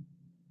island?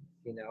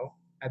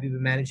 Have you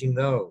been managing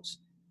those?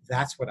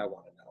 That's what I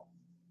want to know.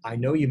 I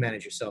know you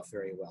manage yourself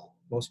very well.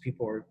 Most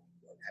people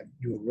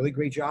do a really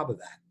great job of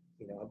that.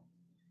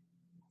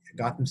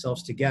 Got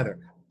themselves together.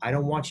 I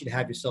don't want you to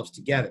have yourselves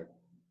together.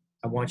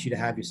 I want you to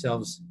have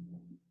yourselves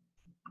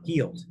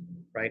healed,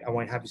 right? I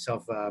want you to have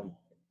yourself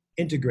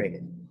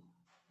integrated,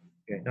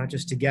 okay? Not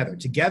just together.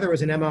 Together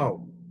is an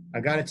MO. I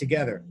got it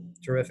together.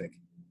 Terrific.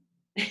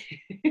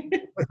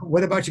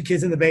 What about your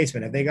kids in the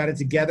basement? Have they got it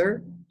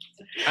together?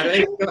 How do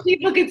they feel?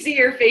 People can see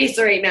your face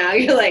right now.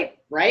 You're like,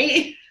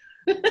 right?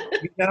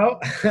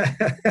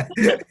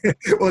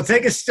 Well,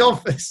 take a still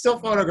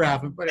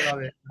photograph and put it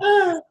on it.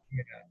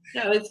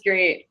 That was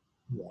great.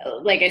 Yeah.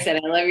 Like I said,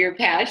 I love your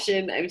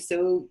passion. I'm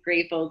so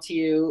grateful to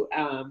you.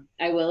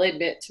 I will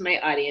admit to my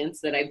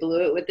audience that I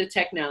blew it with the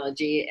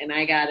technology and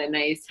I got a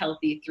nice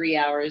healthy 3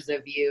 hours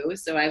of you.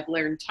 So I've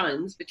learned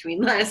tons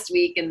between last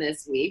week and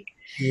this week.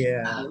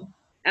 Yeah. Um,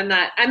 I'm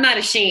not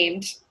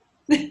ashamed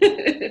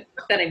that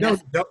I No,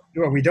 messed.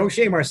 no, we don't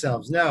shame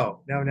ourselves.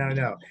 No, no, no,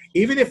 no.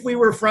 Even if we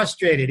were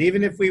frustrated,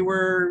 even if we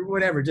were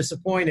whatever,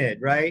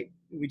 disappointed, right?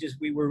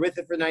 We were with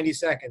it for 90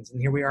 seconds and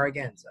here we are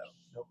again. So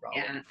no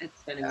problem. Yeah,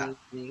 it's been Yeah.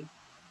 amazing.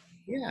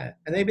 Yeah.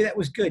 And maybe that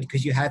was good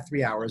because you had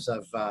 3 hours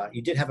of,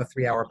 you did have a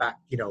 3 hour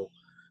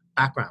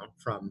background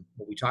from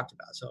what we talked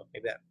about. So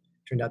maybe that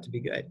turned out to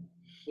be good.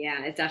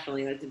 Yeah, it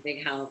definitely was a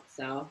big help.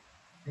 So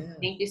Yeah.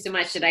 thank you so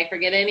much. Did I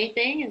forget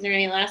anything? Is there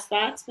any last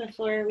thoughts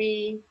before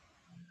we?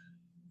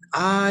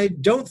 I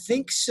don't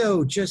think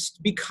so.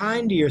 Just be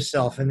kind to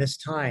yourself in this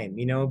time.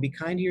 Be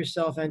kind to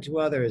yourself and to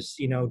others.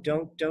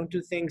 Don't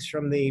do things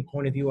from the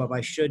point of view of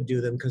I should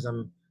do them because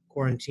I'm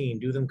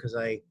quarantined. Do them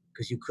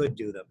because you could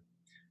do them,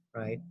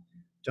 right?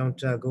 Don't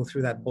go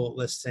through that bullet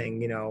list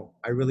saying,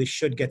 I really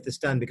should get this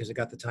done because I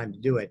got the time to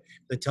do it.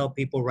 But tell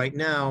people right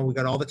now we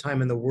got all the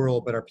time in the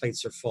world, but our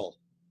plates are full.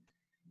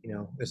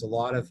 There's a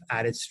lot of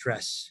added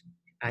stress,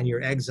 and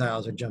your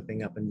exiles are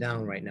jumping up and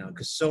down right now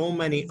because so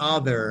many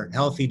other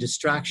healthy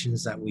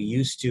distractions that we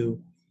used to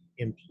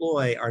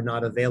employ are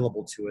not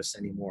available to us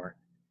anymore.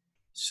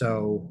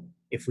 So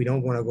if we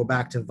don't want to go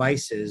back to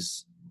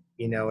vices,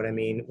 you know what I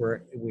mean?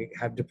 We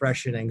have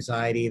depression,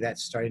 anxiety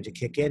that's starting to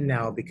kick in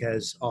now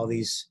because all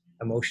these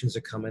emotions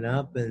are coming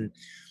up and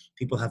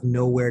people have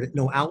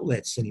no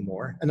outlets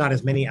anymore, and not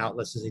as many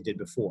outlets as they did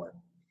before.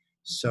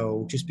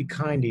 So just be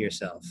kind to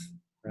yourself,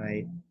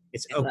 right?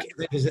 It's I love okay.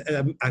 There's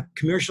a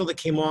commercial that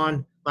came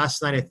on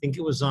last night. I think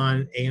it was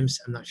on AMC.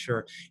 I'm not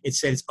sure. It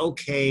said it's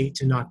okay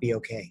to not be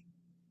okay.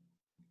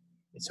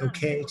 It's that.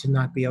 okay to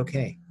not be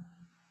okay.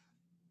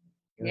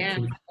 Yeah,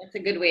 that's a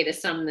good way to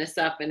sum this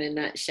up in a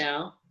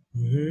nutshell.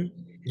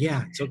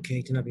 Yeah, it's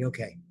okay to not be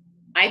okay.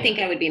 I Yeah. think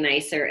I would be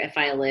nicer if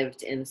I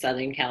lived in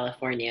Southern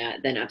California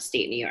than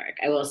upstate New York.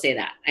 I will say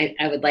that.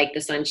 I would like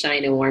the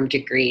sunshine and warm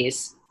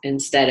degrees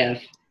instead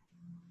of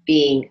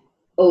being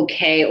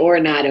okay or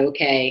not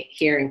okay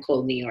here in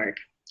cold New York.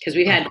 Because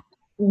we've had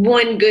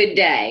one good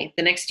day.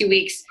 The next 2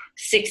 weeks,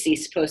 60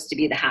 is supposed to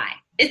be the high.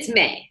 It's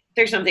May.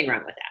 There's something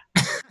wrong with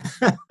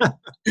that.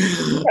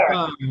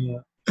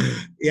 Sure.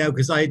 Yeah,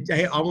 because I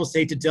almost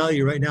hate to tell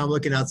you right now, I'm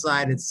looking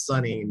outside, it's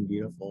sunny and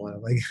beautiful. And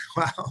I'm like,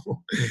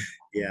 wow.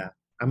 Yeah,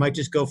 I might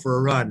just go for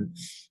a run,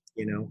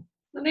 you know?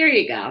 Well, there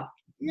you go.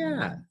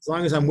 Yeah, as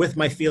long as I'm with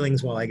my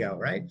feelings while I go,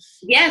 right?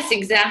 Yes,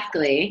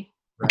 exactly.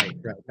 Right,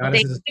 right. Well, Not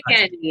as thanks a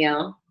again, distraction.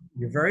 Neil.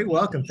 You're very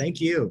welcome.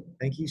 Thank you.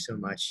 Thank you so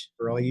much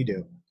for all you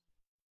do.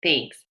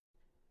 Thanks.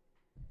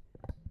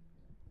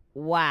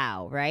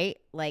 Wow, right?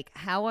 Like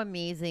how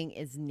amazing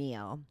is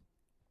Neil?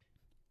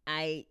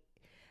 I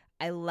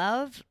I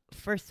love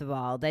first of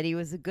all that he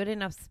was a good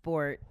enough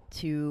sport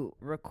to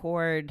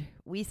record.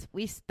 We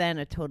spent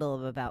a total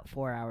of about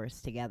 4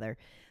 hours together.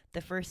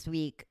 The first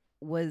week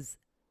was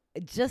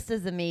just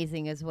as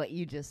amazing as what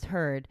you just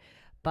heard,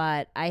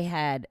 but I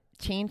had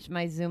changed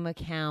my Zoom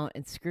account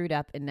and screwed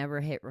up and never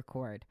hit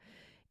record.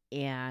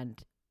 And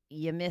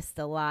you missed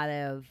a lot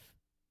of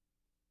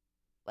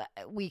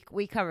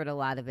we covered a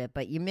lot of it,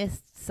 but you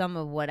missed some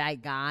of what I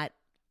got.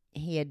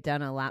 He had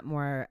done a lot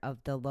more of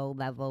the low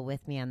level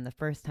with me on the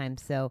first time,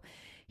 so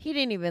he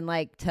didn't even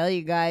like tell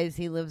you guys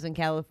he lives in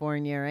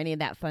California or any of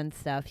that fun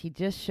stuff. He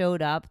just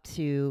showed up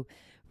to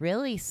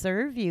really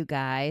serve you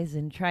guys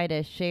and try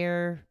to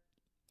share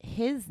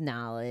his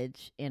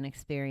knowledge and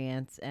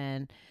experience,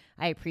 and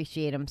I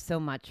appreciate him so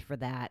much for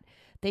that.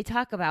 They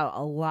talk about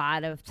a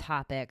lot of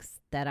topics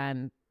that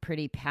I'm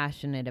pretty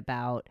passionate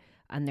about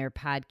on their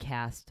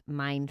podcast,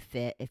 Mind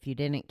Fit. If you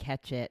didn't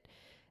catch it,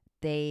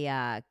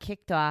 they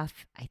kicked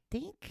off, I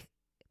think,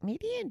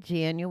 maybe in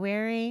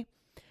January.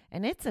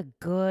 And it's a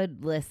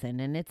good listen,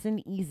 and it's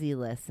an easy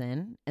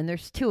listen. And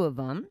there's two of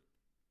them.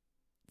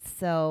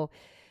 So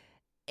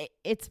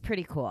it's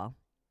pretty cool.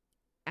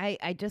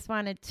 I just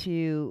wanted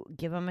to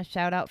give them a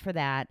shout out for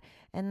that.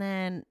 And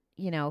then,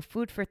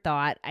 food for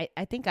thought.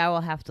 I think I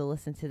will have to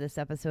listen to this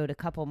episode a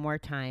couple more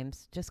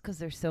times just because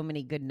there's so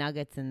many good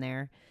nuggets in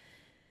there.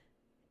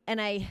 And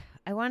I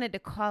wanted to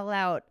call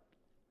out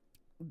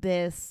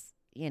this,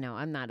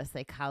 I'm not a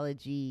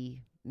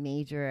psychology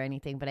major or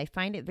anything, but I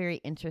find it very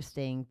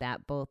interesting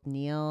that both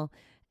Neil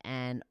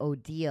and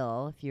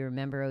Odile, if you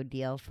remember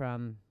Odile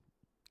from,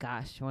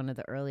 one of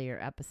the earlier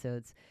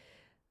episodes,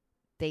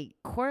 they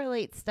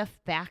correlate stuff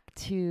back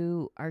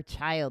to our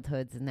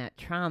childhoods and that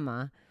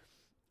trauma.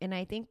 And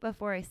I think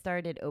before I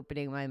started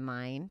opening my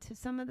mind to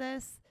some of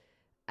this,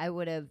 I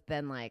would have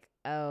been like,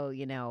 oh,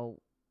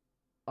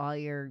 all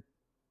your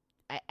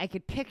I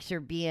could picture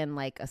being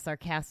like a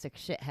sarcastic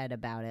shithead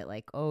about it,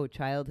 like, oh,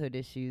 childhood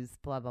issues,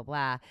 blah, blah,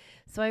 blah.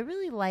 So I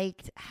really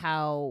liked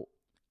how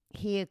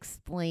he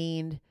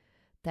explained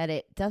that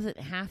it doesn't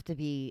have to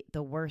be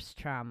the worst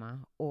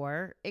trauma,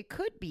 or it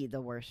could be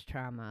the worst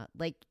trauma.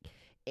 Like,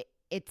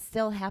 it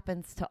still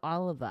happens to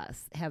all of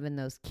us having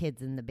those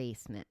kids in the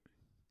basement.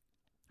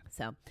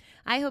 So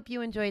I hope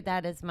you enjoyed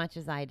that as much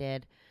as I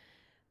did.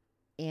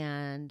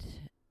 And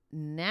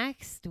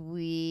next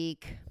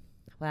week,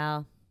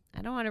 well,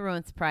 I don't want to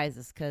ruin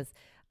surprises because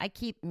I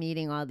keep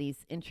meeting all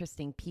these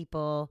interesting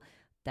people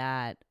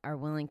that are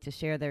willing to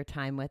share their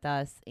time with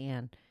us,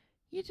 and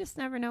you just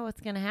never know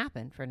what's going to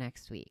happen for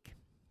next week.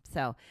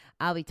 So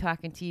I'll be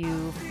talking to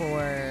you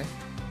for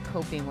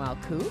Coping While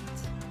Cooped,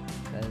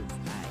 because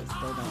I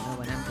still don't know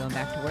when I'm going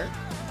back to work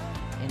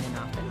in an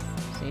office.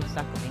 So you're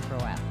stuck with me for a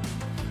while.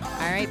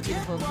 All right,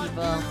 beautiful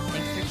people.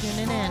 Thanks for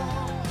tuning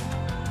in.